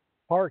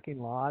parking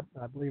lot,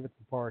 I believe it's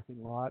a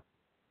parking lot,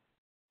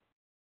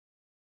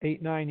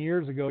 8-9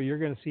 years ago, you're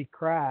going to see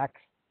cracks,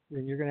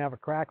 and you're going to have a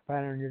crack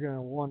pattern, and you're going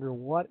to wonder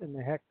what in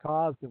the heck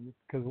caused them,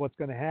 because what's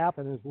going to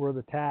happen is where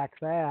the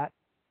tack's at,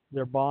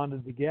 they're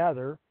bonded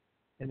together,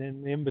 and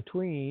then in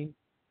between,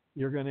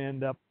 you're going to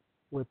end up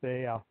with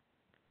a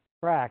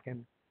crack.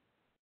 And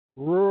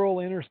rural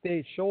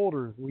interstate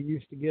shoulders, we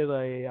used to get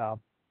a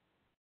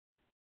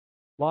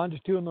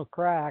longitudinal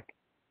crack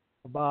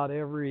about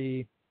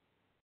every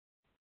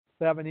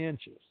 7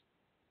 inches.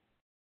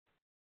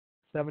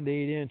 7 to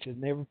 8 inches,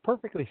 and they were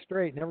perfectly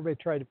straight, and everybody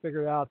tried to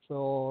figure it out.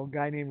 So a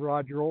guy named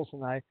Roger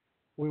Olson and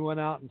we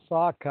went out and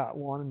saw cut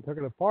one and took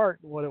it apart.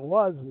 And what it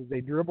was is they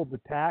dribbled the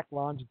tack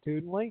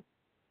longitudinally,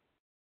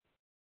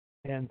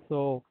 and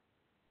so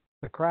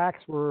the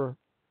cracks were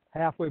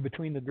halfway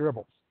between the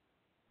dribbles.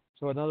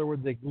 So in other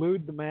words, they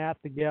glued the mat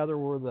together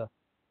where the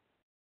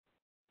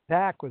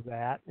tack was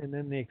at, and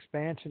then the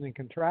expansion and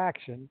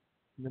contraction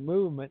and the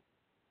movement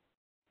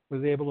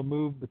was able to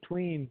move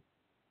between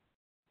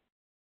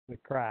the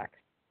cracks.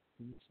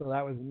 So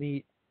that was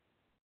neat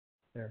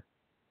there.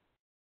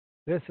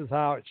 This is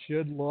how it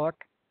should look.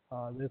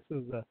 This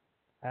is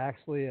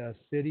actually a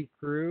city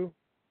crew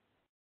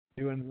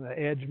doing the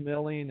edge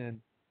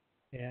milling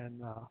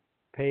and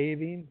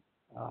paving.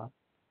 Uh,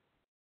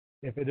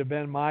 if it had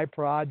been my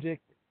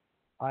project,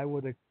 I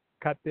would have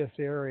cut this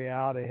area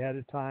out ahead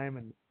of time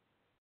and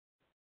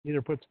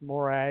either put some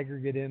more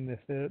aggregate in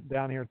this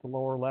down here at the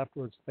lower left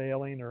where it's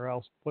failing, or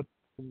else put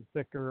some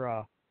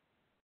thicker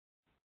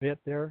bit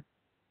there.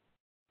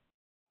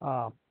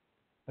 A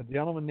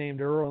gentleman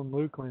named Earl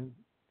Lukeland,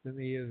 to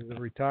me, is a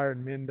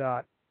retired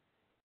MnDOT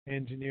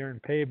engineer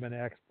and pavement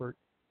expert.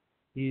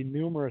 He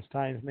numerous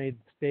times made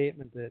the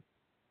statement that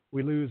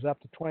we lose up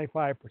to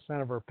 25%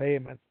 of our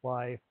pavement's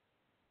life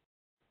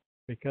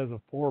because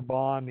of poor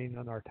bonding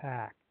on our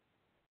tack.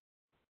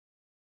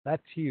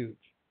 That's huge.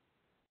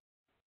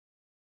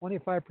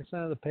 25%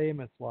 of the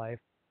pavement's life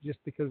just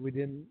because we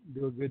didn't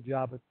do a good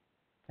job at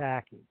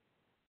tacking.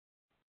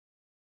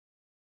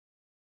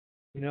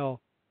 You know,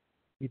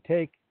 you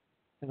take,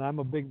 and I'm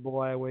a big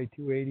boy, I weigh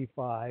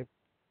 285.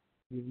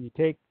 You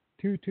take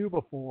two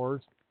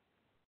 2x4s,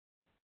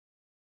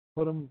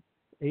 put them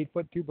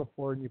 8-foot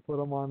 2x4, and you put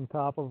them on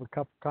top of a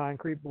couple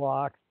concrete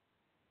blocks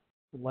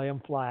and lay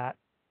them flat,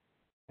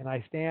 and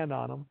I stand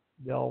on them,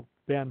 they'll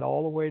bend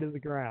all the way to the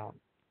ground.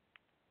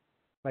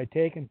 If I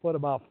take and put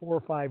about 4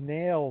 or 5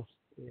 nails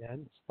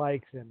in,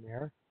 spikes in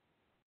there,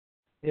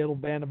 it'll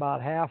bend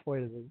about halfway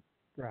to the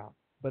ground.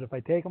 But if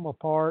I take them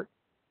apart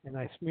and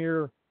I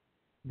smear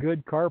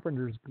good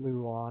carpenter's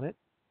glue on it,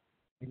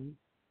 and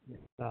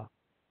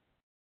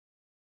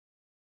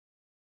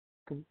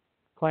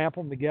clamp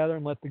them together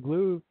and let the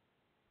glue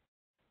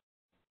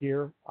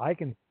here, I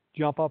can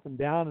jump up and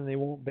down and they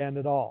won't bend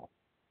at all.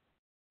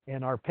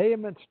 And our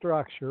pavement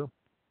structure,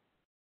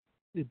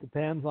 it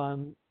depends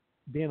on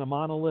being a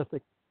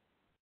monolithic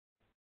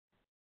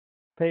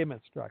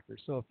pavement structure.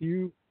 So if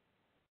you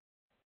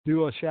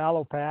do a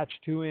shallow patch,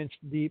 2-inch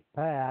deep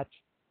patch,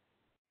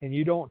 and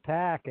you don't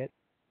tack it,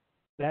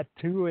 that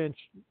 2-inch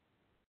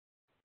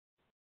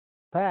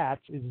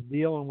patch is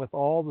dealing with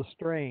all the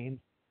strains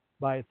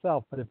by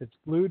itself. But if it's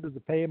glued to the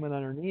pavement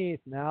underneath,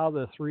 now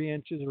the 3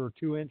 inches or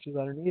 2 inches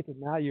underneath it,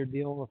 now you're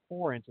dealing with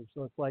 4 inches.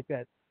 So it's like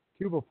that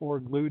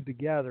 2x4 glued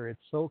together.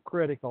 It's so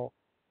critical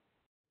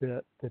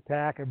to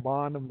tack and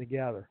bond them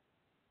together.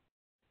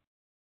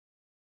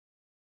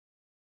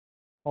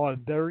 Oh, a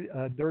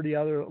dirty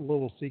other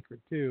little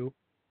secret too.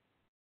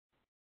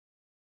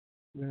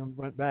 We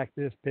went back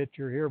to this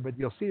picture here, but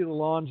you'll see the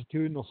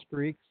longitudinal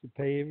streaks the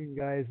paving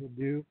guys will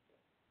do.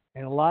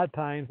 And a lot of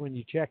times when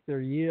you check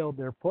their yield,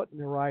 they're putting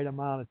the right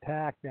amount of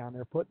tack down.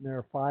 They're putting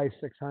their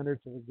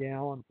 5/600ths of a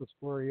gallon per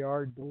square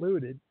yard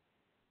diluted,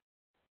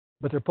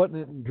 but they're putting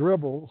it in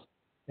dribbles,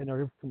 and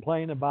they're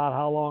complaining about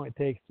how long it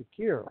takes to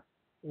cure.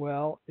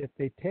 Well, if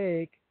they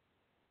take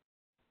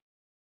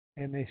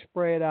and they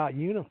spray it out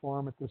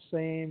uniform at the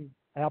same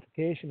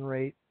application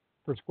rate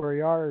per square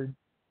yard,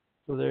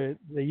 so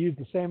they use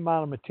the same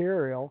amount of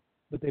material,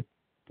 but they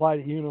apply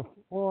it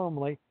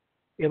uniformly,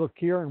 it'll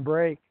cure and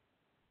break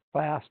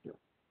faster.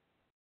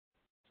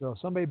 So if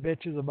somebody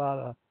bitches about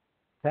a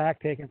tack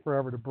taking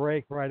forever to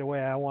break right away,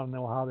 I want to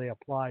know how they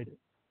applied it.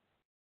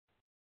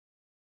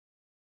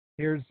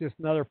 Here's just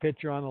another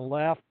picture on the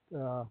left.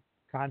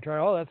 Contractor,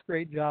 oh, that's a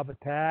great job of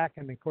tack.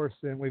 And of course,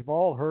 then we've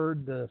all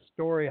heard the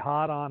story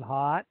hot on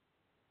hot.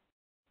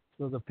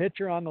 So the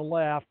picture on the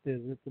left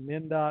is at the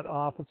MnDOT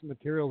Office of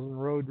Materials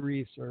and Road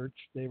Research.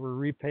 They were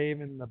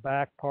repaving the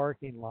back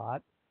parking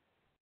lot.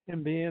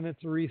 And being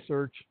it's a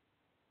research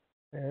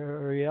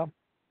area,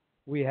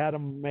 we had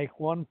them make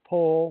one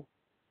pull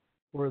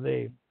where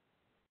the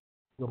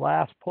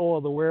last pull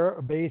of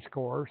the base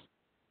course,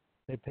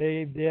 they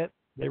paved it,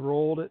 they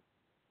rolled it.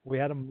 We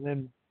had them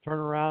then turn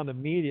around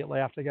immediately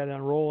after they got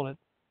done rolling it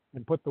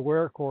and put the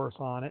wear course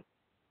on it.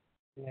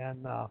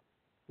 And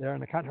they're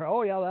in the country,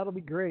 oh yeah, that'll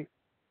be great.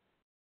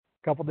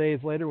 A couple days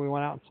later, we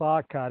went out and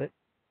saw cut it,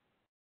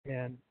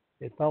 and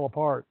it fell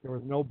apart. There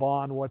was no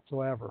bond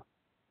whatsoever.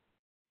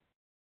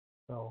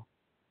 So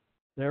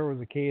there was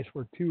a case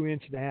where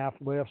 2.5-inch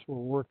lifts were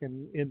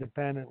working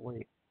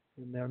independently,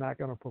 and they're not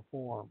going to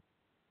perform.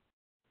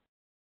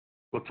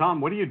 Well, Tom,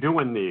 what do you do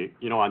on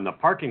the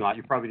parking lot?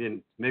 You probably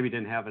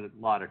didn't have a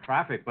lot of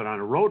traffic, but on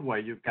a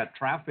roadway, you've got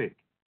traffic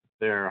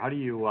there. How do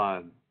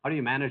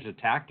you manage the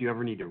tack? Do you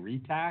ever need to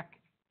retack?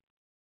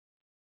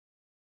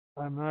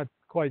 I'm not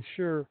quite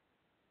sure.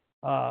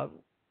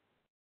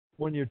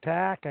 When you're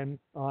tacking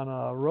on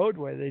a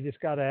roadway, they just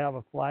got to have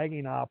a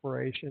flagging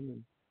operation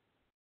and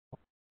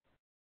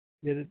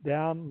get it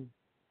down and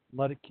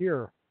let it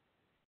cure.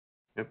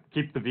 Yep.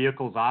 Keep the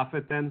vehicles off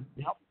it then?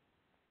 Yep.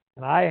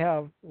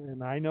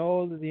 And I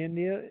know that the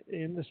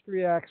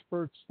industry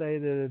experts say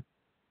that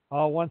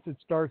once it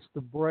starts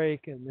to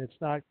break and it's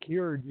not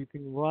cured, you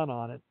can run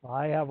on it.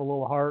 I have a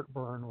little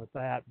heartburn with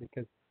that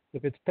because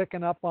if it's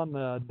picking up on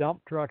the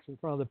dump trucks in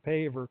front of the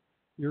paver,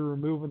 you're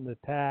removing the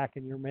tack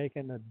and you're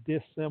making a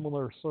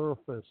dissimilar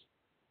surface,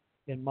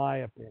 in my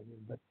opinion.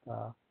 But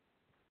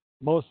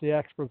most of the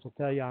experts will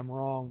tell you I'm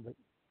wrong, but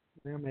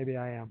maybe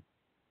I am.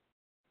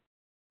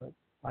 But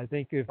I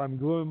think if I'm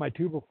gluing my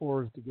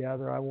 2x4s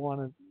together, I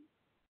want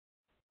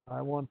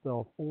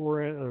the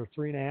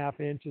 3.5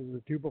 inches of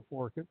the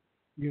 2x4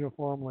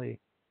 uniformly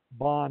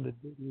bonded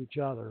to each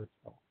other.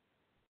 So.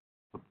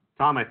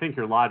 Tom, I think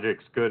your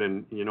logic's good,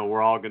 and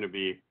we're all going to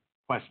be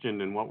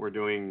questioned in what we're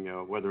doing,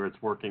 whether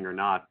it's working or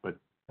not. But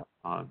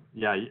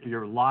yeah,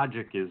 your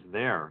logic is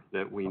there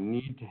that we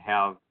need to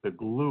have the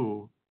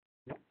glue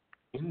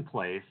in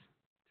place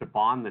to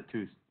bond the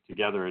two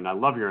together. And I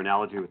love your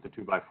analogy with the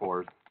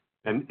 2x4s,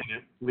 and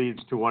it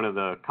leads to one of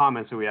the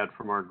comments that we had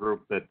from our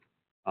group that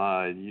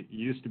you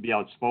used to be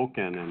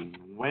outspoken, and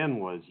when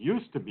was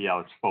used to be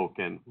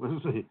outspoken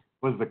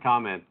was the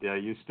comment.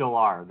 You still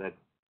are that,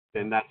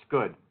 and that's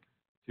good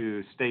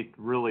to state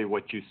really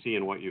what you see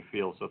and what you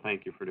feel. So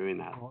thank you for doing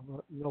that.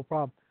 Oh, no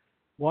problem.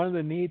 One of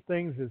the neat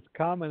things that's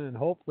coming, and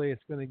hopefully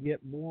it's going to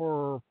get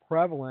more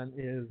prevalent,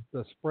 is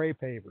the spray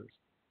pavers.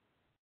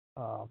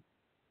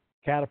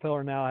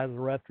 Caterpillar now has a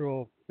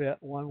retrofit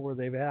one where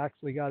they've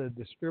actually got a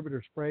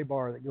distributor spray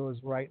bar that goes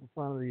right in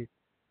front of the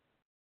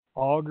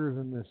augers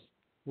and this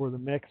where the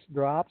mix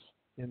drops.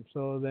 And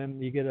so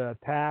then you get a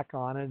tack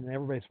on it, and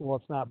everybody says, well,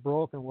 it's not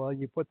broken. Well,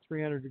 you put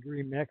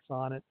 300-degree mix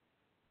on it,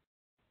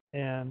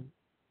 and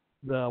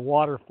the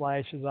water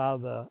flashes out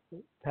of the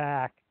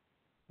tack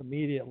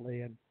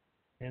immediately.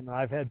 And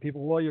I've had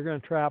people, well, you're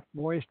going to trap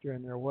moisture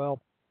in there.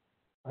 Well,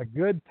 a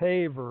good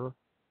paver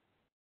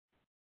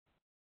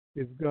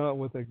is going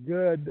with a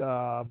good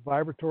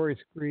vibratory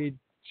screed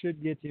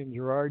should get you, and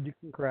Gerard, you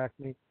can correct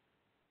me,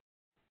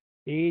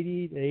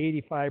 80 to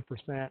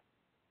 85%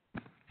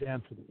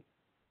 density.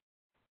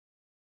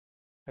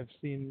 I've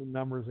seen the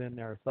numbers in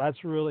there, so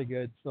that's really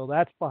good. So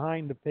that's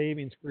behind the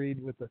paving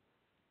screed with the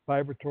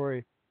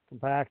vibratory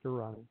compactor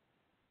running.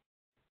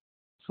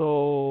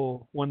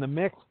 So when the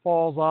mix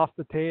falls off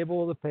the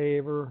table of the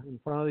paver in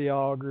front of the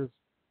augers,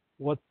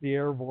 what's the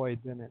air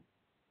voids in it?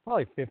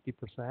 Probably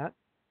 50%.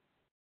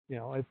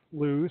 It's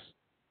loose.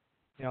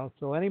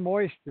 So any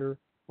moisture,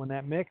 when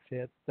that mix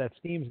hits, that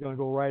steam's going to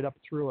go right up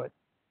through it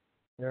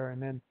there.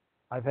 And then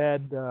I've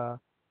had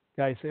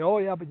guys say, oh,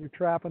 yeah, but you're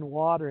trapping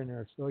water in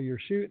there. So you're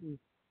shooting,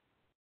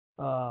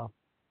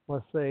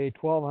 let's say,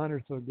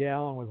 1,200ths of a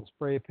gallon with a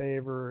spray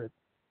paver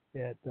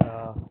at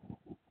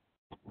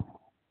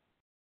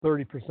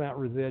 30%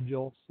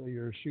 residual. So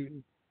you're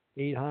shooting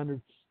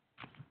 0.08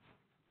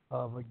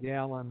 of a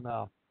gallon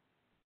of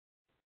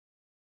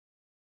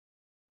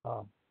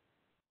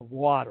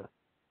water.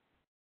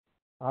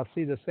 I'll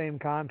see the same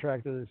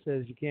contractor that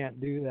says you can't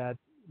do that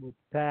with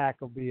tack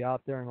will be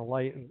out there in a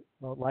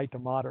light to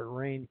moderate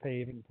rain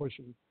paving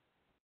pushing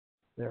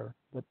there.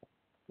 But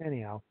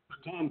anyhow.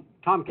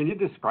 Tom, can you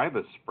describe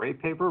a spray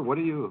paper? What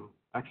are you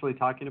actually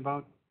talking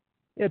about?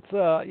 It's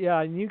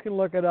yeah, and you can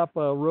look it up.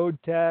 Road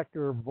Tech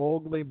or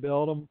Vogley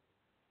build them.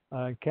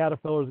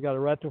 Caterpillar's got a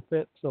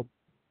retrofit. So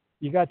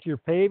you got your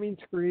paving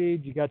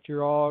screed, you got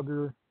your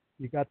auger,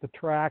 you got the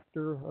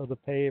tractor or the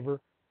paver,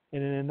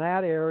 and in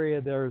that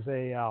area there's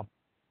a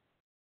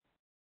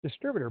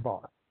distributor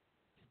bar.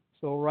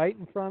 So right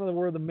in front of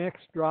where the mix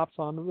drops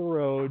onto the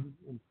road,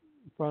 in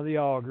front of the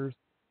augers,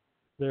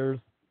 there's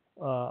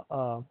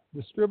a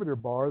distributor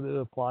bar that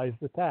applies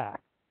the tack.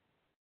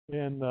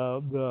 And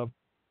the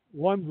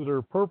ones that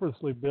are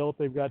purposely built,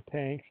 they've got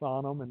tanks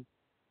on them,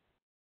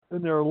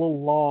 and they're a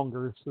little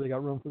longer, so they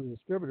got room for the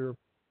distributor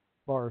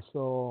bar.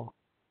 So,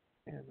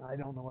 and I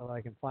don't know whether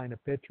I can find a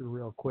picture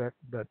real quick,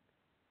 but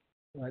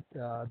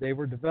they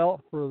were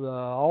developed for the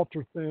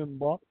ultra thin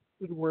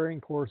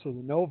wearing course of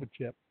the Nova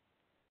chip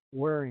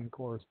wearing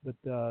course, but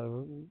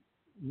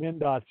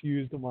MnDOT's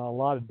used them on a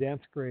lot of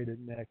dense graded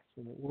mix,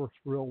 and it works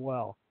real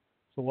well.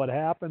 So what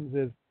happens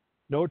is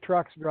no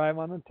trucks drive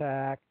on the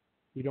tack.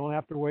 You don't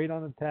have to wait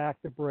on the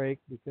tack to break,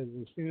 because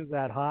as soon as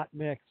that hot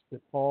mix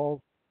that falls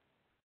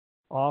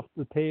off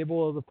the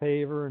table of the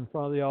paver in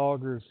front of the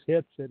augers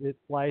hits it, it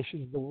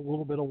flashes a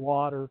little bit of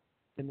water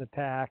in the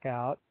tack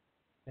out,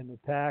 and the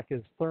tack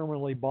is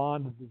thermally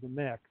bonded to the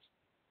mix.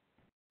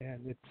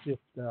 And it's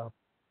just,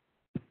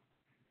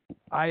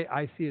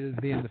 I see it as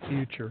being the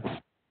future.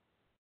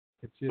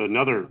 It's just, so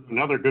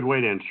another good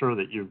way to ensure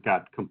that you've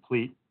got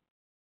complete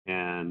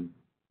and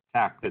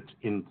tack that's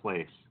in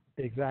place.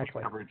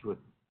 Exactly. Coverage with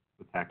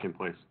tack in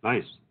place.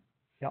 Nice.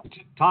 Yep.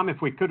 Tom, if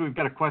we could, we've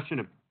got a question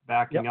of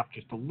backing up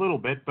just a little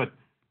bit, but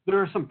there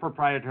are some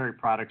proprietary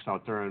products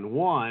out there, and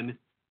one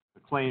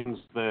claims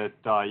that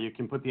you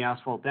can put the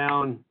asphalt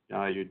down,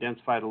 you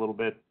densify it a little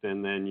bit,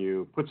 and then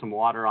you put some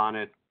water on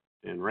it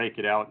and rake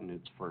it out, and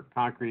it's for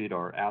concrete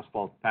or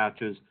asphalt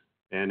patches,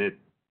 and it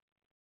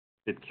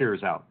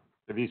cures out.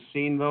 Have you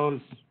seen those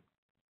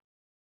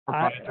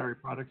proprietary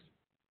products?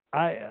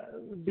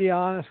 Be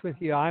honest with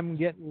you, I'm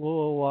getting a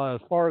little,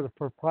 as far as the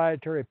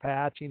proprietary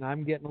patching,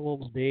 I'm getting a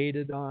little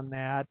dated on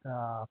that.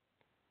 I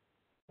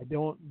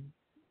don't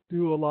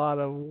do a lot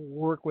of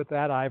work with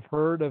that. I've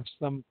heard of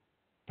some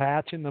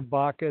patch in the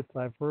buckets.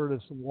 I've heard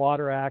of some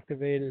water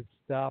activated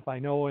stuff. I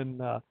know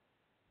in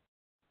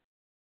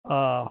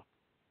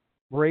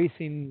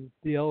racing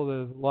deal,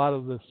 there's a lot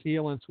of the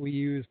sealants we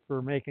use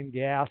for making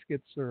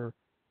gaskets or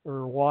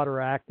are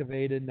water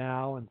activated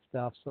now and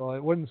stuff. So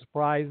it wouldn't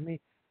surprise me.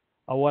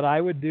 What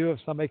I would do if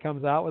somebody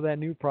comes out with that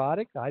new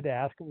product, I'd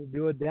ask them to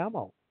do a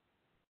demo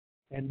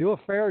and do a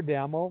fair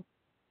demo.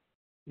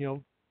 You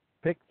know,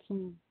 pick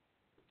some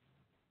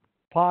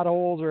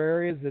potholes or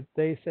areas that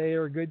they say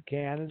are a good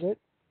candidate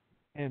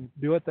and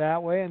do it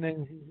that way, and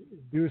then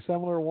do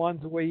similar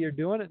ones the way you're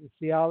doing it and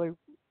see how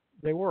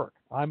they work.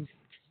 I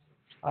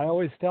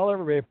always tell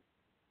everybody,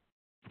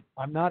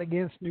 I'm not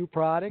against new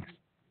products,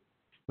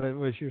 but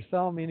if you're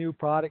selling me a new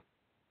product,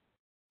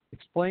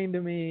 explain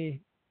to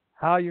me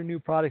how your new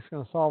product's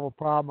going to solve a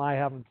problem I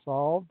haven't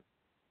solved.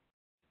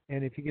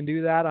 And if you can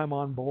do that, I'm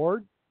on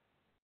board.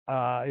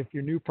 If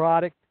your new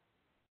product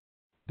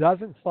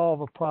doesn't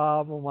solve a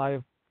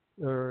problem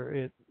or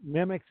it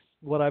mimics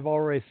what I've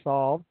already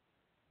solved,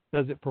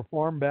 does it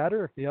perform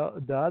better? If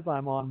it does,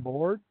 I'm on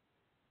board.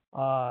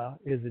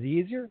 Is it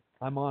easier?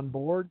 I'm on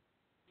board.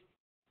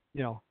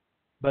 You know,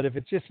 but if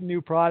it's just a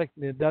new product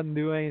and it doesn't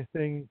do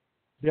anything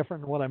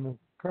different than what I'm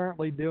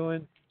currently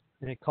doing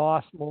and it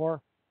costs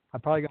more, I'm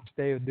probably going to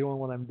stay with doing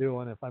what I'm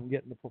doing if I'm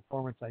getting the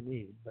performance I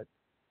need.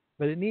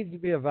 But it needs to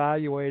be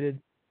evaluated,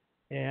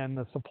 and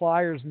the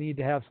suppliers need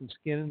to have some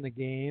skin in the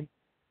game.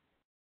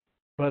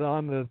 But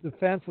on the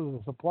defense of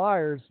the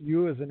suppliers,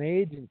 you as an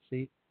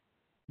agency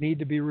need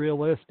to be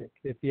realistic.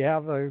 If you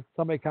have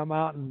somebody come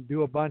out and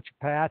do a bunch of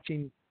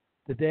patching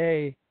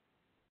today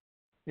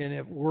and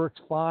it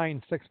works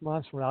fine 6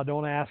 months from now,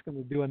 don't ask them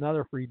to do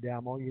another free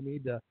demo. You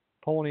need to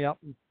pony up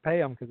and pay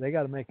them because they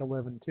got to make a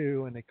living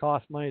too, and it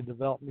costs money to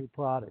develop new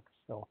products.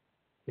 So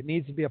it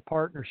needs to be a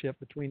partnership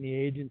between the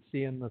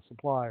agency and the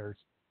suppliers.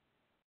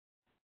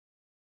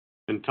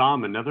 And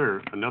Tom,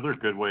 another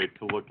good way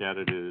to look at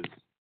it is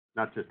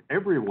not just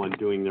everyone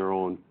doing their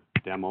own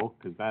demo,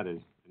 because that is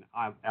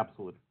an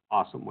absolute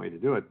awesome way to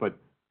do it, but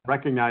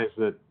recognize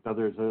that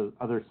there's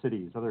other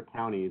cities, other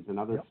counties, and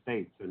other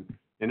states. And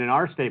in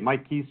our state,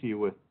 Mike Kesey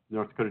with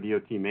North Dakota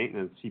DOT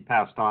Maintenance, he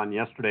passed on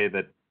yesterday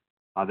that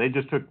they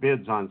just took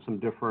bids on some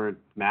different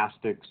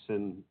mastics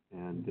and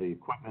the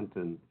equipment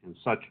and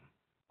such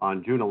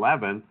on June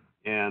 11th.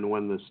 And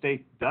when the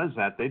state does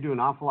that, they do an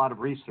awful lot of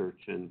research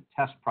and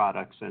test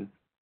products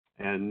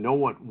and know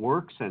what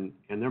works. And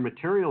their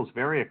materials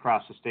vary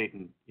across the state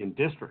in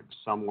districts.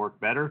 Some work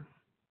better.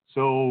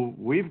 So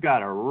we've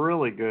got a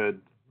really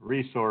good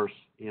resource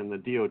in the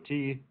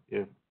DOT.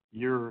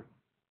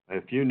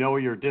 If you know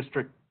your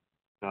district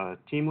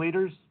team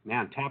leaders,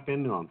 man, tap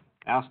into them.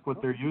 Ask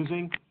what they're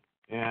using.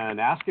 And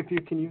ask if you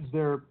can use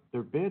their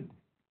bid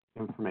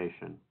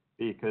information,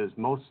 because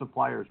most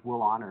suppliers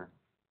will honor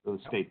those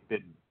state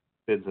bids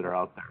that are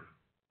out there.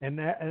 And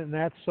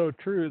that's so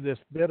true. This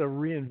bit of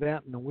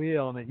reinventing the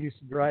wheel, and it used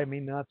to drive me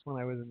nuts when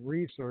I was in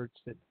research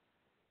that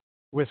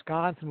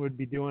Wisconsin would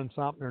be doing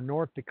something or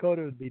North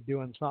Dakota would be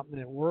doing something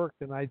that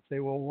worked, and I'd say,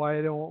 well,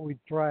 why don't we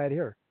try it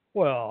here?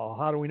 Well,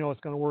 how do we know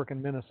it's going to work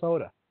in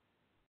Minnesota?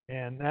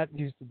 And that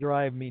used to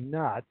drive me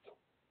nuts.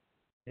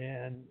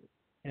 And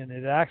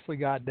it actually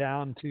got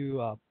down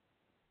to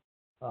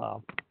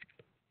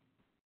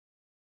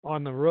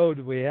on the road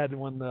we had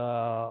when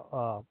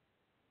the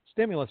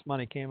stimulus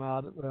money came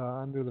out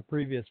under the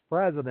previous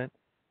president.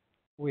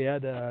 We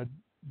had a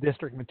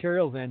district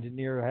materials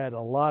engineer who had a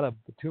lot of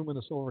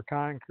bituminous over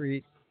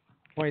concrete,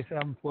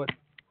 27-foot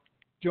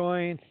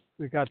joints.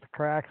 We got the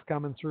cracks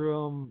coming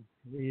through them.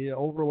 The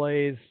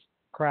overlays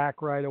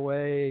crack right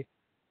away.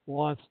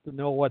 Wants to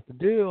know what to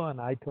do, and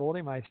I told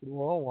him, I said,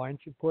 well, why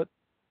don't you put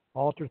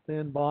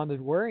ultra-thin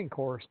bonded wearing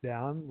course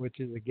down, which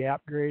is a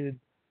gap-graded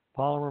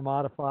polymer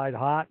modified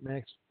hot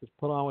mix that's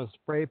put on with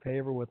spray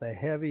paver with a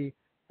heavy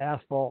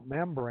asphalt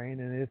membrane,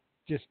 and it's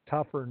just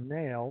tougher than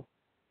nails.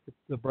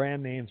 The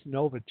brand name's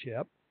Nova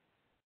Chip.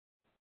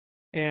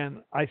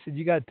 And I said,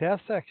 you got a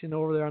test section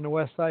over there on the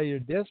west side of your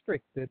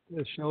district that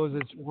shows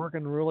it's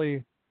working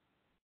really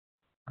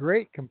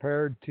great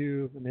compared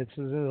to, and it's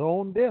his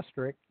own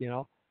district, you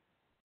know,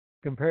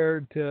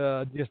 compared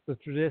to just the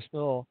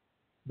traditional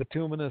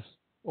bituminous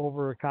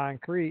over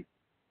concrete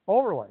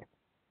overlay.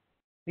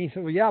 And he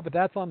said, well, yeah, but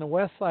that's on the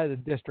west side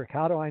of the district.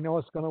 How do I know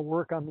it's going to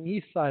work on the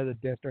east side of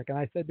the district? And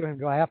I said to him,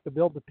 do I have to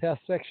build the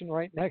test section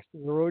right next to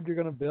the road you're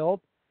going to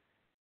build?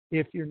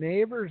 If your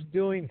neighbor's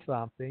doing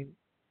something,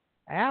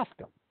 ask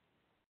them.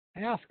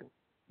 Ask them.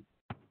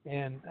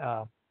 And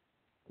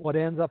what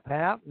ends up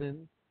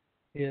happening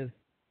is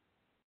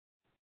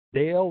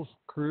Dale's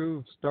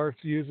crew starts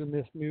using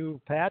this new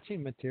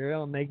patching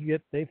material, and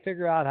they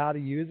figure out how to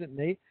use it, and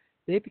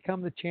they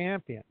become the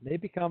champion. They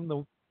become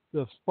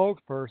the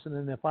spokesperson.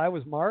 And if I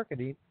was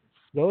marketing,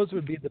 those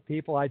would be the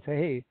people I'd say,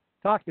 hey,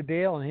 talk to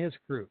Dale and his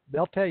crew.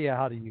 They'll tell you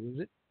how to use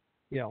it,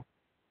 you know.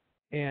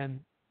 And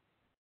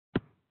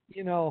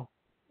you know,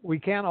 we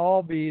can't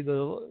all be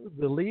the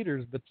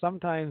leaders, but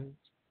sometimes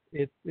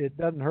it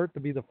doesn't hurt to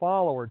be the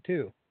follower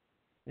too,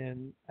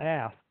 and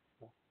ask.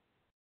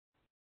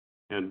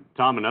 And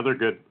Tom, another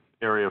good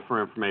area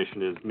for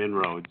information is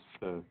MinRoads,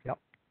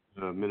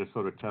 the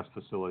Minnesota Test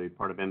Facility,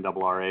 part of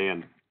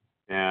NRRA,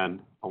 and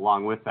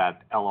along with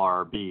that,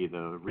 LRB,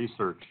 the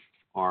research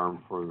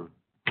arm for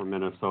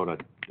Minnesota.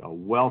 a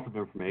wealth of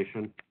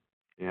information,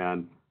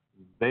 and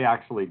they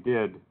actually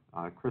did,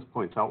 Chris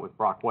points out with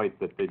Brock White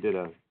that they did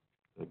a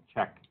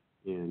check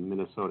in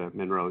Minnesota at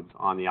Minroads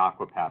on the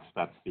Aquapass.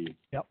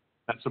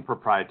 That's a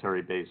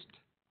proprietary based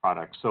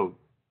product. So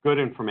good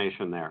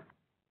information there.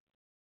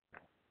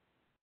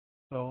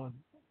 So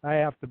I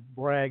have to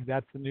brag,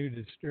 that's a new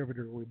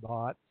distributor we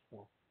bought.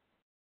 So.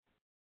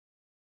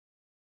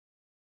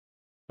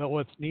 But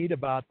what's neat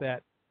about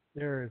that,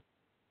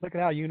 look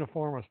at how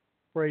uniform a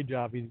spray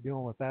job he's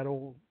doing with that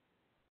old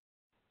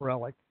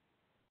relic.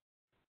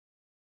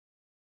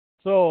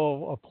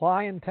 So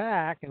applying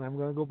tack, and I'm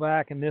going to go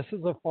back, and this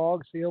is a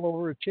fog seal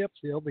over a chip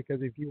seal,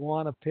 because if you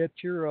want a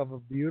picture of a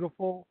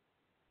beautiful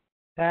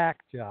tack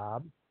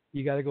job,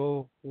 you got to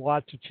go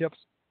watch a chip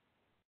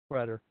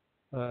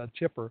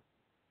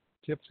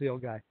seal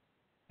guy.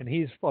 And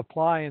he's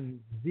applying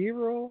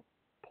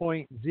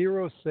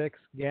 0.06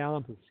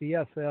 gallons of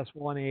CSS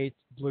 1/8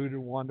 diluted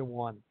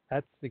 1:1.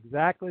 That's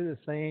exactly the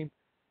same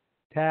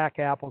tack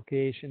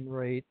application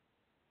rate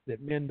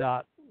that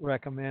MnDOT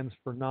recommends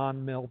for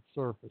non-milled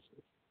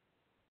surfaces.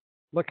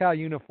 Look how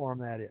uniform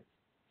that is.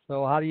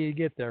 So how do you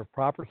get there?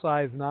 Proper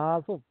size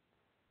nozzle,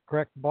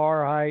 correct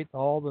bar height,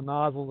 all the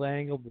nozzles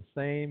angled the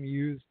same.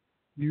 Use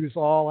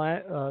all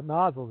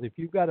nozzles. If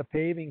you've got a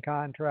paving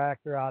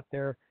contractor out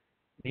there,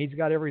 and he's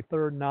got every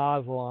third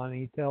nozzle on,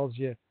 he tells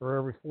you, or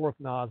every fourth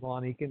nozzle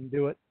on, he can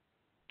do it.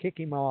 Kick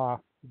him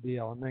off the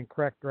deal, and then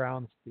correct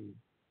ground speed.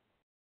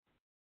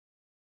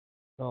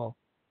 So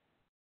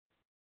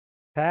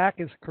tack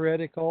is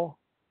critical,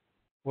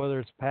 whether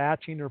it's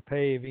patching or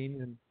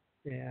paving,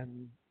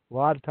 and a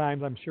lot of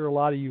times, I'm sure a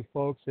lot of you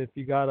folks, if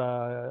you got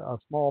a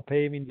small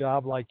paving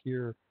job like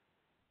your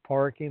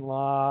parking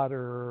lot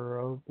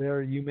or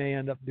there, you may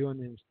end up doing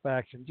the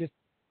inspection. Just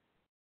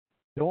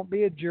don't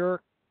be a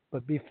jerk,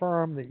 but be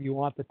firm that you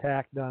want the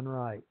tack done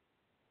right.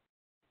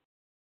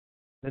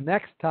 The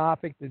next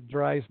topic that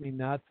drives me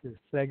nuts is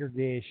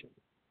segregation.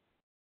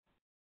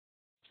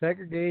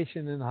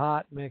 Segregation in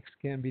hot mix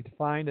can be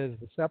defined as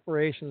the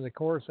separation of the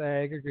coarse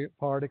aggregate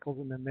particles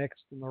in the mix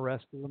from the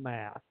rest of the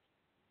mass.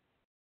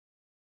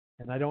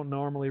 And I don't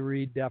normally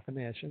read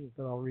definitions,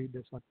 but I'll read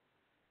this one.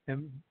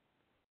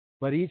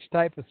 But each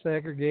type of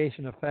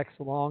segregation affects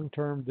the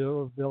long-term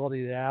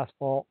durability of the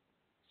asphalt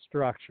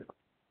structure.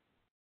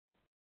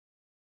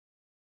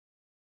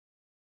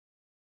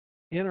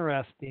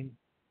 Interesting,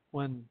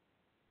 when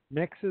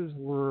mixes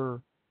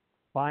were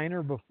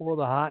finer before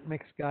the hot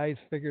mix guys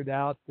figured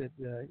out that,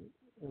 at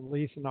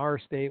least in our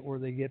state where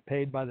they get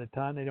paid by the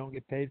ton, they don't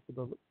get paid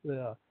for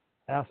the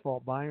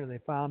asphalt binder. They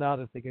found out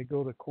if they could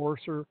go to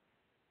coarser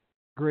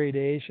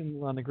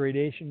gradation on the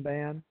gradation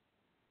band,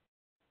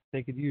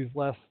 they could use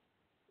less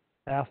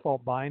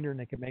asphalt binder and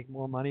they could make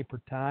more money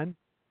per ton.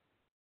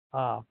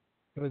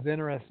 It was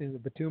interesting. The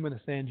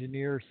bituminous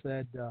engineer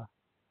said,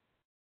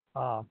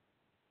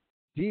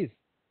 geez,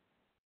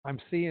 I'm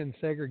seeing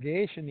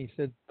segregation. He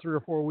said 3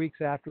 or 4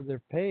 weeks after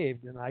they're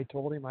paved. And I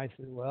told him, I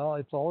said, well,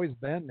 it's always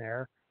been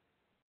there.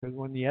 Because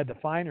when you had the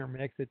finer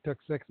mix, it took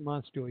 6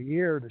 months to a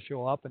year to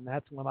show up. And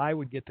that's when I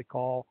would get the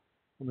call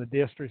from the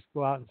districts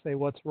go out and say,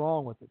 what's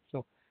wrong with it?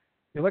 So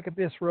you look at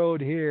this road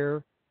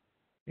here,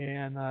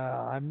 and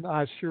I'm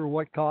not sure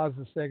what caused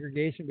the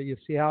segregation, but you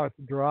see how it's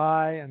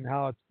dry and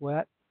how it's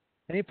wet.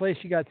 Any place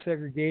you got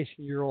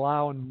segregation, you're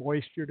allowing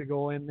moisture to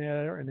go in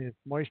there, and if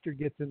moisture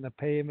gets in the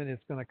pavement,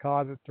 it's going to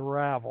cause it to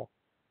ravel.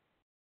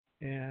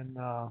 And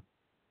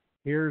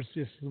here's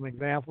just some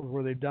examples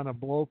where they've done a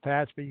blow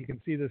patch, but you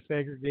can see the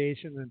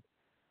segregation, and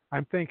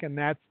I'm thinking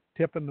that's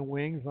tipping the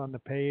wings on the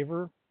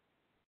paver,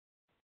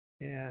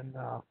 and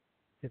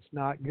it's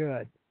not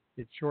good.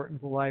 It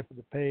shortens the life of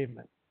the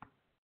pavement.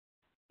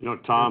 You know,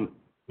 Tom,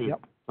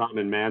 Yep. Tom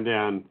and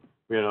Mandan,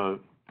 we had a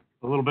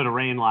little bit of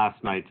rain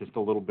last night, just a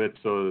little bit,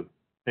 so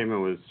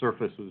the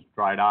surface was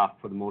dried off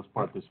for the most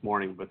part this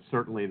morning, but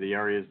certainly the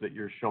areas that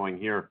you're showing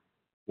here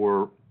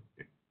were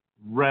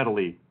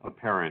readily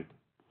apparent.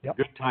 Yep.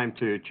 Good time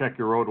to check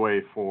your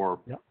roadway for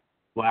Yep.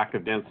 lack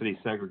of density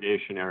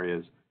segregation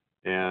areas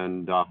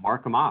and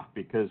mark them off,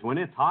 because when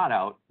it's hot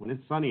out, when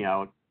it's sunny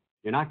out,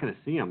 you're not going to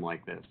see them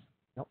like this.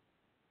 Yep.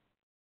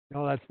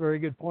 No, that's a very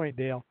good point,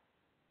 Dale.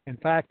 In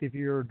fact, if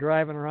you're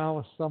driving around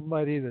with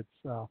somebody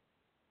that's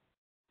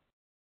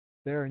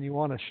there and you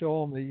want to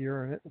show them that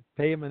you're a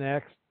pavement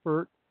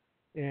expert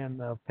and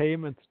the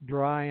pavement's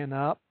drying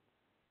up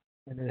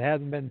and it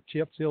hasn't been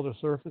chip sealed or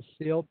surface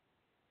sealed,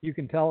 you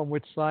can tell them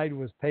which side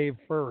was paved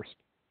first,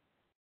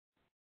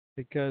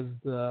 because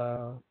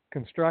the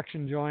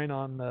construction joint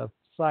on the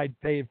side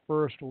paved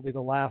first will be the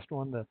last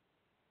one to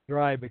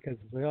dry, because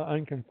it's an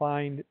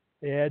unconfined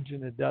edge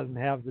and it doesn't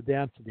have the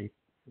density.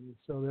 And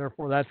so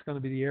therefore that's going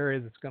to be the area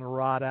that's going to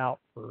rot out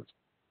first.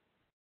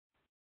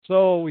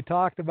 So we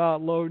talked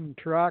about loading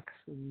trucks,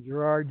 and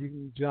Gerard, you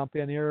can jump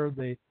in here.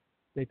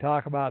 They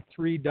talk about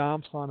 3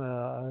 dumps on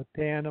a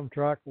tandem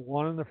truck,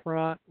 1 in the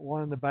front,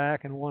 1 in the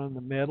back, and 1 in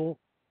the middle.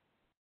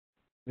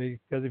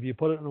 Because if you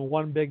put it in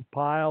one big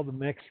pile, the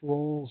mix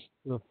rolls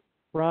the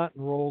front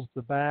and rolls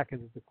the back as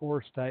the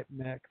coarse type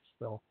mix.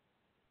 So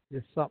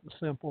just something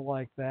simple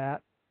like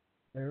that.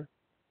 there.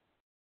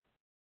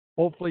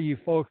 Hopefully you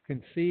folks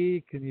can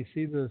see. Can you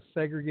see the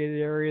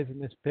segregated areas in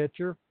this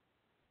picture?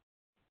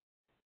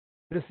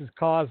 This is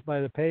caused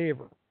by the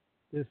paver.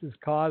 This is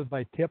caused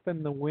by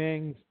tipping the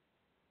wings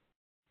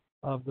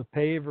of the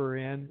paver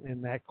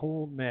in that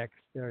cool mix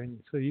there. And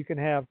so you can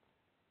have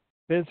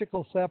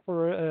physical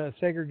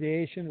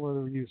segregation,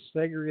 where you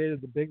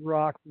segregated the big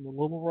rock from the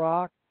little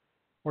rock,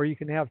 or you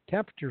can have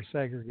temperature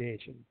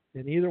segregation.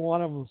 And either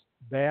one of them is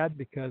bad,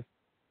 because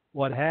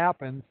what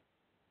happens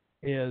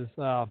is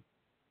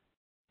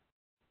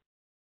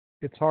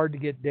it's hard to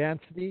get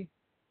density,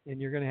 and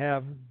you're going to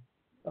have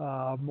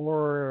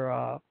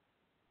more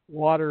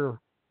water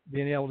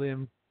being able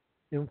to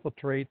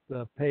infiltrate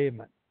the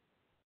pavement.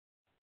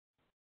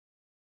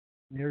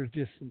 And here's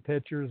just some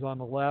pictures. On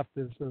the left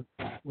is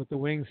with the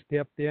wings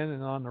tipped in,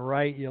 and on the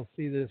right you'll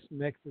see this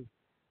mix is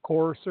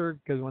coarser,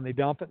 because when they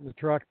dump it in the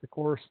truck, the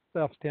coarse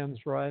stuff tends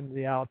right to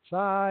the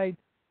outside.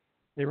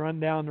 They run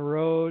down the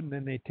road, and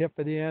then they tip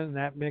it in, and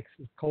that mix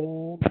is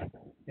cold.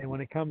 And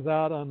when it comes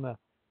out on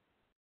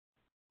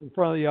in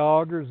front of the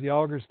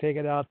augers take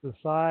it out to the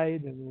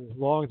side, and as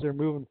long as they're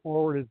moving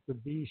forward, it's the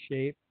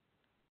V-shape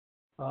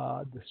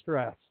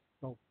distress.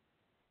 So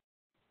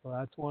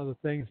that's one of the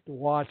things to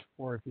watch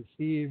for. If you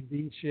see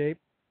V-shape,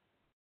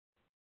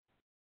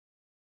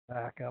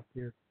 back up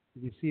here.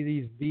 If you see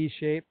these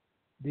V-shape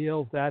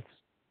deals, that's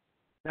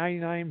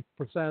 99%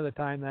 of the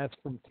time that's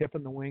from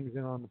tipping the wings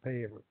in on the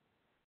paver.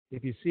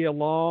 If you see a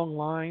long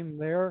line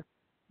there,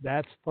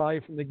 that's probably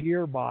from the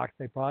gearbox.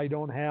 They probably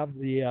don't have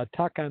the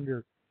tuck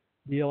under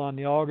deal on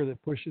the auger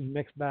that pushes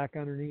mix back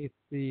underneath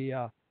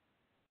the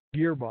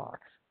gearbox.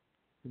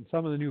 And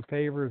some of the new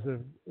pavers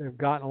have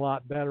gotten a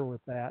lot better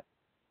with that.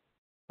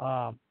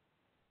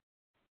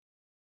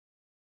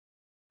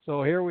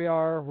 So here we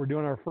are. We're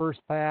doing our first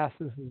pass.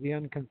 This is the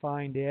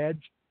unconfined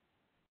edge.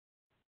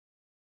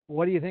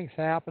 What do you think's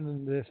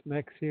happening to this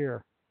mix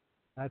here?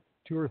 That's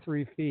 2 or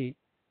 3 feet.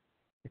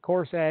 The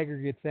coarse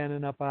aggregate's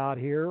ending up out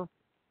here.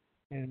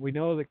 And we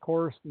know that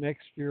coarse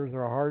mixtures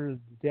are harder to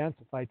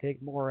densify,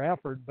 take more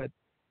effort. But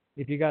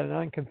if you got an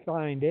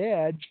unconfined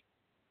edge,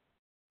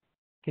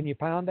 can you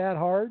pound that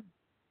hard?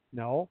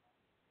 No.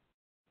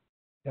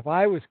 If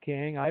I was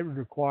king, I would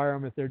require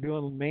them, if they're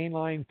doing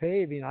mainline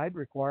paving, I'd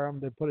require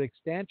them to put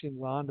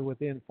extensions on to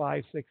within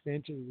 5-6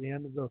 inches of the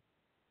end of the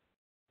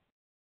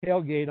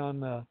tailgate on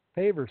the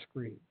paver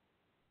screen.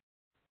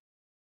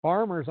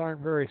 Farmers aren't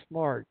very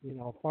smart.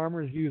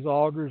 Farmers use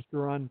augers to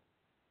run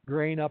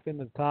grain up in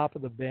the top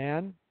of the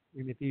bend.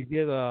 And if you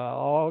get an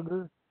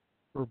auger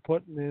for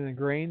putting in a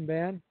grain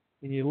bend,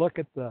 and you look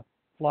at the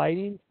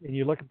flightings, and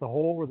you look at the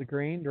hole where the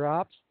grain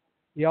drops,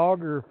 the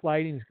auger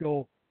flightings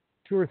go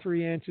 2 or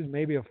 3 inches,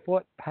 maybe a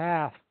foot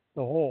past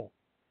the hole.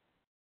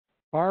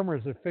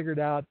 Farmers have figured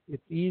out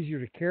it's easier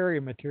to carry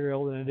a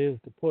material than it is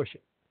to push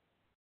it.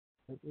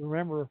 But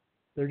remember,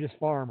 they're just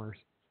farmers.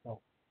 So,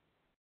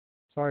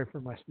 sorry for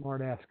my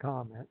smart-ass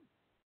comment.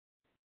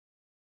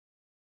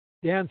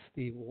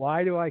 Density.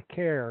 Why do I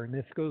care? And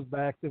this goes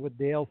back to what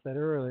Dale said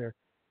earlier.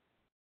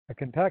 A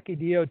Kentucky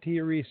DOT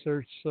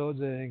research shows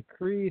that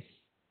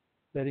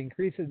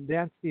increases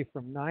density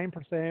from 9%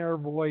 air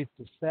voids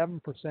to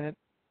 7%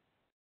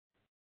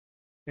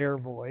 air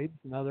voids.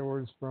 In other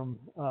words, from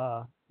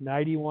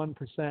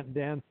 91%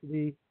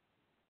 density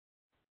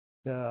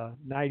to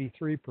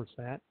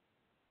 93%.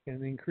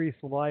 Can increase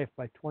the life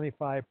by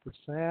 25%.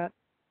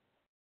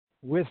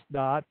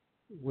 WSDOT,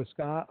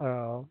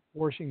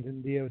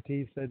 Washington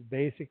DOT, said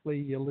basically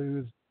you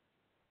lose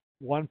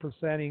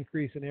 1%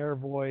 increase in air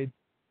voids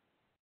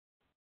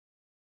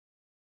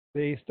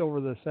based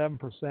over the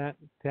 7%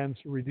 tends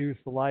to reduce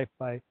the life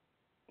by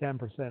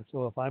 10%.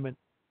 So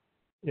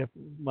if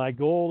my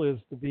goal is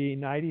to be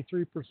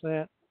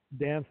 93%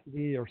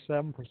 density or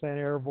 7%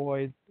 air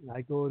voids, and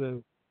I go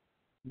to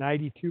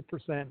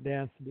 92%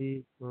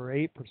 density or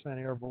 8%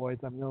 air voids,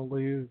 I'm going to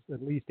lose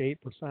at least 8%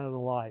 of the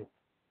life.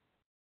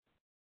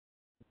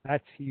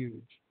 That's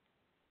huge.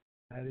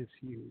 That is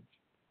huge.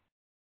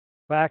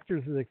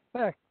 Factors that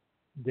affect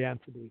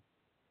density.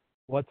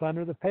 What's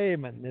under the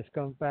pavement? And this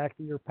comes back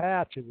to your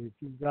patches. If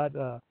you've got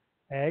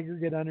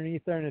aggregate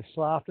underneath there and it's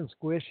soft and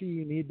squishy,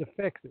 you need to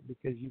fix it,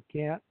 because you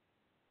can't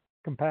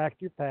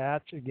compact your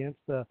patch against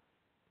a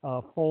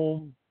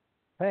foam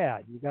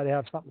pad. You got to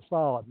have something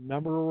solid.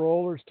 Number of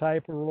rollers,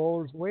 type of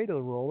rollers, weight of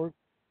the roller,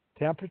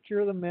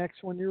 temperature of the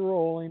mix when you're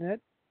rolling it,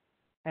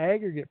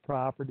 aggregate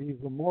properties.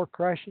 The more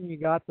crushing you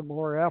got, the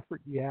more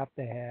effort you have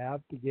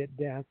to get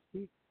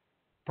density.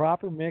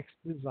 Proper mix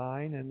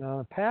design,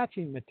 and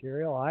patching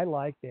material. I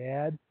like to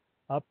add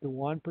up to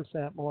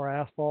 1% more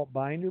asphalt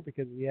binder,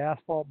 because the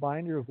asphalt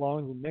binder, as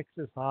long as the mix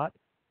is hot,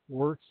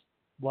 works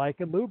like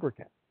a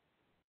lubricant.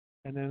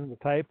 And then the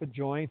type of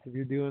joints, if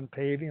you're doing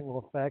paving, will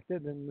affect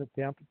it, and the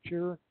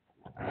temperature,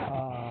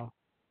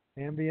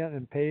 ambient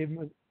and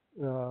pavement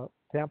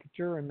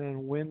temperature, and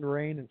then wind,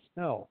 rain, and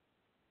snow.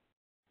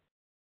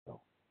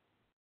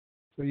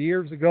 So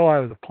years ago, I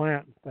was a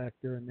plant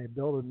inspector, and they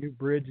built a new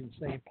bridge in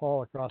St.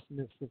 Paul across the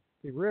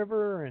Mississippi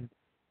River, and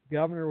the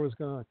governor was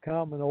going to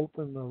come and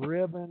open the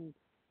ribbon,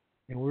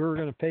 And we were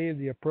going to pave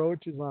the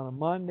approaches on a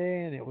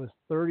Monday, and it was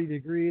 30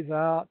 degrees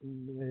out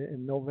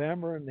in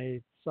November, and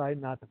they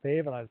decided not to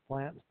pave it. I was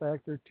plant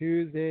inspector.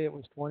 Tuesday, it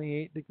was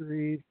 28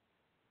 degrees.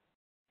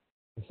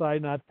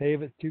 Decided not to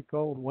pave it, too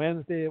cold.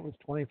 Wednesday, it was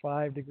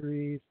 25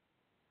 degrees.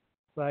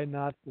 Decided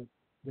not to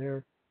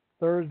there.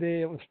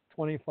 Thursday, it was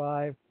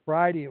 25.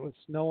 Friday, it was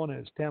snowing. It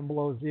was 10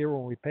 below zero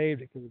when we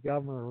paved it because the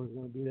governor was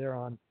going to be there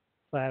on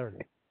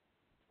Saturday.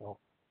 So,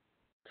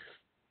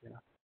 yeah,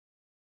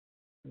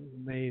 it was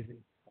amazing.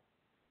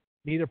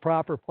 Need a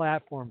proper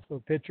platform. So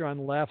the picture on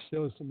the left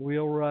shows some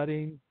wheel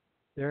rutting.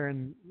 There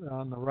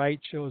on the right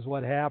shows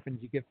what happens.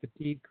 You get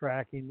fatigue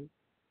cracking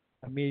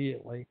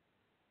immediately.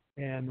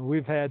 And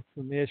we've had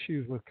some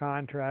issues with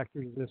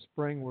contractors this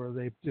spring where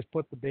they just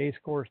put the base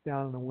course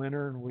down in the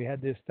winter, and we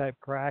had this type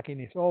cracking.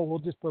 They said, oh, we'll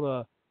just put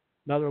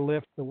another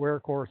lift, the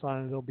wear course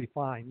on it, it'll be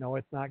fine. No,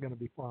 it's not going to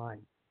be fine.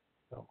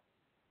 So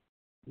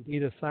you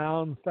need a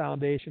sound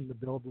foundation to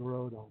build the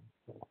road on.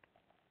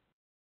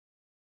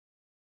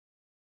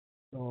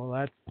 So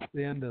that's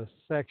the end of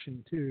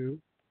section 2.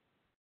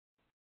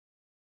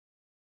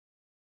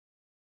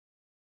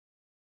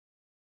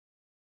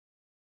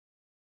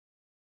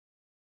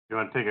 You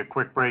want to take a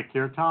quick break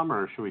here, Tom,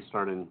 or should we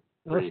start in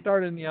 3? Let's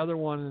start in the other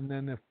one, and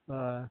then if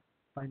I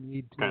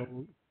need to Okay.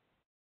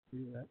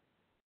 do that.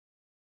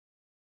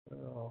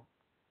 So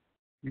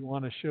you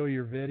want to show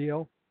your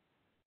video?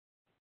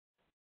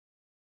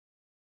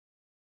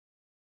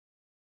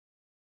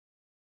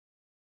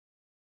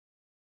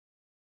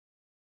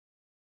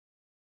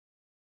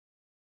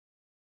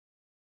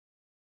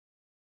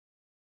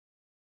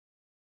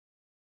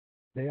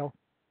 Dale?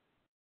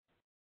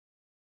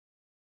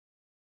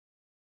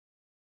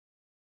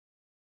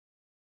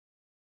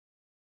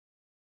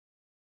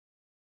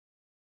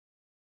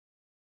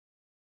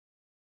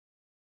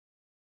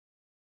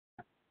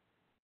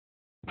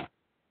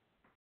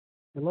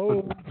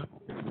 Hello?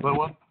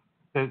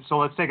 So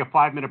let's take a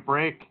 5-minute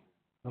break,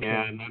 Okay.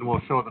 and then we'll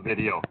show the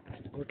video.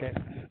 Okay.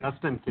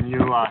 Dustin, can you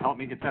help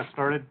me get that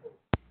started?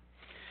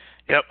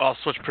 Yep, I'll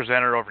switch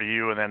presenter over to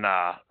you, and then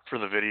for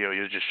the video,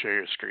 you just share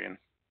your screen.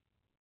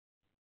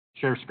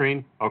 Share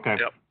screen? Okay.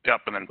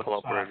 Yep, and then pull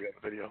Let's, up wherever you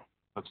have the video.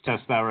 Let's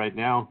test that right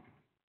now.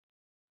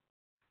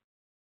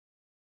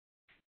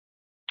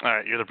 All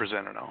right, you're the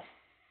presenter now.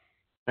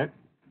 Okay.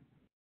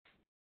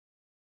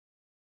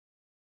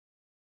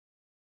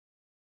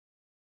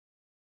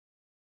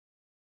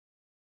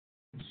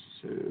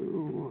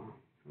 So,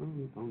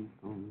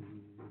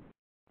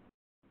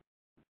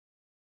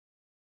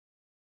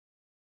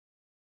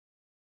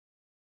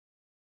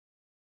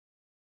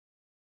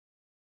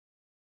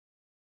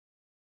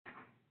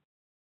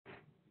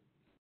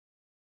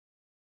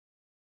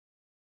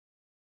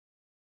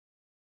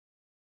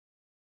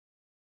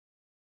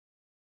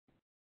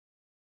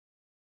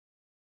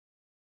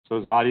 So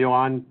is audio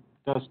on,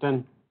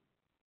 Dustin?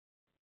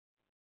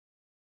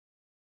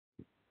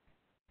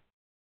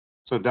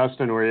 So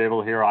Dustin, were you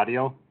able to hear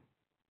audio?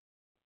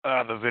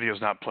 The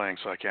video's not playing,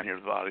 so I can't hear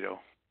the audio.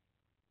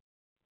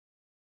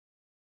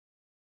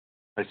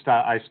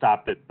 I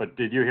stopped it, but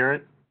did you hear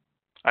it?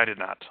 I did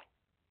not.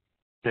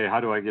 Okay, how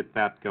do I get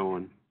that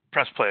going?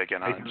 Press play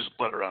again. I'll just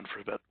let it run for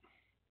a bit.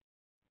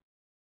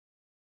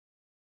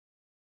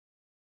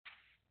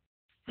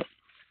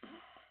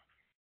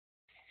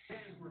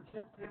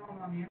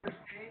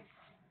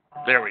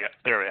 There we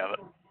have it.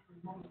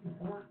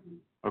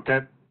 Okay,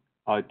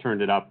 I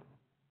turned it up.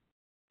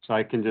 So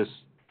I can just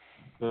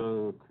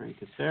crank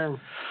it there.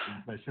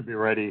 I should be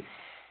ready.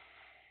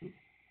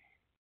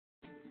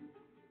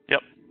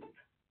 Yep.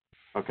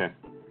 Okay,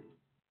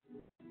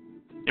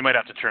 You might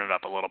have to turn it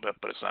up a little bit,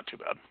 but it's not too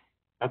bad.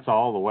 that's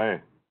all the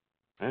way.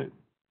 Right?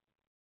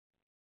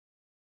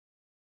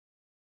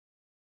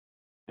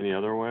 Any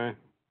other way?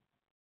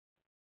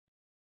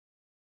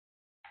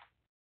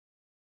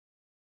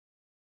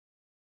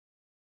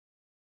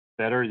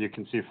 Better? You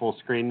can see full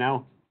screen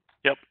now?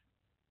 Yep.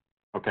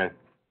 Okay.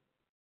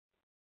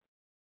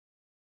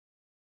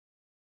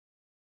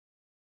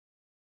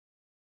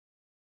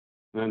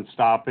 Then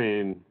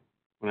stopping,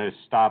 when I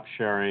stop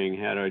sharing,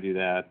 how do I do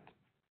that?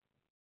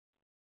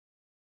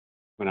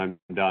 When I'm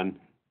done.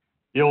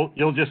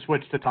 You'll just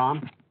switch to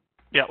Tom?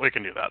 Yeah, we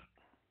can do that.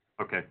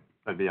 Okay,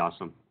 that'd be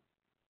awesome.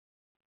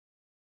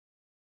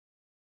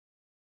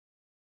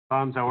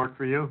 Tom, does that work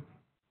for you?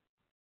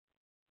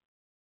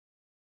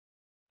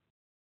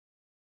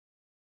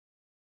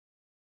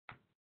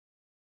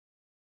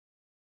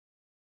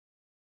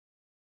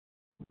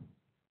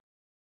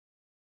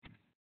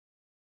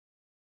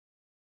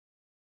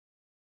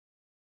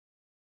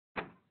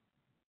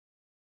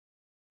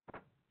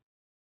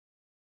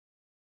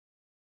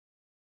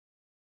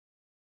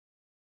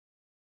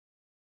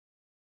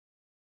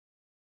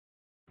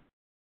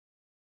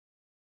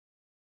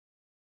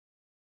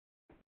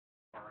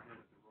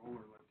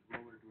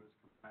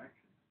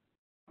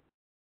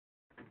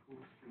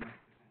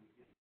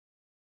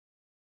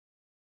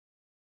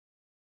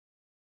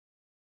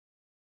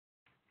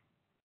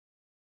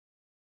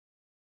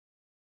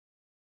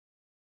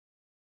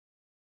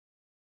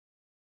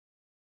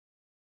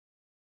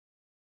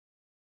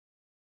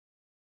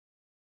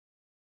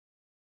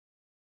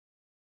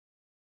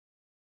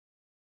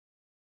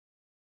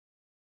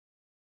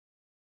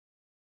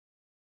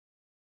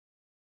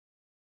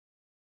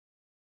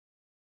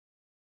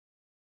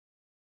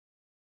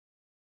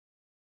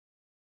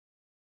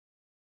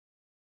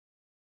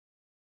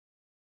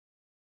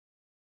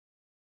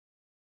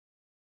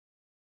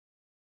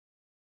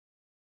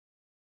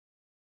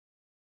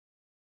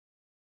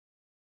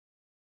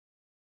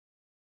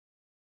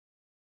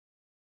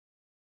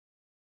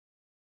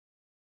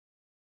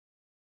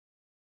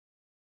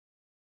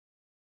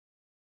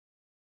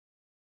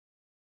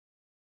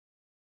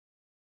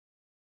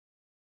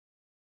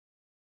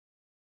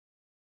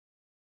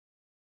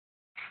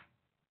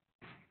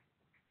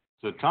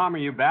 So Tom, are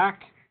you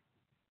back?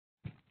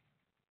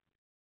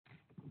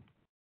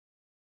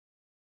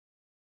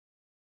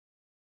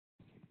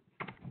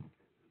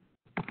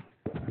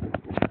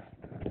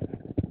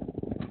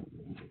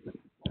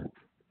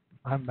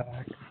 I'm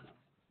back.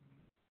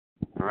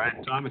 All right,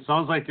 Tom, it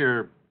sounds like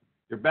you're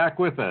back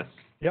with us.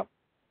 Yep.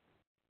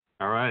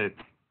 All right.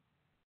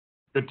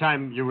 Good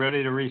time. You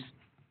ready to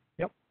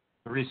Yep.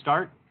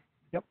 restart?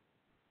 Yep.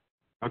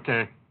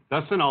 Okay.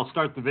 Dustin, I'll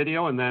start the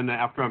video, and then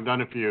after I'm done,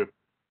 if you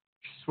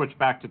switch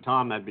back to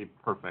Tom, that'd be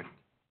perfect.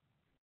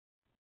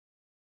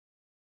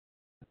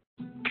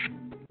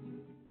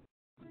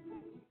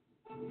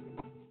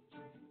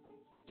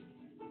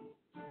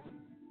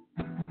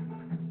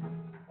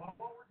 Well,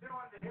 what we're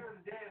doing here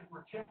today is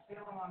we're chip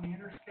sealing on the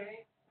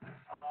interstate.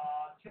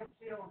 Chip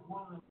seal is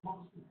one of the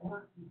most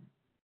important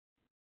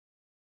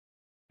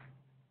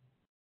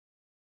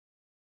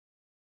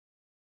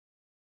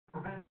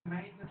preventive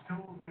maintenance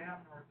tools we have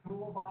in our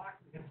toolbox.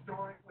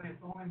 Historically,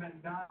 it's only been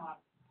done on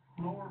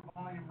lower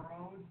volume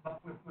roads,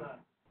 but with the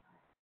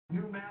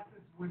new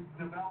methods we've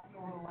developed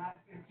over the last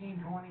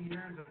 15, 20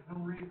 years, there's no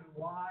reason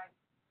why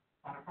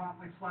on a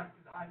properly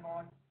selected high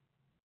volume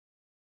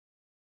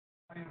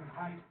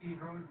high-speed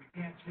road we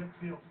can't chip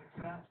seal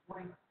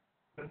successfully.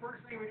 The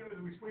first thing we do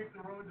is we sweep the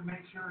road to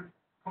make sure it's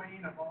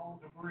clean of all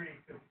debris,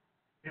 because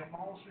the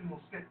emulsion will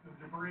stick to the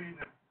debris,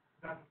 and if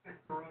it doesn't stick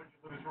to the road, you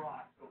lose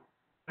rock. So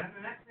then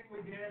the next thing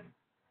we did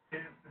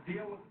is to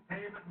deal with the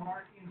pavement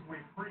markings.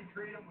 We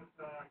pre-treat them with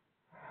the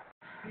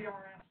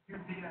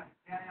CRS-2P, that's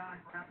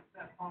cationic rapid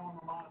step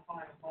polymer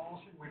modified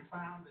emulsion. We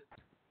found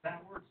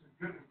that works as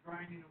good as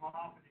grinding them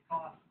off, and it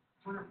costs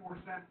 3 or 4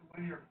 cents a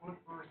linear foot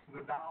versus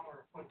 $1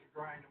 a foot to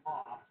grind them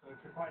off. So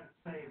it's quite a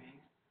savings.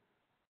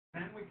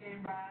 Then we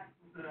came back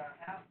with the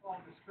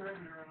asphalt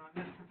distributor, and on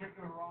this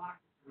particular rock,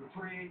 the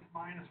 3/8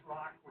 minus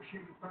rock, we're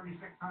shooting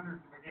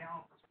 3,600 of a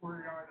gallon per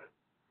square yard of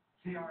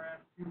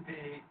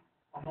CRS-2P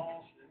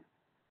emulsion.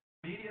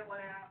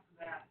 Immediately after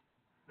that,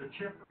 the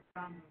chipper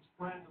comes and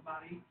spreads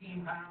about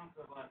 18 pounds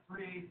of a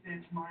 3/8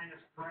 inch minus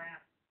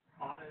granite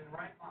on it, and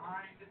right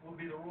behind it will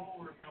be the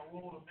roller. It's going to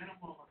roll a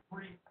minimum of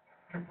 3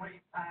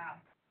 complete path.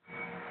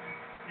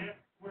 If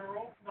we're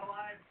open to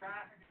live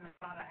traffic in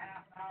about a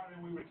half an hour,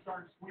 then we would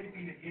start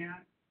sweeping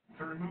again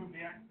to remove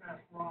the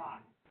excess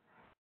rock.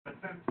 But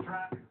since the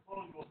traffic is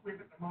closed, we'll sweep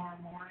it tomorrow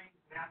morning.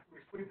 And after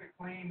we sweep it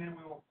clean, then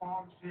we will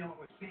fog seal it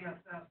with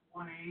CSS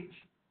 1H,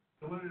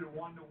 diluted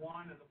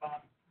 1:1 at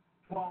about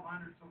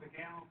 1,200 of a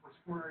gallon per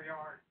square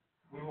yard.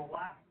 We will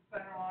lap the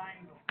center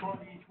line a foot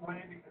each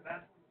way, because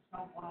that's when the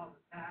snowplows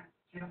attack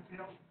the chip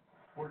seals.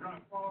 We're going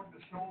to fog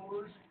the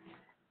shoulders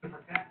to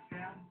protect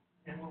them,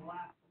 and we'll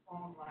lap the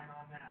fog line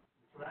on that.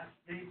 So that's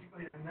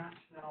basically in a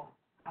nutshell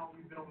how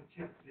we build a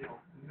chip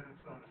seal in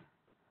Minnesota.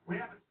 We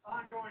have an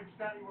ongoing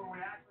study where we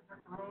actually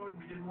took the road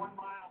and we did 1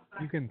 mile.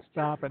 You can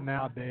stop it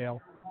now,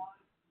 Dale.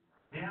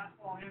 The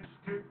Asphalt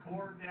Institute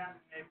poured that,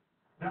 and they've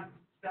done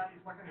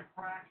studies looking at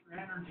fracture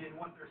energy, and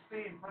what they're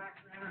seeing,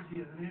 fracture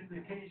energy is an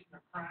indication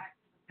of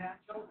cracking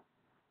potential,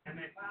 and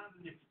they found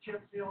that if you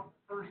chip seal it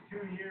the first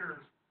 2 years,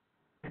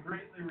 it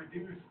greatly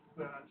reduces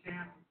the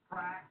chance of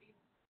cracking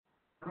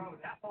the road.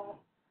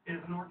 Asphalt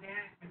is an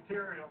organic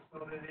material, so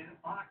that it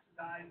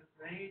oxidizes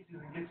and ages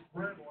and gets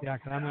brittle. Yeah,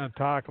 because I'm going to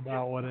talk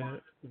about what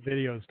the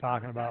video is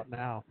talking about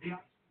now. The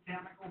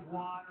chemicals,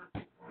 water,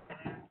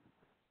 and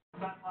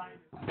sunlight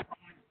is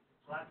toxic.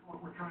 So that's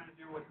what we're trying to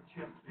do with the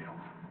chip seal.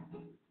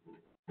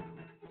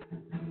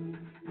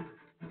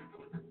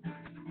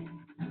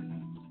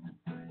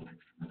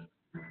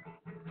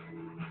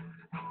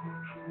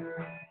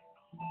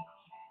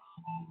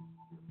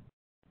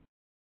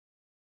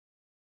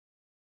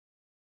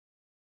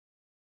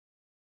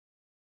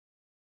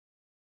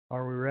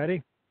 Are we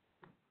ready?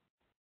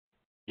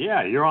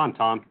 Yeah, you're on,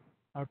 Tom.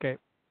 Okay.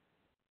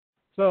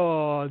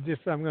 So I'm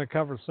going to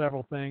cover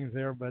several things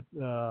there, but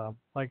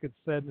like it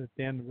said at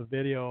the end of the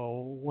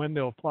video, when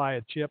to apply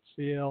a chip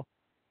seal.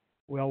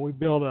 Well, we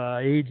built a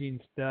aging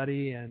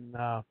study, and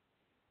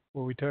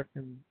where we took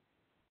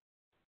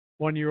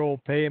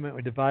 1-year-old pavement,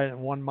 we divided it in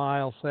 1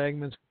 mile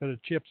segments, put a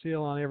chip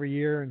seal on every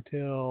year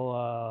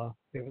until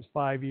it was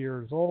 5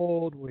 years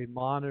old. We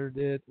monitored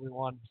it. We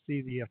wanted to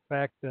see the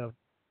effect of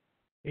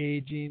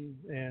aging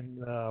and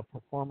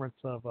performance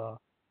of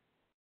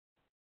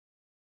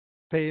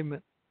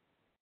pavement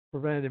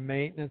preventative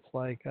maintenance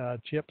like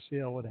chip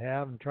seal would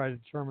have, and try to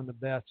determine the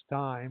best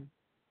time.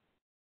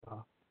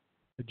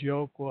 The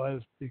joke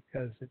was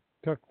because it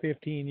took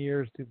 15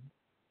 years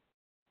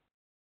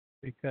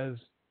because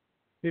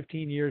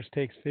 15 years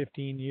takes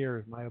 15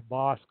 years. My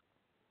boss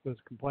was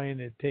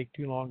complaining it'd take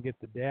too long to get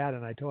the data,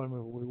 and I told him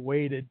if we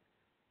waited,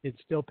 it'd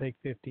still take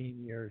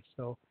 15 years.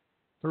 So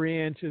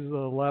 3 inches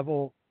of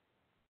level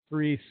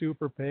 3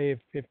 super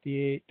pave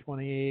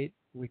 5828.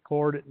 We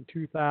cored it in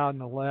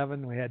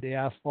 2011. We had the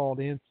Asphalt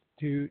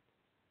Institute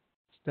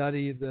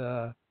study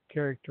the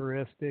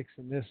characteristics,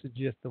 and this is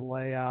just the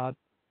layout.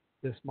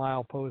 This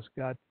milepost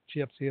got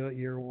chip seal at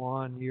year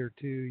 1, year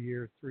 2,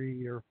 year 3,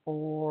 year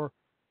 4.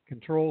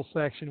 Control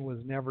section was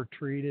never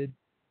treated,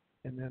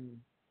 and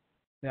then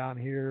Down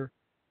here,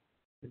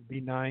 it'd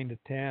be 9 to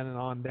 10, and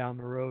on down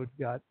the road,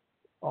 got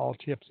all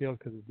chip sealed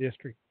because the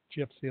district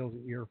chip seals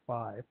at year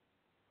 5.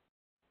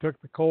 Took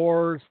the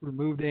cores,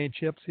 removed any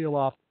chip seal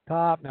off the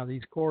top. Now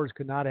these cores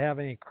could not have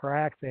any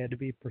cracks. They had to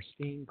be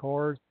pristine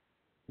cores.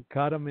 We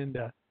cut them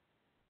into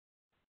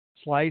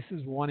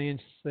slices 1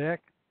 inch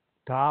thick.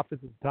 Top is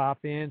the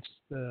top inch,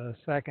 the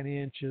second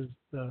inch is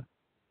the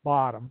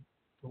bottom.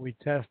 So we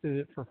tested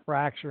it for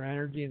fracture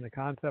energy, and the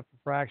concept of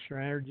fracture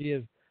energy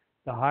is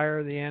the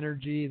higher the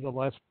energy, the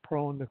less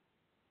prone to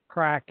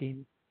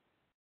cracking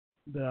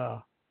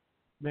the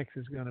mix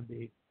is going to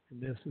be.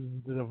 And this is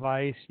the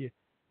device. You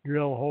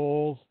drill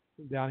holes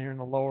down here in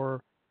the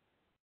lower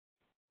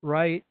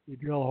right. You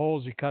drill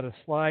holes, you cut a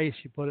slice,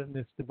 you put it in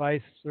this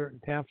device at a certain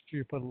temperature,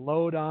 you put a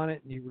load on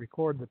it, and you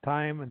record the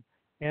time and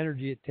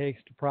energy it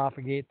takes to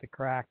propagate the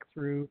crack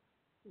through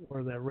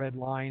where the red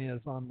line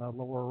is on the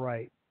lower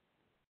right.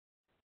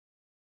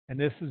 And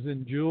this is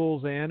in joules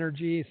of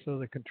energy. So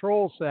the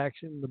control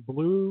section, the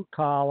blue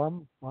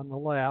column on the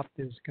left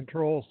is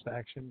control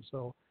section.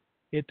 So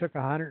it took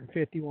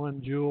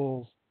 151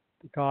 joules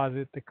to cause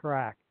it to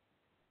crack.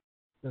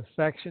 The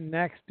section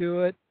next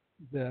to it,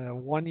 the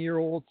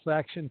 1-year-old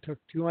section, took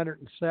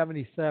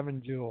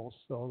 277 joules.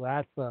 So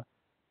that's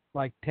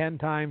like 10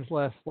 times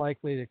less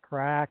likely to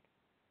crack.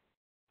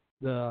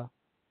 The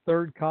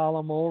third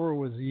column over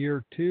was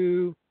year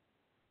 2,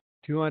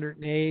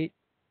 208.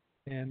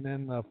 And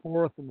then the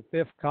fourth and the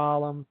fifth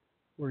column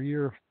were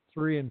year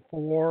 3 and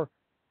 4.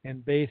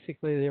 And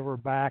basically they were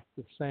back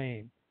the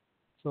same.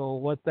 So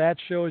what that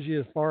shows you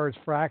as far as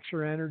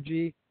fracture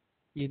energy,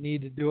 you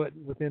need to do it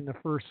within the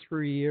first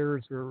 3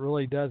 years or it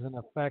really doesn't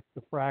affect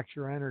the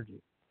fracture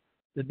energy.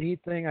 The neat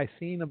thing I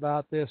seen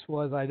about this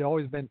was I'd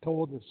always been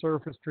told that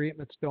surface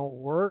treatments don't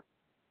work,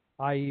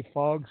 i.e.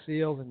 fog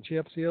seals and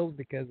chip seals,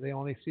 because they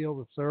only seal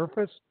the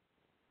surface.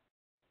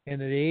 And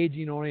that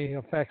aging only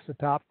affects the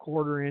top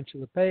 1/4 inch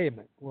of the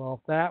pavement. Well,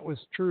 if that was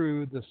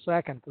true, the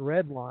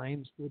red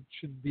lines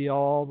should be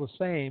all the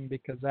same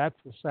because that's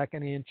the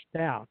second inch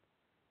down.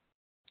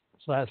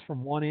 So that's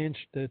from 1 inch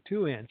to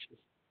 2 inches.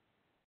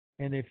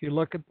 And if you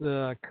look at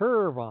the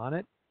curve on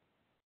it,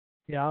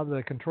 yeah,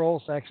 the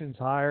control section's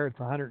higher. It's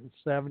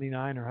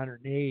 179 or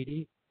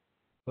 180.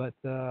 But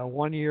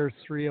 1 year's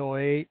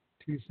 308,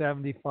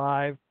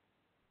 275,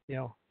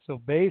 so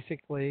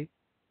basically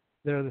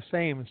they're the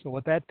same. And so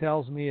what that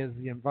tells me is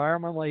the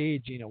environmental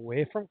aging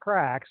away from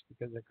cracks,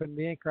 because there couldn't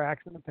be any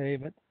cracks in the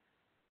pavement,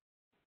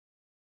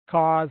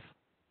 cause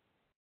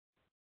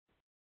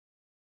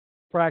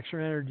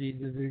fracture energy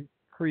to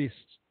decrease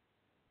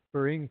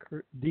or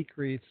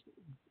decrease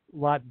a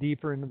lot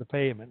deeper into the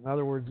pavement. In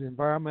other words, the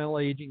environmental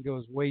aging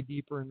goes way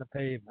deeper in the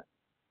pavement.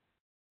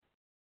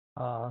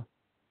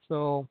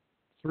 So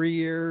 3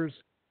 years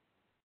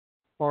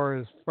as far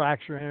as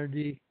fracture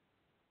energy,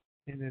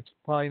 and it's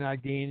probably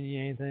not gaining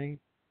anything.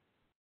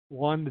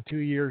 1 to 2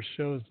 years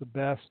shows the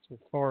best as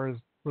far as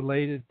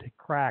related to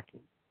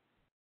cracking.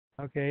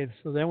 Okay,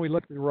 so then we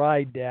look at the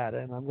ride data,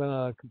 and I'm going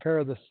to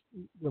compare the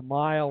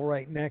mile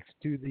right next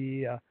to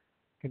the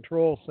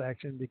control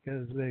section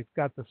because they've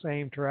got the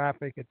same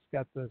traffic, it's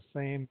got the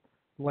same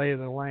lay of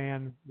the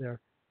land there.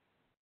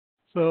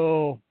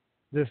 So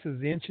this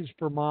is inches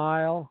per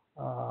mile.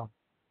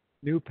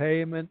 New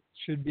pavement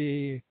should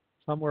be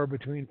somewhere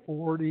between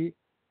 40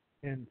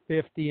 and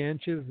 50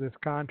 inches. This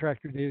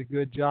contractor did a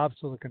good job.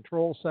 So the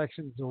control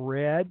section's the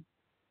red.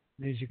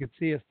 And as you can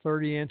see, it's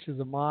 30 inches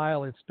a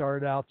mile. It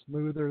started out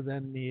smoother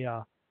than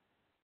the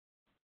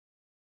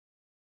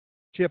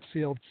chip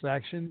sealed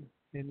section.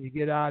 And you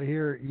get out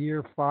here at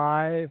year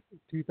 5,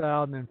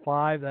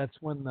 2005,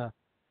 that's when the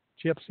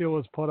chip seal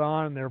was put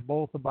on, and they're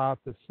both about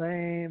the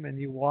same. And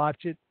you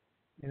watch it.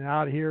 And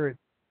out here at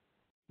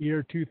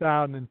year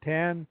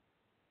 2010,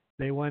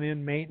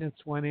 maintenance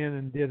went in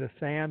and did a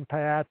sand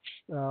patch,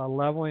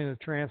 leveling the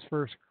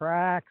transverse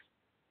cracks.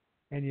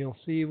 And you'll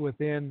see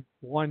within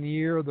 1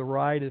 year, the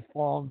ride has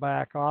fallen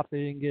back off.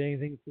 They didn't get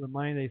anything for the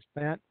money they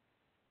spent.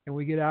 And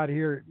we get out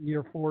here at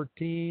year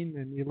 14,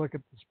 and you look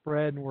at the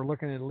spread, and we're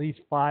looking at least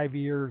 5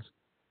 years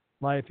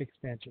life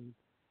extension.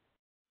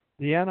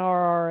 The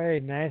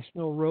NRRA,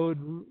 National Road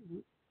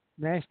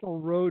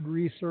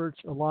Research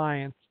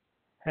Alliance,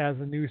 has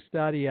a new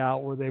study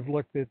out where they've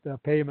looked at the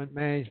pavement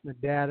management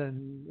data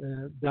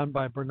done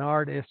by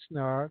Bernard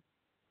Isner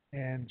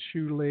and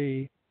Shu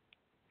Lee,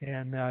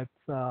 and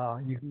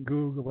you can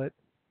Google it,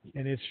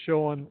 and it's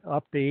showing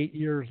up to 8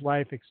 years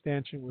life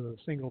extension with a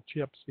single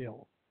chip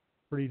seal.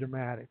 Pretty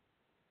dramatic.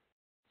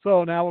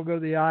 So now we'll go to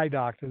the eye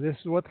doctor. This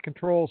is what the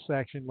control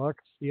section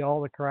looks. See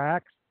all the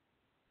cracks?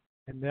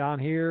 And down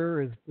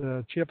here is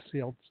the chip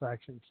sealed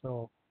section.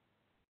 So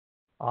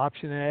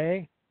option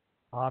A,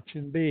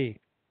 option B.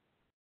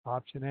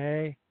 Option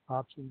A,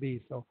 option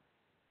B.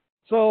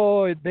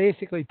 So it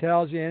basically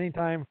tells you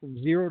anytime from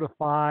 0 to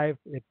 5,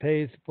 it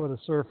pays to put a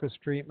surface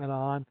treatment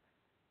on.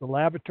 The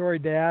laboratory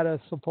data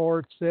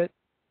supports it.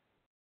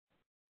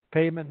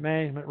 Pavement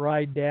management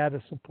ride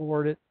data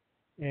support it.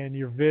 And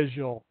your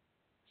visual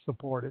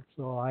support it.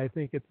 So I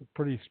think it's a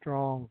pretty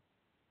strong,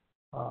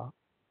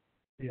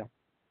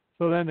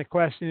 So then the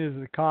question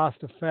is it cost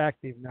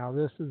effective? Now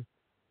this is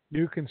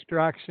new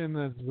construction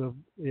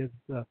is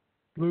the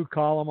blue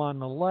column on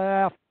the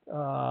left,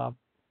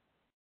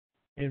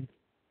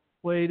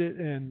 inflated,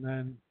 and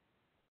then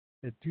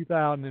in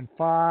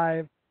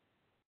 2005,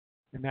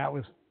 and that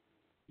was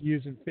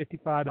using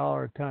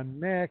 $55 a ton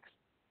mix.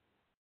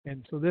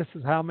 And so this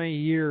is how many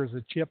years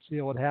a chip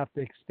seal would have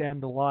to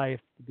extend the life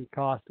to be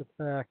cost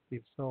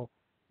effective. So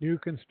new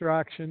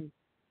construction,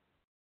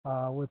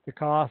 with the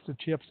cost of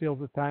chip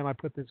seals at the time I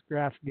put this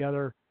graph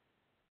together,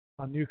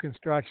 on new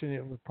construction,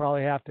 it would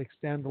probably have to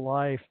extend the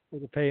life for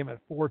the pavement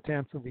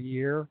 0.4 of a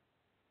year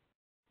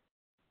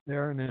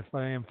there. And if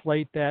I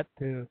inflate that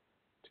to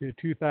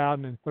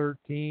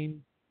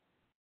 2013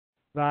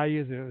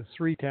 values, it was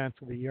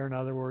 0.3 of a year. In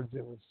other words,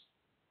 it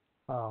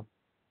was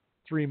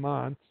 3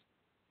 months,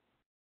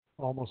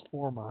 almost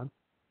 4 months.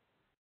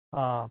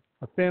 A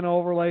thin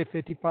overlay,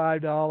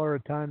 $55 a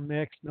ton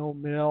mix, no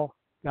mill,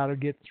 got to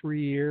get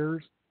 3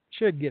 years.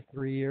 Should get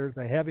 3 years.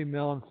 A heavy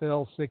mill and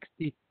fill,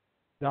 $60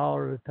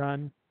 a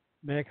ton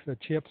mix. A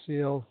chip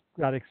seal,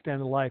 got to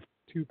extend the life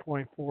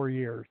 2.4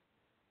 years.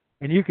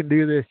 And you can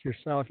do this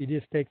yourself. You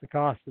just take the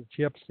cost of the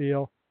chip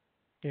seal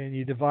and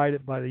you divide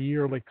it by the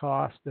yearly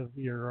cost of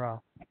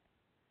your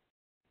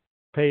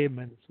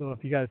pavement. So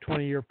if you got a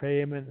 20-year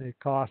pavement, it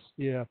costs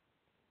you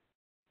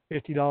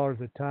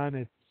 $50 a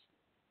ton.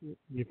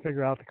 You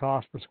figure out the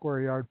cost per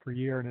square yard per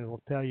year, and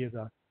it'll tell you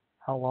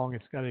how long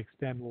it's got to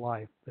extend the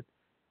life. But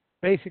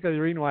basically, the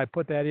reason why I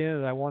put that in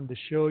is I wanted to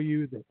show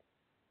you that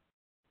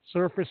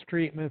surface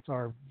treatments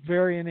are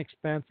very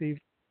inexpensive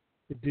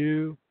to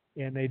do,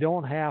 and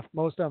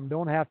most of them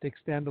don't have to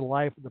extend the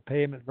life of the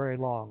pavement very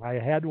long. I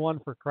had one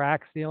for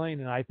crack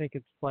sealing, and I think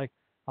it's like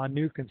on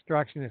new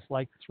construction, it's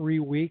like 3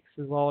 weeks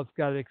is all it's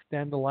got to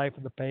extend the life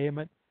of the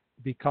pavement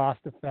to be cost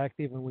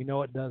effective, and we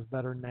know it does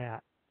better than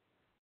that.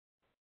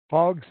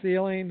 Fog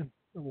sealing,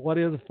 what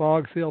is a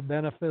fog seal?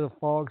 Benefit of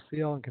fog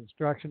seal and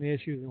construction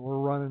issues, and we're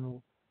running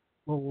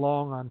a little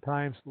long on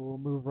time, so we'll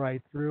move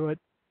right through it.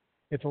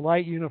 It's a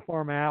light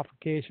uniform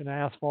application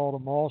asphalt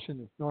emulsion.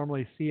 It's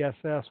normally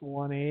CSS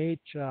 1H,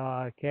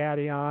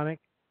 cationic.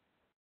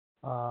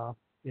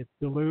 It's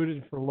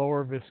diluted for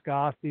lower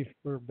viscosity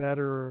for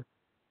better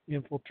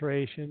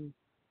infiltration.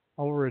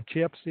 Over a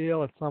chip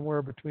seal, it's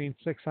somewhere between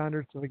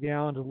 0.06 of a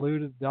gallon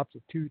diluted up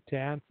to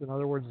 0.2. In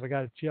other words, if I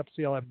got a chip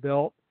seal I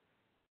built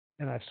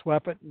and I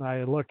swept it and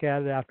I look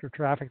at it after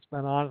traffic's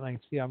been on it and I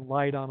can see I'm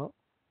light on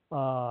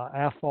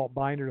asphalt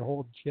binder to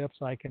hold chips,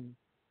 I can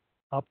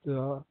up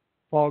the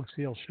fog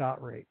seal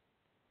shot rate.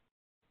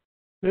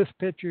 This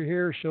picture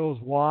here shows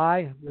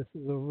why. This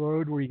is a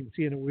road where you can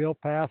see in the wheel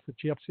path the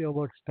chip seal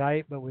looks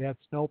tight, but we had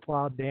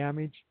snowplow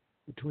damage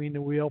between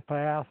the wheel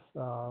paths.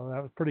 That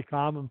was pretty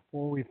common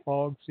before we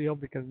fog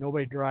sealed because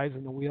nobody drives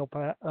in the wheel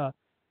path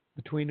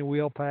between the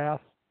wheel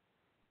paths.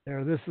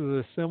 There, this is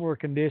a similar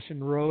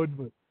condition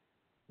road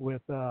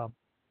with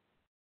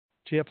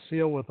chip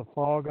seal with a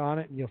fog on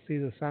it, and you'll see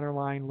the center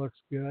line looks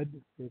good.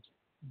 It's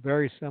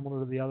very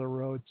similar to the other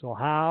road. So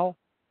how?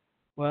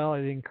 Well,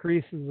 it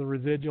increases the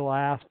residual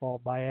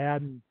asphalt by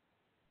adding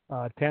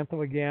 1/10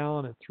 of a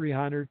gallon at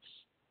 0.03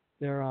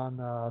 there on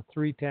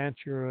 0.3.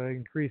 You're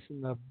increasing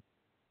the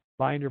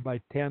binder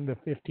by 10 to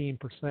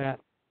 15%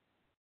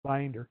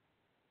 binder.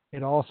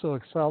 It also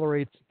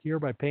accelerates the cure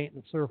by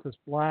painting the surface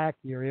black.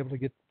 You're able to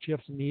get the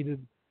chips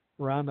needed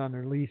around on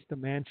their least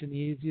dimension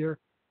easier.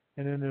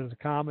 And then there's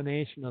a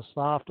combination of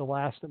soft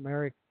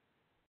elastomeric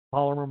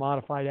polymer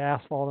modified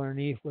asphalt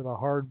underneath with a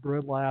hard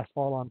brittle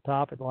asphalt on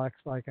top. It looks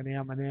like an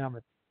M&M.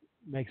 It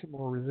makes it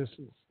more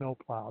resistant to snow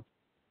plows.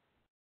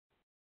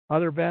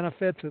 Other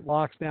benefits, it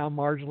locks down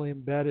marginally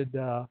embedded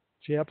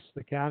chips.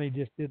 The county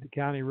just did the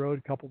county road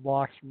a couple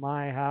blocks from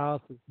my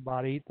house. It's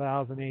about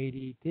 8,000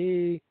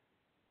 ADT.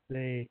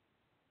 They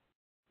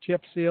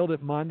chip sealed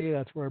it Monday.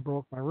 That's where I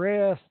broke my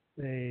wrist.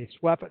 They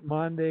swept it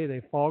Monday. They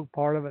fogged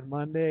part of it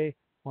Monday.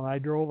 When I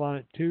drove on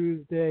it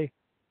Tuesday,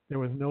 there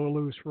was no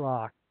loose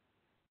rock.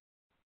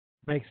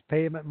 Makes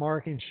pavement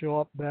markings show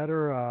up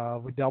better.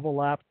 We double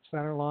lap the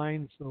center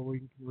line so we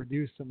can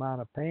reduce the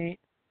amount of paint.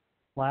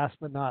 Last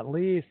but not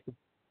least, the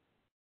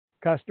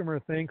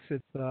customer thinks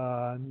it's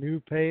a new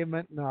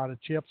pavement, not a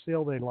chip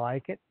seal. They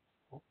like it.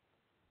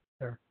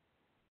 There.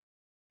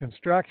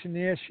 Construction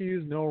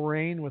issues, no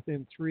rain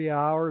within 3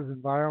 hours.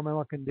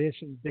 Environmental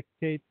conditions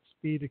dictate the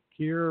speed of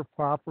cure.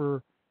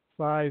 Proper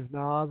size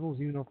nozzles,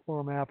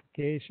 uniform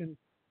application.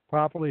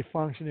 Properly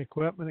functioning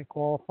equipment and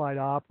qualified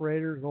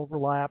operators.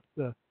 Overlap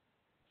the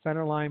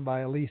center line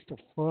by at least a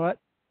foot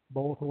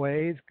both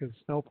ways because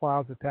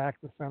snowplows attack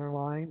the center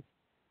lines.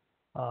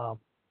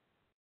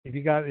 If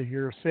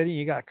you're sitting,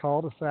 you got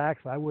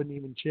cul-de-sacs, I wouldn't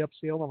even chip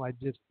seal them. I'd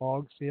just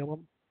fog seal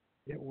them.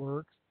 It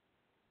works.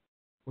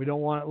 We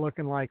don't want it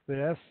looking like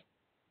this.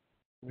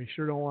 We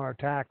sure don't want our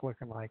tack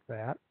looking like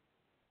that.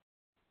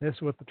 This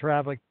is what the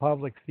traffic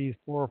public sees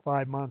 4 or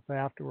 5 months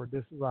afterward.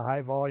 This is a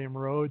high volume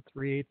road,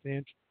 3/8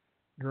 inch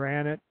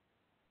granite.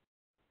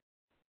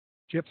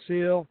 Chip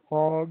seal,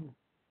 fog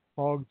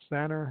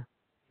center.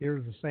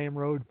 Here's the same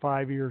road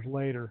 5 years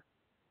later.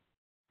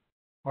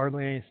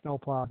 hardly any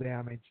snowplow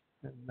damage.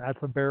 And that's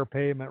a bare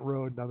pavement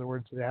road. In other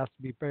words, it has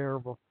to be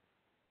bearable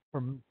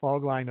from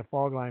fog line to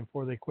fog line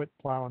before they quit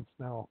plowing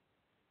snow.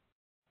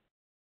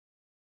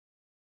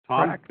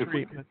 Tom, Crack if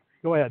we- treatment.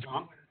 Go ahead.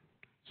 Tom?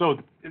 So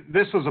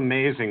this was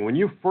amazing. When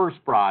you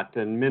first brought,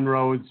 and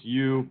Minroads,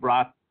 you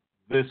brought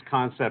this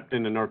concept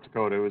into North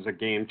Dakota, it was a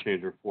game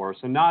changer for us.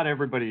 And not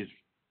everybody's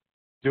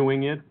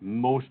doing it.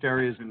 Most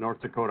areas in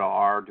North Dakota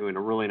are doing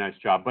a really nice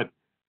job.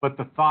 But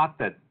the thought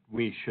that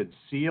we should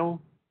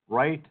seal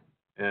right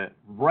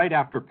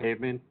after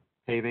paving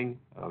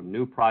a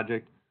new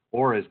project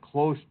or as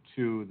close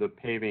to the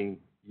paving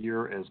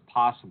year as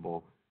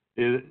possible,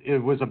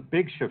 it was a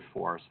big shift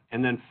for us.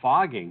 And then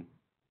fogging,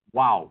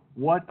 wow,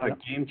 what a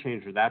game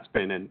changer that's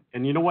been.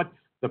 And you know what?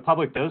 The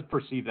public does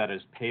perceive that as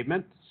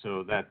pavement,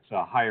 so that's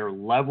a higher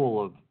level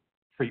of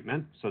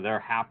treatment, so they're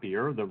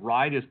happier. The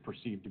ride is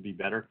perceived to be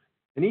better.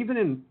 And even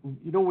in,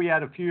 we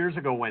had a few years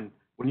ago when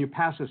you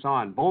pass this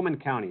on, Bowman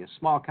County, a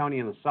small county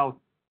in the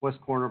southwest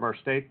corner of our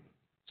state,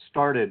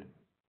 started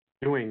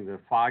doing the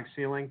fog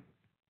sealing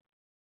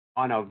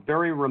on a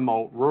very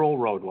remote rural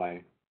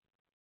roadway.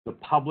 The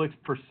public's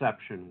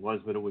perception was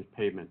that it was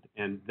pavement,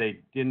 and they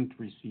didn't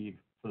receive,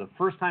 for the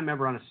first time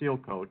ever on a seal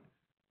coat,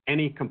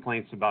 any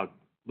complaints about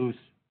loose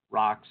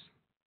rocks,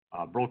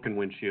 broken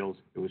windshields.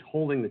 It was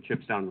holding the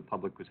chips down, and the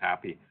public was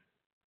happy.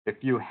 If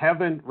you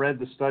haven't read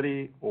the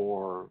study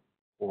or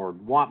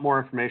want more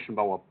information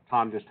about what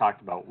Tom just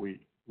talked about, we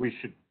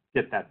should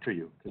get that to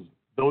you, because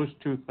those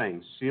two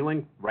things,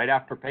 sealing right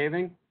after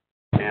paving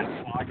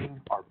and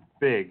fogging, are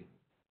big,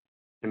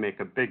 can make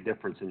a big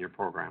difference in your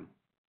program.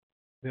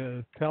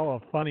 To tell a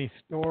funny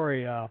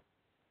story,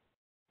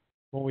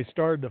 when we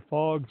started the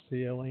fog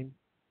sealing,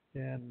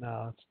 and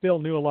still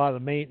knew a lot of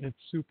the maintenance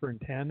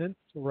superintendents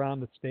around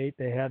the state,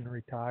 they hadn't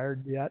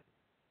retired yet,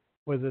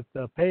 was at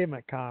the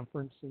pavement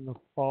conference in the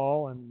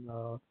fall,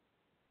 and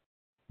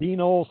Dean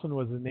Olson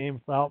was the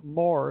name out in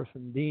Morris,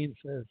 and Dean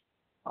says,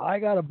 "I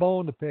got a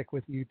bone to pick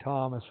with you,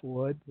 Thomas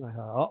Wood." And I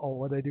thought, uh-oh,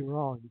 what did I do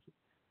wrong? He said,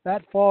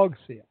 "That fog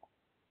seal."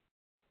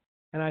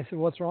 And I said,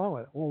 "What's wrong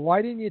with it?" "Well,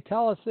 why didn't you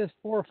tell us this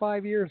 4 or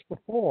 5 years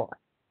before?"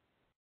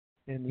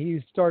 And he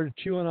started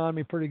chewing on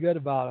me pretty good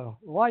about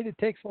it. "Why did it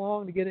take so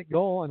long to get it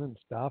going and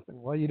stuff?" And,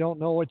 well, you don't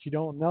know what you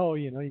don't know,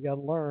 you got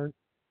to learn.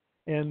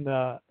 And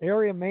the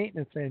area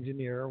maintenance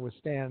engineer was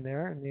standing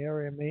there, and the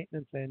area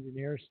maintenance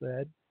engineer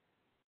said,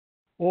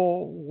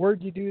 "Well,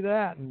 where'd you do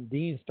that?" And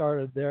Dean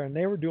started there, and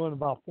they were doing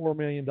about $4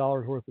 million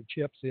worth of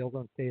chip seals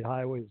on state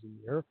highways a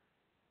year.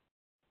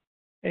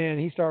 And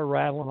he started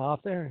rattling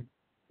off there.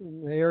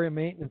 And the area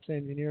maintenance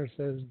engineer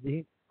says,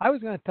 "Dean, I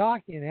was going to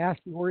talk to you and ask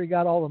you where you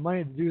got all the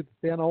money to do the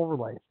thin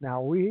overlays."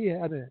 Now, we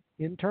had an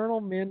internal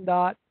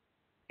MnDOT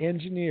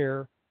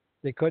engineer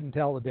that couldn't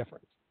tell the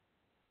difference.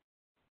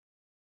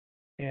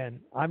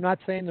 And I'm not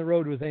saying the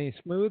road was any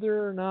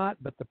smoother or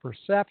not, but the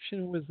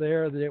perception was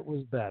there that it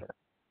was better.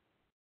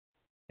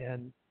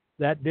 And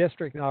that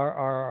district,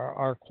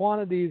 our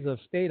quantities of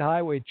state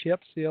highway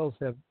chip seals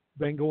have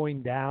been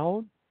going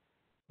down,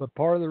 but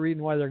part of the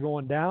reason why they're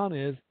going down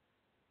is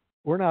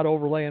we're not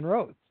overlaying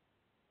roads.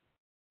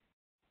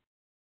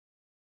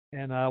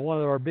 And one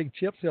of our big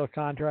chip seal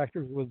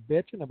contractors was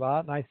bitching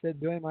about it, and I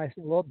said to him,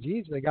 "Well,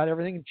 geez, they got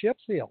everything in chip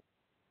seal."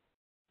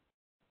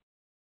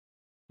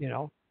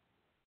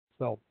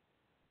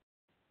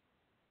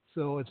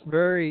 So it's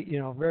very,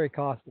 very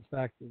cost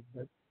effective,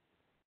 but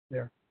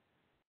there.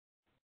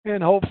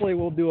 And hopefully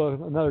we'll do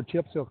another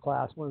chip seal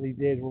class one of these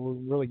days where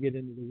we'll really get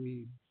into the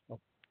weeds. So.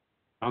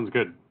 Sounds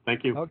good.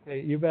 Thank you.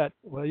 Okay, you bet.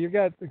 Well, you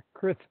got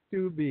Chris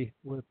Stubbe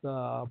with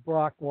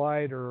Brock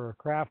White or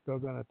Crafto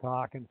going to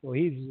talk, and so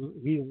he's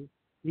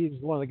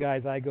one of the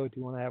guys I go to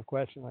when I have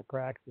questions on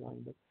crack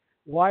sealing. But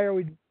why are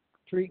we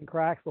treating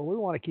cracks? Well, we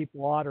want to keep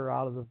water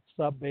out of the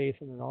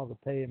sub-basin and all the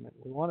pavement.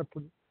 We want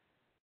to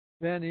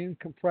prevent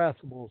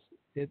incompressibles.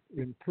 It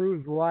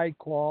improves ride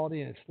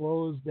quality and it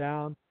slows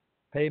down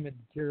pavement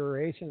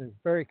deterioration. It's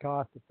very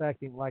cost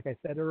effective. Like I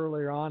said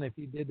earlier on, if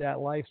you did that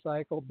life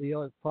cycle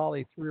deal, it's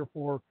probably 3 or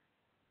 4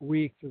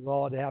 weeks is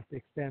all it'd have to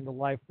extend the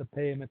life of the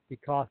pavement to be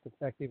cost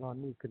effective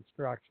on new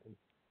construction.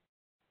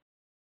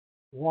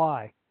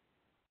 Why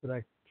would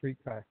I treat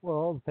cracks?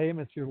 Well, the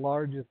pavement's your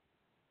largest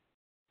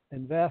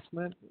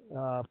investment.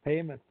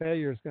 Pavement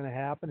failure is going to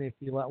happen if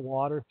you let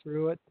water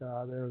through it.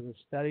 There's a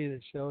study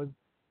that showed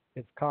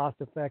it's cost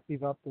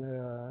effective up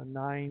to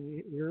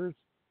 9 years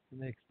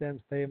and it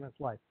extends pavement's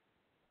life.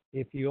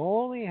 If you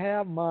only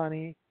have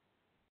money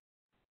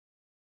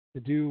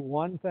to do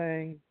one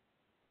thing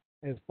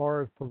as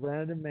far as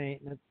preventative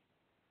maintenance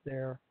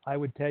there, I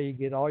would tell you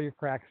get all your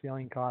crack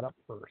sealing caught up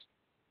first,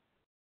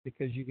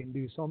 because you can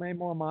do so many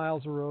more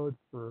miles of road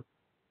for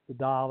the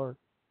dollar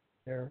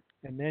there,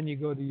 and then you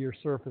go to your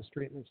surface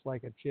treatments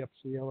like a chip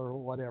seal or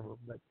whatever.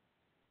 But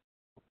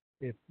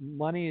if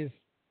money is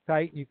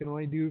tight, you can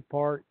only do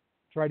part,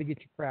 try to get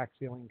your crack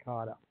sealing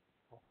caught up.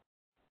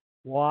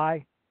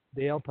 Why?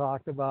 Dale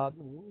talked about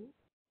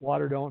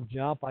water don't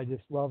jump. I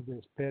just love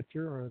this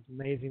picture. It's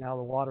amazing how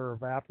the water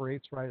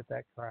evaporates right at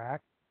that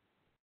crack.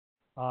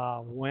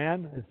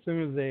 As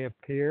soon as they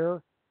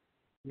appear,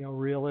 You know,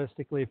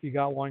 realistically, if you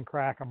got one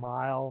crack a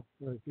mile,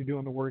 or if you're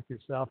doing the work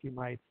yourself, you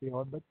might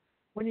seal it. But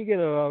when you get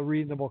a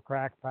reasonable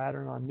crack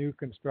pattern on new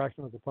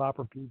construction with the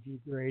proper PG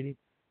grading,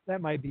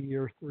 that might be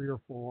year 3 or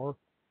 4,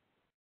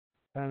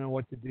 depending on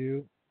what to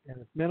do.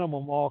 And if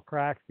minimum all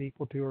cracks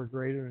equal to or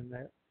greater than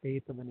the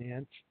eighth of an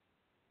inch.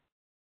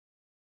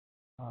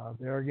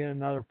 There again,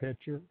 another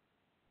picture.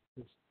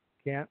 Just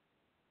can't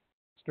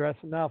stress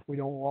enough, we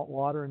don't want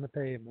water in the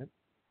pavement.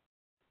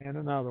 And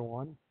another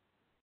one.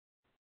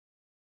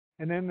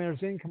 And then there's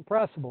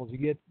incompressibles. You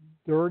get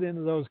dirt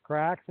into those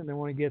cracks, and then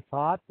when it gets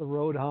hot, the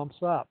road humps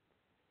up.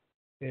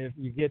 If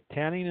you get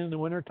tanning in the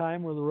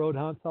wintertime where the road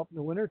humps up in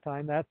the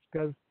wintertime, that's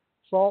because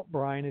salt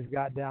brine has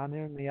got down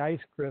there, and the ice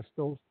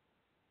crystals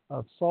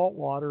of salt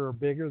water are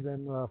bigger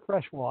than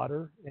fresh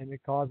water, and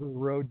it causes the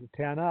road to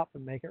tan up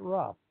and make it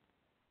rough.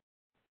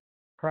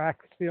 Crack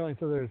sealing,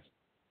 so there's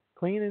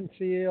clean and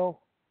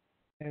seal,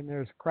 and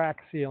there's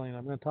crack sealing.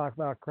 I'm going to talk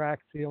about crack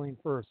sealing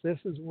first. This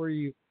is where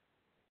you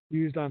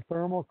used on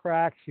thermal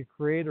cracks, you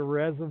create a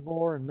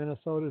reservoir. In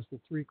Minnesota, it's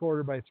a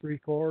 3/4 by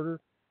 3/4.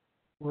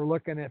 We're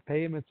looking at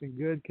pavements in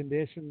good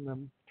condition,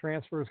 the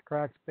transverse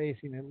crack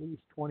spacing at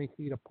least 20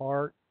 feet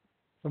apart,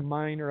 some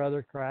minor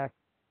other cracks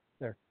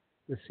there.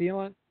 The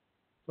sealants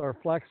are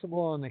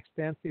flexible and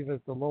extensive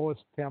at the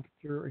lowest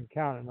temperature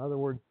encountered. In other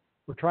words,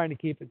 we're trying to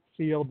keep it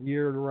sealed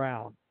year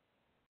round.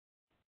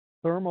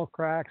 Thermal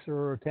cracks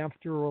are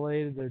temperature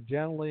related. They're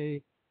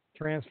generally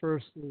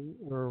transverse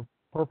or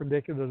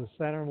perpendicular to the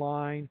center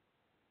line.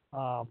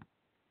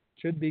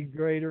 Should be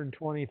greater than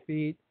 20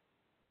 feet.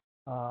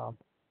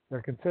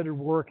 They're considered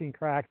working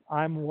cracks.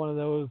 I'm one of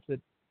those that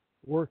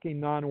working,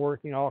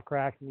 non-working, all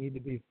cracks need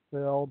to be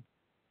filled.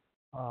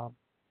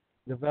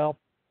 Developed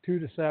 2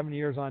 to 7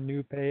 years on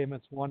new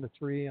pavements, 1 to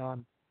 3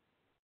 on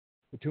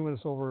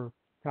bituminous over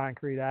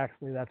concrete.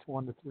 Actually, that's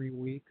 1 to 3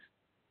 weeks.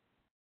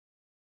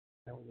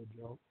 That was a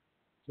joke.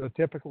 So a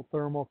typical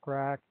thermal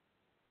crack.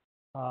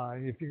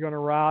 If you're going to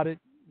route it,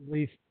 at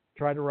least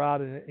try to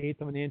route it 1/8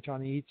 of an inch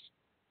on each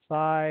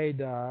side.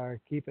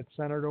 Keep it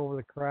centered over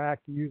the crack.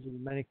 Use as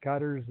many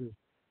cutters as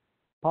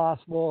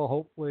possible.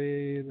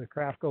 Hopefully the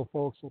Craftco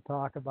folks will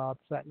talk about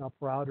setting up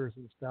routers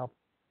and stuff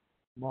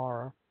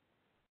tomorrow.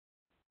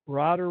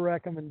 Router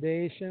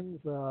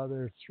recommendations,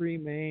 there's 3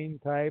 main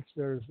types.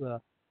 There's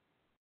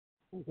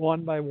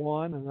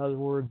 1x1, in other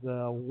words,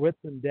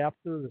 width and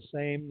depth are the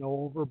same,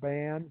 no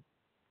overband.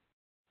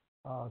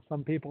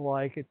 Some people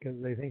like it because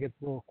they think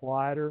it's a little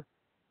quieter.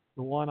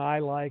 The one I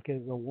like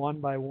is a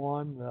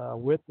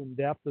 1x1. Width and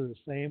depth are the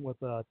same with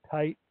a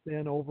tight,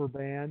 thin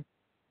overband.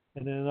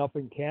 And then up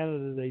in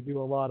Canada, they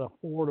do a lot of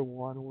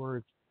 4-to-1, where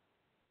it's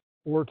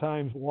 4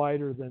 times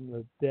wider than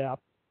the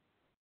depth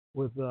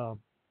with a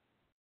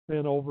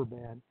thin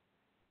overband.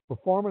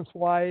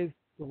 Performance-wise,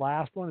 the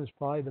last one is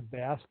probably the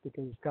best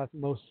because it's got the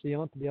most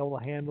sealant to be able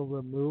to handle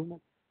the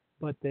movement,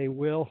 but they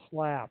will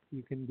slap.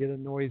 You can get a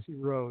noisy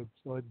road,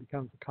 so it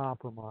becomes a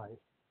compromise.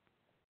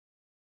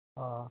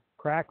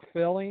 Crack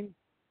filling,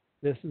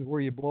 this is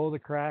where you blow the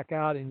crack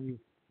out and you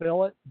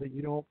fill it, but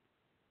you don't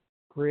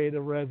create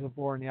a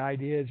reservoir. And the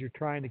idea is you're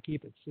trying to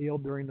keep it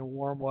sealed during the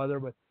warm weather,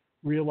 but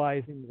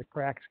realizing the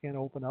cracks can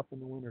open up in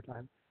the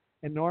wintertime.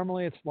 And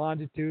normally it's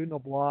longitudinal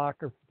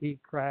block or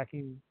fatigue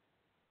cracking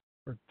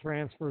or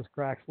transverse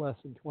cracks less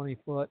than 20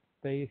 foot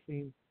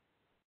spacing.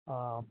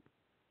 You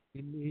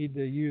need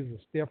to use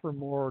a stiffer,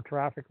 more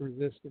traffic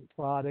resistant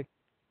product,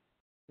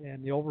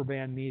 and the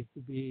overband needs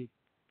to be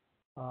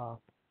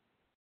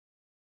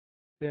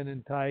thin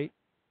and tight.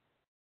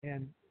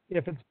 And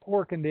if it's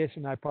poor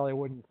condition, I probably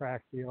wouldn't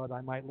crack seal it.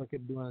 I might look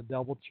at doing a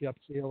double chip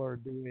seal or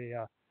do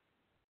a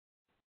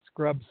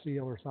scrub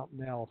seal or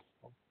something else.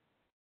 So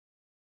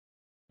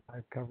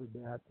I've covered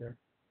that there.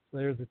 So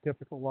there's a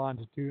typical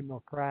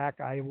longitudinal crack.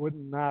 I would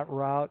not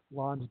route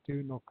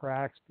longitudinal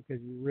cracks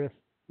because you risk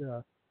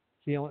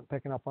sealant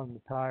picking up on the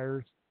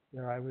tires.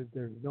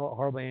 There's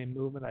hardly any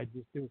movement. I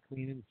just do a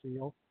clean and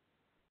seal.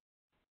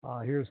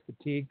 Here's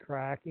fatigue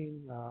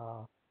cracking.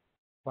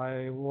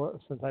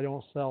 Since I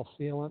don't sell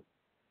sealant,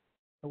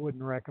 I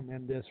wouldn't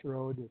recommend this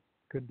road. It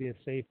could be a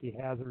safety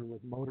hazard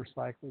with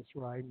motorcyclists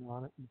riding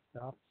on it and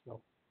stuff.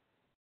 So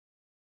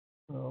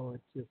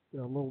it's just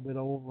a little bit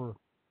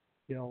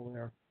overkill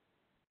there.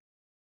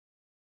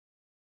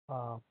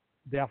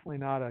 Definitely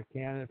not a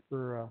candidate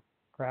for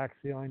crack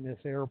sealing. This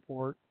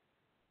airport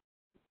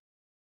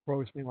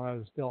approached me when I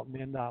was still at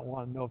MnDOT,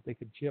 wanted to know if they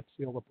could chip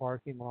seal the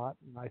parking lot,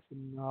 and I said,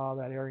 no,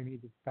 that area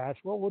needs a patch.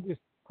 Well, we'll just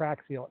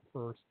crack seal it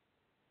first.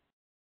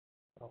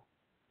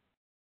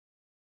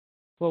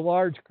 So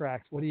large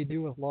cracks, what do you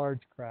do with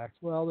large cracks?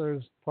 Well,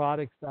 there's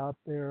products out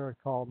there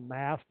called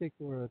mastic,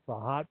 where it's a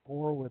hot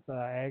pour with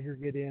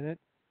aggregate in it.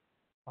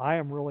 I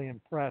am really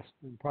impressed.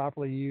 When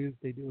properly used,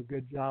 they do a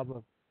good job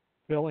of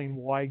filling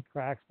wide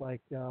cracks,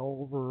 like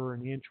over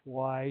an inch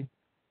wide,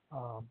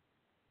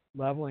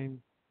 leveling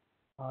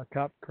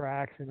cup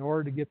cracks. In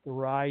order to get the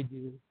ride,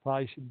 you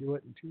probably should do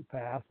it in 2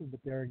 passes, but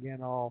there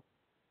again, I'll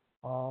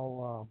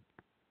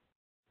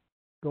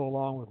go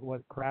along with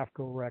what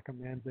Craftco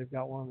recommends. They've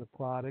got one of the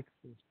products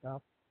and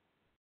stuff.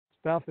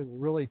 stuff is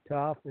really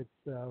tough. It's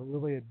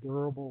really a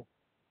durable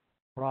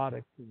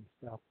product and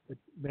stuff. But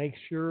make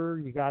sure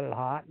you got it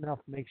hot enough.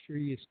 Make sure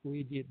you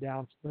squeegee it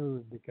down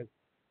smooth, because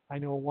I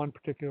know one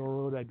particular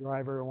road I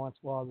drive every once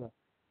in a while, the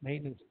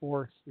maintenance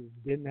force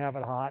didn't have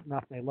it hot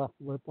enough. They left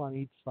the lip on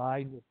each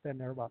side, and it's been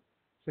there about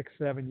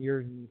 6-7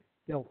 years, and you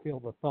still feel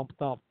the thump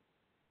thump.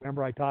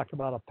 Remember I talked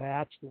about a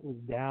patch that was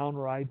down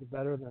rides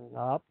better than an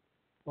up?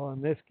 Well,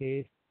 in this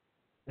case,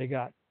 they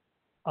got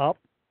up,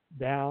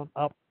 down,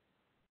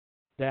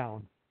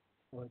 down.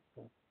 So it's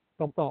a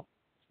thump thump.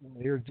 So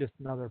here's just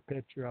another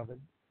picture of it.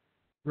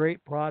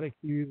 Great product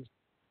used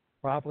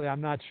properly.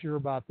 I'm not sure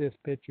about this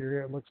picture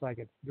here. It looks like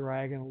it's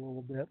dragging a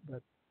little bit,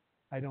 but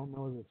I don't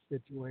know the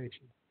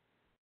situation.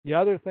 The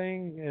other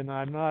thing, and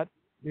I'm not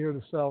here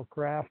to sell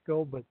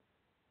Crafco, but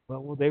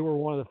they were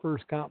one of the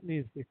first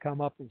companies to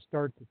come up and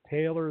start to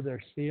tailor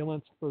their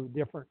sealants for the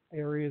different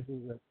areas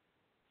of the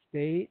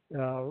state,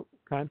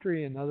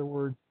 country. In other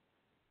words,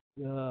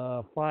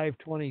 the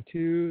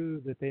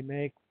 522 that they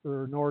make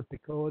for North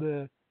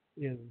Dakota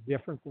is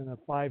different than the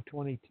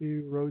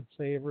 522 Road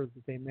Saver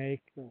that they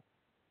make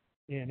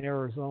in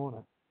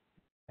Arizona.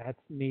 That's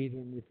neat.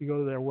 And if you go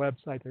to their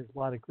website, there's a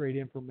lot of great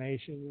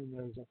information, and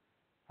there's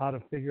how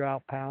to figure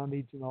out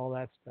poundage and all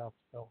that stuff.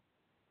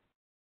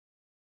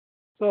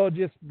 So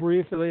just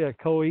briefly, a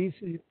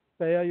cohesive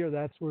failure,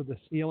 that's where the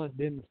sealant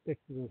didn't stick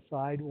to the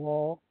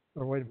sidewall.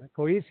 Or wait a minute,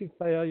 cohesive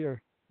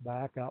failure,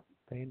 back up,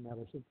 pain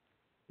medicine,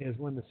 is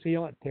when the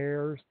sealant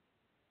tears,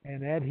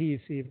 and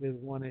adhesive is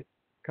when it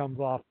comes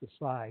off the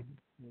side.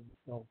 And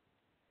so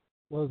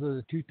those are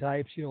the two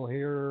types you'll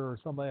hear, or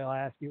somebody will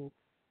ask you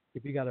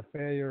if you got a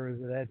failure,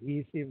 is it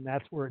adhesive? And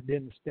that's where it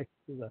didn't stick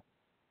to the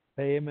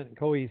pavement. And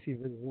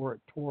cohesive is where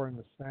it tore in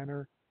the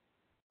center.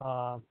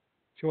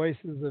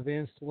 Choices of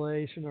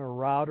installation, or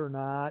route or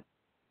not.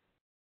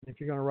 If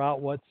you're going to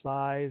route, what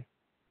size?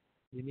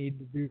 You need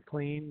to do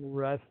clean, the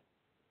rest,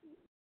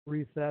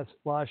 recess,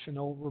 flush, and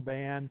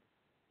overband.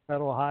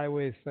 Federal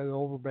highways say the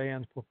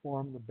overbands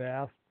perform the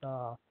best.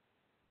 To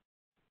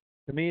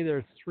me,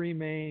 there's three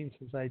main,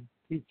 since I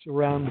teach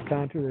around the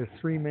country, there's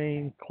three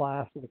main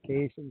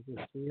classifications of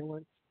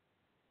sealants.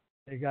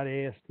 They got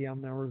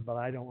ASTM numbers, but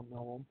I don't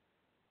know them.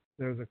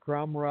 There's a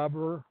crumb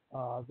rubber.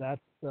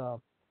 That's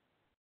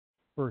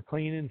for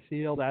clean and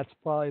seal. That's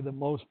probably the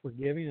most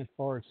forgiving as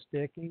far as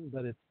sticking,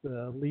 but it's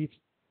the least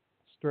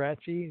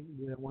stretchy.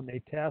 When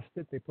they test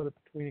it, they put it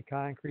between a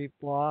concrete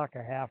block,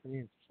 a half an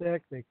inch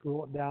thick. They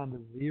cool it down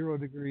to 0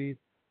 degrees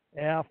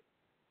F.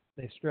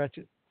 They stretch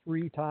it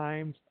 3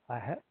 times.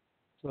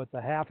 So it's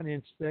a half an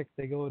inch thick.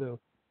 They go to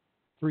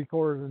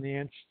 3/4 of an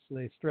inch. So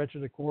they stretch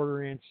it a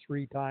 1/4 inch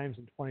 3 times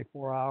in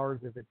 24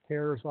 hours. If it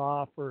tears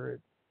off or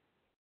it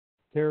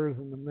tears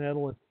in the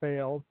middle, it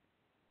failed.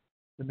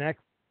 The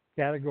next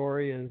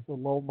category is the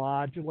low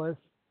modulus.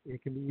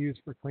 It can be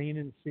used for clean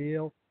and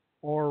seal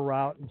or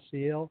route and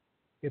seal.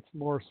 It's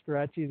more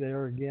stretchy.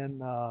 There again,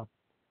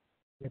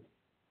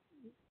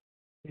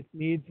 it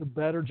needs a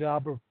better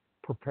job of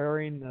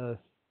preparing the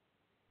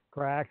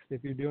cracks.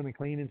 If you're doing a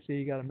clean and seal,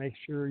 you got to make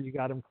sure you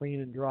got them clean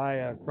and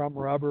dry. Crumb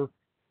rubber,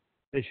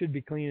 they should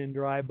be clean and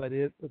dry, but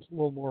it's a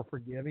little more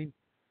forgiving.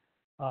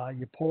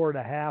 You pour it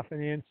a half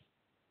an inch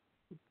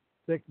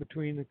thick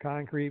between the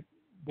concrete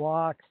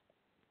blocks,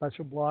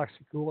 special blocks.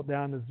 You cool it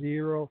down to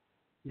 0.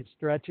 You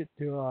stretch it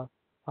to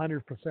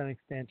 100%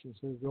 extension.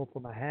 So you go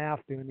from a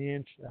half to an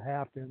inch, a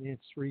half to an inch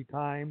 3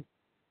 times.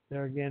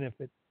 There again, if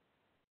it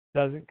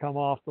doesn't come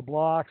off the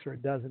blocks or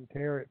it doesn't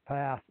tear, it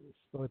passes.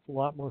 So it's a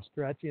lot more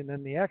stretchy. And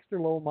then the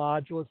extra low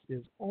modulus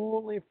is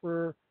only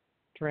for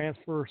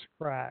transverse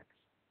cracks.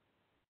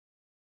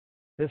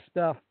 This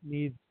stuff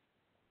needs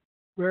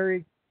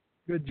very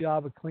good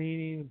job of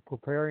cleaning and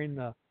preparing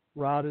the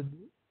routed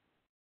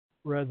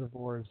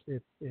reservoirs.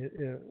 If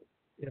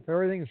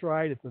everything's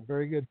right, it's a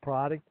very good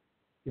product.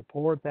 You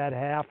pour it that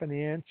half an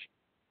inch,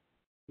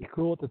 you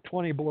cool it to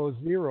 20 below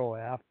 0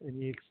 F,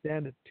 and you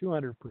extend it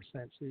 200%.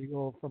 So you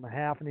go from a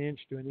half an inch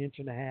to an inch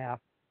and a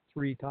half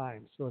 3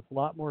 times. So it's a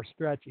lot more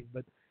stretchy.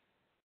 But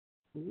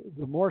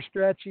the more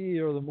stretchy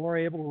or the more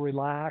able to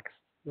relax,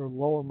 or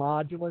lower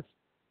modulus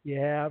you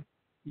have,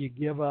 you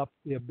give up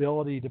the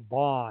ability to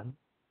bond.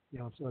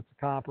 So it's a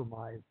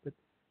compromise. But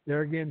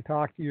there again,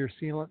 talk to your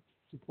sealant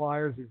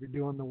suppliers if you're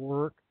doing the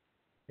work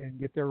and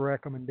get their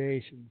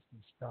recommendations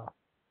and stuff.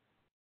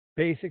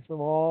 Basics of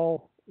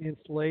all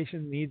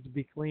installation: needs to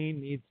be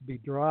clean, needs to be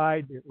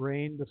dried. It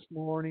rained this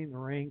morning. The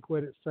rain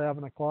quit at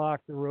 7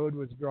 o'clock. The road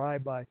was dry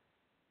by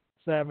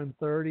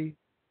 7:30.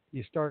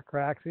 You start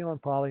crack sealing?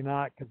 Probably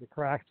not, because the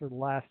cracks are the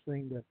last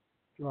thing to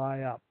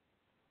dry up.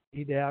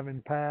 Need to have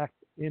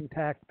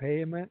intact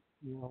pavement.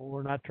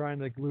 We're not trying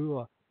to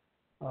glue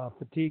a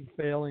fatigue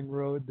failing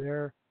road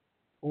there.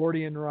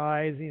 40 and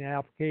rising,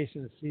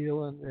 application of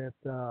sealant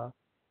at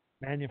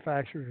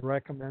manufacturers'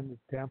 recommended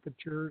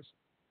temperatures.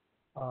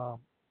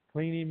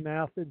 Cleaning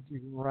methods: you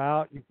can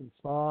route, you can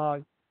saw.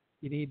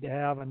 You need to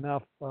have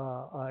enough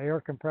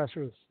air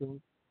compressor with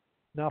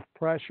enough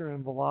pressure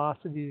and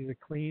velocity to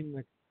clean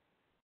the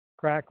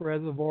crack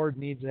reservoir. It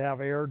needs to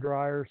have air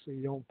dryers so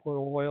you don't put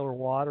oil or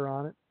water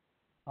on it.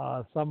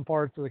 Some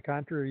parts of the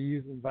country are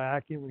using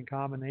vacuum in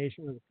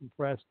combination with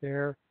compressed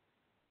air.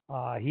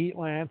 Heat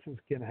lances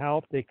can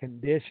help. They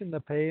condition the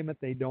pavement.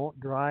 They don't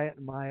dry it,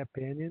 in my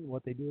opinion.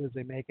 What they do is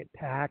they make it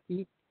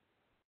tacky.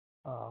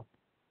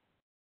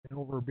 And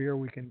over a beer,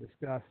 we can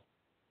discuss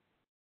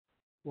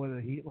what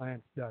a heat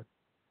lance does.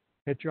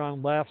 Picture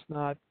on the left's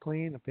not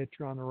clean. The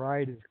picture on the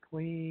right is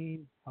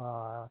clean.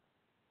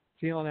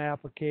 Sealant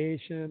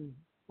application,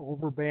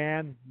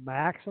 overband,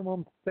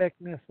 maximum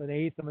thickness,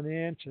 1/8 of an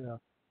inch, and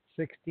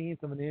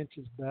 1/16 of an inch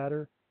is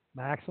better.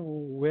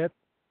 Maximum width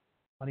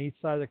on each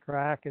side of the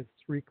crack is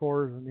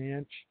 3/4 of an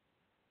inch.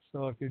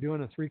 So if you're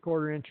doing a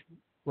 3/4 inch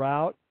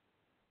route,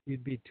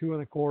 you'd be 2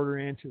 1/4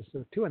 inches,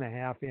 so 2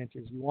 1/2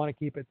 inches. You want to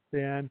keep it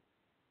thin,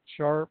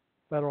 sharp.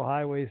 Federal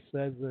Highway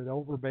says that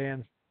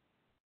overbands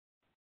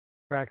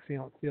crack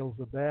sealant seals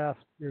the best.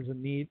 Here's a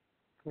neat,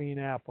 clean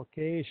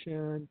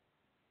application.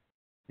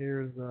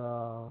 Here's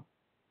a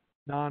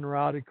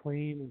non-routed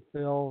clean and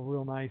fill.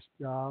 Real nice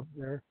job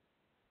there.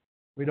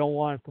 We don't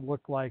want it to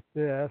look like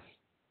this.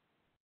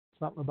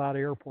 Something about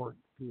airport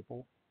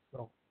people.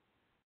 So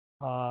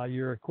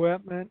your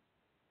equipment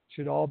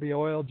should all be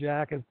oil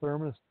jacket,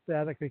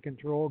 thermostatically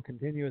controlled,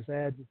 continuous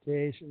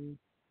agitation,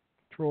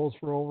 controls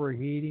for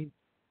overheating.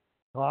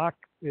 Talk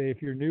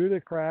if you're new to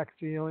crack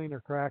sealing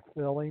or crack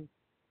filling.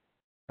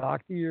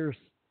 Talk to your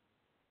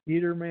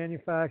heater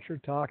manufacturer.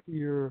 Talk to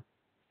your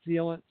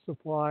sealant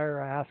supplier.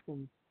 Ask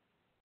them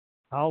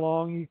how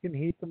long you can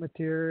heat the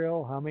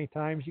material, how many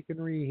times you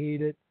can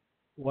reheat it,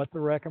 what the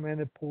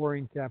recommended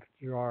pouring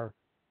temperature are.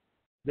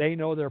 They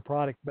know their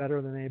product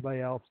better than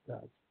anybody else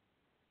does.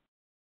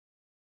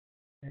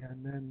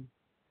 And then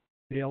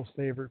Dale's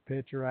favorite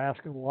picture,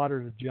 asking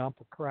water to jump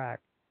a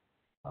crack.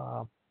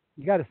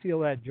 You got to seal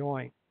that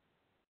joint.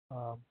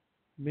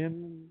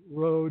 Min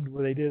Road,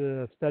 where they did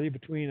a study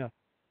between a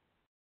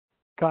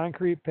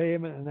concrete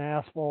pavement and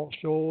asphalt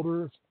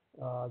shoulders,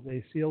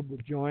 they sealed the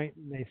joint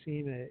and they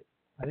seen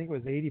I think it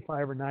was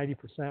 85 or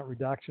 90%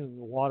 reduction in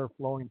the water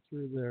flowing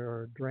through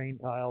their drain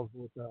tiles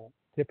with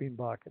tipping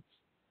buckets.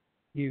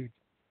 Huge.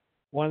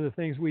 One of the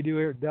things we do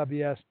here at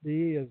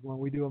WSD is when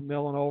we do a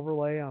mill and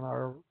overlay on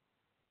our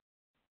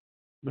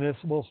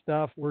municipal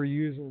stuff, we're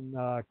using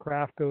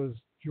Craftco's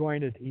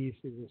joint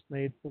adhesive. It's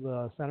made for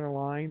the center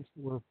lines.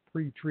 We're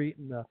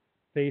pre-treating the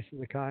face of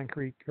the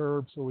concrete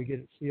curb so we get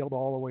it sealed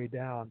all the way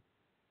down.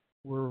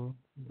 We're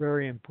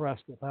very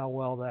impressed with how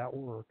well that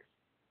works.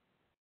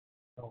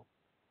 So,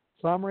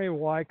 summary of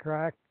why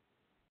crack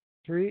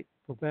treat: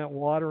 prevent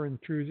water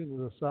intrusion to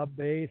the sub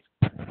base,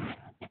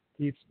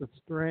 keeps the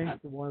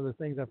strength. And one of the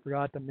things I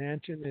forgot to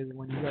mention is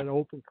when you got an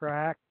open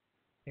crack,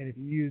 and if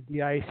you use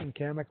de-icing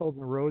chemicals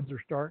and the roads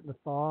are starting to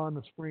thaw in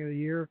the spring of the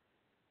year,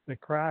 the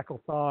crack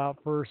will thaw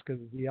out first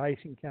because the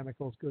de-icing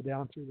chemicals go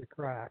down through the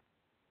crack.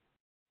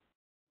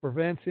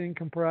 Prevents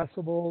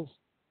incompressibles,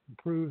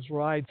 improves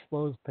ride,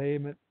 slows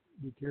pavement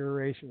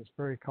deterioration. Is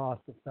very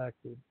cost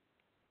effective.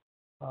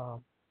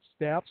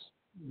 Steps: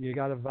 you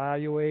got to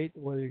evaluate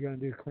whether you're going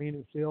to do clean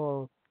and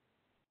seal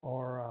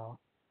or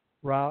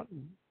route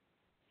and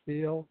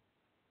seal.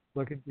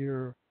 Look at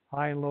your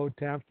high and low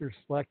temperature,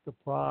 select the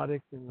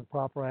product and the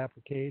proper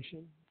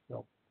application.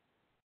 So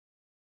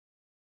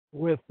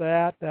with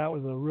that, that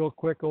was a real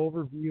quick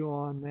overview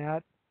on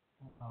that.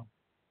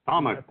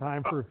 Tom, we got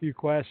time for a few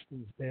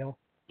questions, Dale.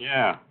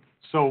 Yeah.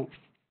 So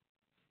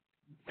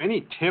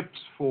any tips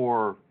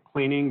for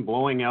cleaning,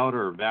 blowing out,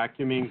 or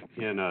vacuuming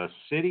in a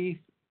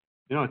city?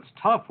 You know, it's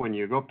tough when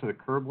you go up to the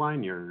curb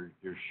line, you're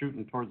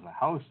shooting towards the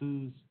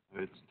houses.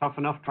 It's tough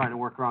enough trying to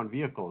work around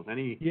vehicles.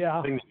 Anything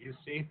that you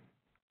see?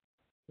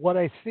 What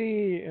I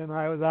see, and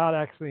I was out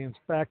actually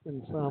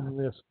inspecting some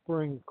this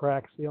spring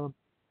crack sealing.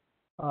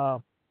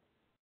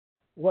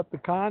 What the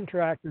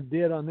contractor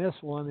did on this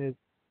one is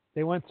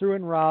they went through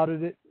and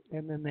routed it,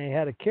 and then they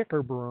had a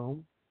kicker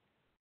broom,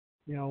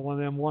 you know, one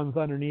of them ones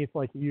underneath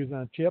like you use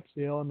on a chip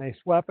seal, and they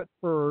swept it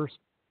first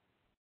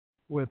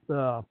with,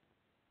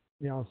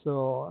 you know,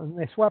 so, and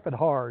they swept it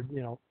hard,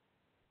 you know,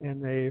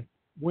 and they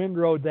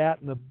windrowed that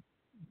in the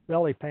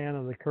belly pan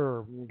of the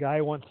curb. And the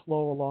guy went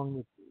slow along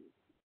the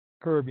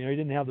curb, you know, he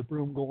didn't have the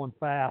broom going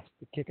fast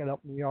to kick it up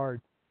in the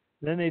yard.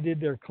 Then they did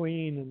their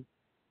clean,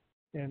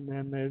 and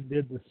then they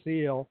did the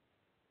seal.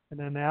 And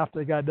then after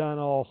they got done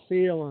all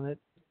sealing it,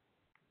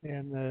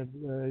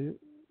 and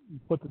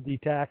put the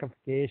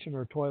detachification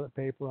or toilet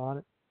paper on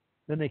it,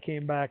 then they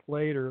came back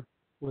later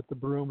with the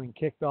broom and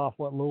kicked off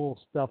what little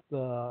stuff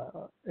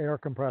the air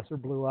compressor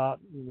blew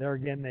out. And there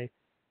again, they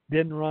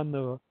didn't run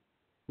the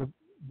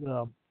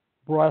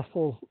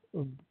bristles,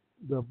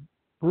 the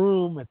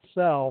broom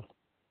itself,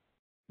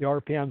 the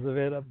RPMs of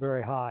it up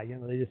very high. You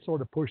know, they just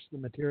sort of pushed the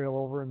material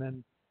over, and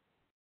then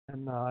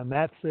in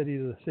that city,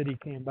 the city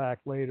came back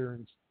later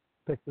and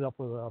picked it up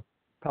with a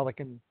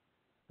Pelican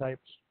type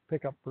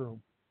pickup broom.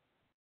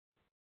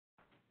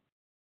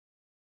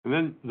 And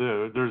then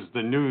there's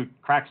the new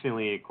crack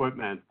sealing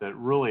equipment that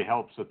really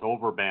helps with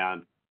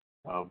overband.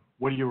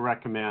 What do you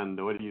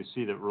recommend? What do you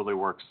see that really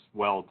works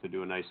well to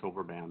do a nice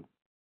overband?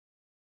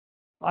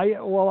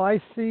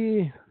 I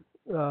see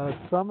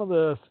some of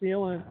the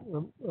sealant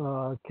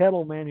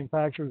kettle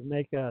manufacturers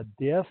make a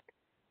disc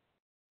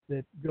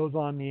that goes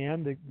on the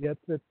end that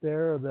gets it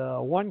there.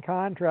 The one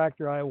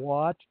contractor I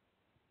watch,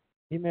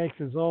 he makes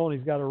his own.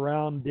 He's got a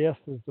round disc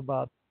that's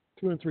about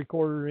 2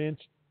 3/4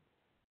 inch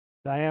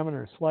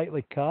diameter,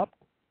 slightly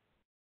cupped,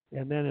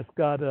 and then it's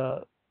got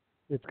a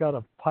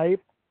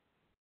pipe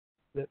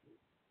that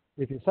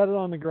if you set it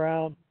on the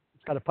ground,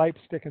 it's got a pipe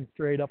sticking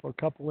straight up a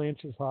couple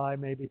inches high,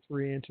 maybe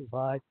 3 inches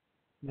high,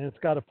 and then it's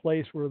got a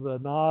place where the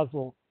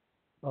nozzle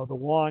of the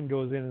wand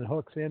goes in and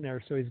hooks in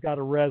there, so he's got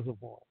a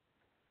reservoir.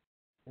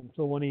 And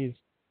so when he's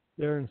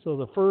there, and so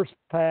the first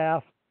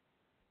pass,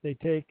 they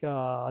take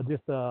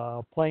just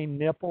a plain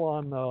nipple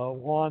on the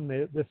wand.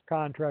 This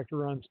contractor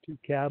runs 2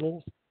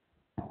 kettles,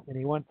 and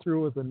he went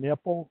through with a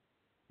nipple,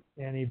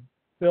 and he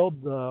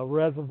filled the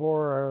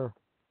reservoir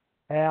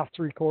half,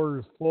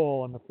 3/4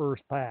 full on the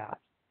first pass.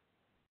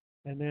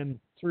 And then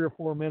 3 or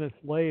 4 minutes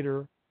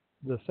later,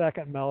 the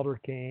second melter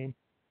came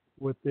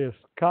with this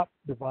cup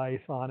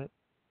device on it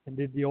and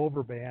did the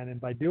overband.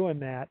 And by doing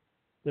that,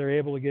 they're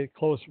able to get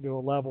closer to a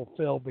level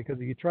fill, because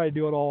if you try to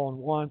do it all at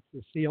once,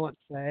 the sealant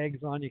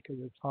sags on you because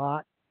it's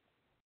hot.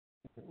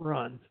 It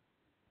runs.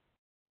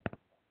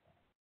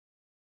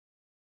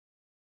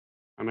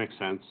 That makes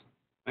sense.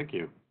 Thank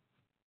you.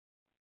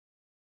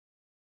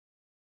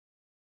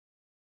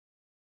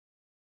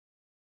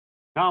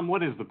 Tom,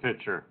 what is the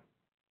picture?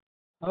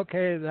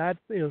 Okay, that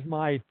is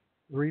the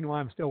reason why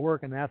I'm still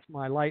working. That's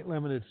my light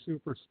limited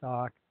super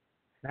stock.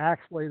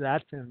 Actually,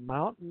 that's in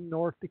Mountain,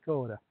 North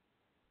Dakota.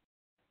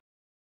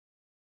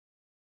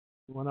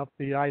 Went up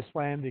the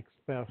Icelandic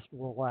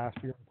Festival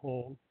last year and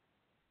pulled.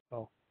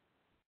 So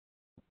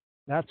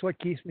that's what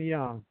keeps me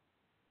young.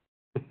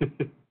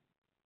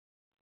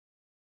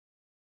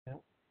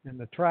 And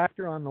the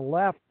tractor on the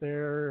left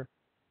there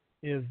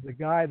is the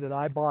guy that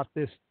I bought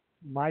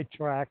my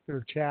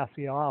tractor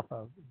chassis off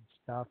of and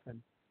stuff.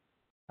 And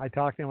I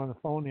talked to him on the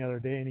phone the other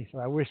day, and he said,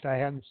 "I wished I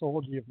hadn't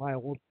sold you my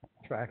old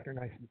tractor." And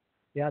I said,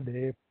 "Yeah,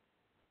 Dave."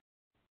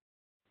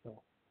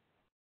 So,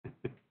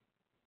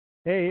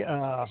 hey,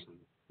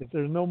 if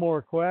there's no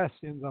more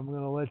questions, I'm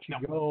going to let you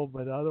go.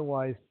 But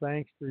otherwise,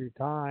 thanks for your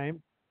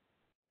time.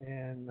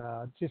 And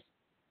just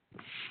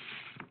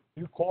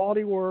do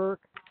quality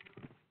work.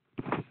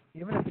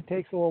 Even if it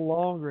takes a little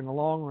longer in the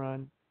long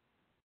run,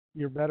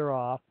 you're better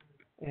off.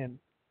 And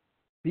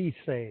be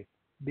safe.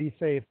 Be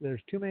safe.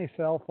 There's too many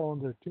cell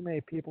phones. There's too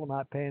many people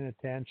not paying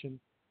attention.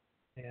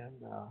 And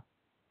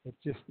it's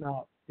just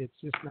not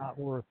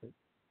worth it.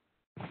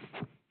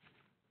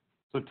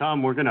 So,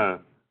 Tom, we're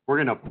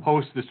gonna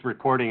post this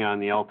recording on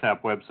the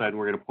LTAP website, and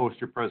we're gonna post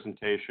your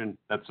presentation.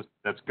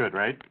 That's good,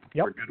 right?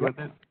 Yep. We're good with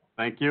it.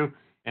 Thank you.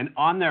 And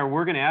on there,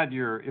 we're gonna add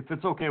if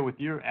it's okay with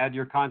you, add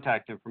your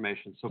contact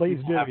information. So please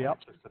people do. have Yep.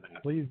 access to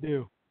that. Please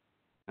do.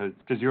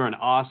 Because you're an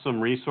awesome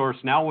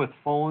resource now with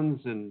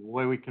phones and the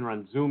way we can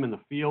run Zoom in the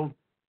field.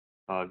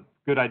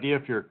 Good idea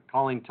if you're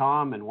calling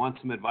Tom and want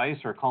some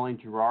advice, or calling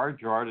Gerard.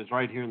 Gerard is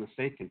right here in the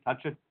state, can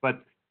touch it.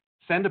 But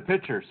send a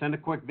picture, send a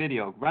quick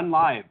video, run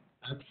live.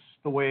 That's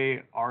the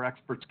way our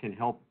experts can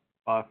help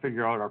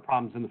figure out our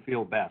problems in the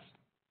field best.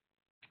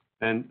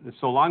 And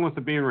so along with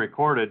it being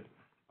recorded,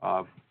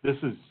 this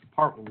is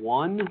part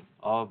 1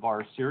 of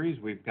our series.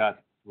 We're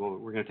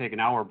going to take an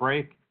hour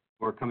break.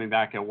 We're coming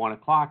back at 1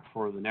 o'clock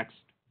for the next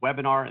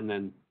webinar, and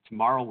then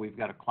tomorrow we've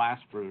got a class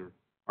for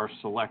our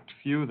select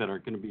few that are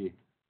going to be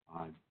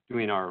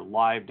doing our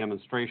live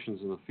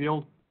demonstrations in the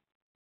field.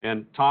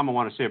 And Tom, I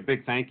want to say a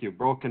big thank you.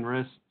 Broken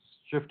wrists,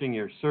 shifting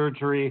your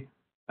surgery,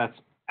 that's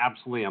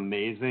absolutely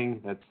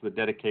amazing. That's the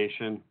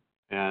dedication.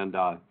 And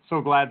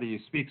so glad that you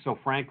speak so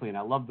frankly, and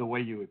I love the way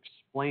you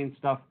explain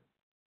stuff,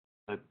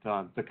 that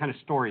the kind of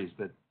stories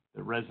that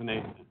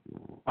resonate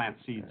and plant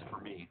seeds for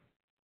me.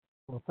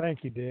 Well,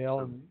 thank you, Dale,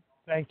 and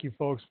thank you,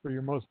 folks, for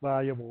your most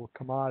valuable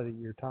commodity,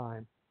 your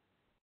time.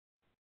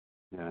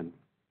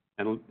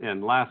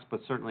 And last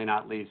but certainly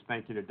not least,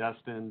 thank you to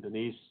Dustin,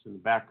 Denise in the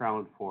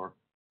background for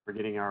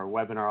getting our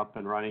webinar up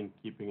and running,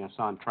 keeping us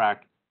on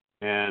track,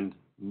 and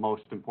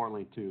most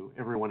importantly to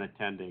everyone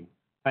attending.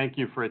 Thank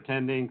you for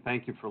attending.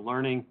 Thank you for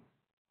learning.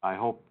 I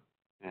hope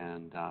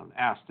and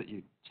ask that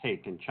you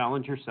take and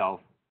challenge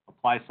yourself,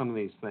 apply some of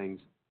these things,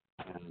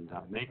 and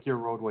make your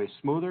roadway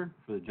smoother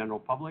for the general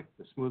public.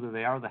 The smoother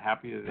they are, the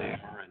happier they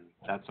are, and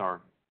that's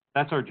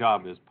our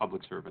job as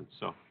public servants.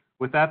 So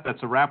with that,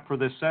 that's a wrap for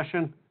this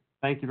session.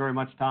 Thank you very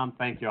much, Tom.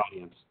 Thank you,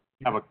 audience.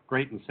 Have a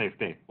great and safe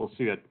day. We'll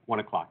see you at 1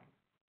 o'clock.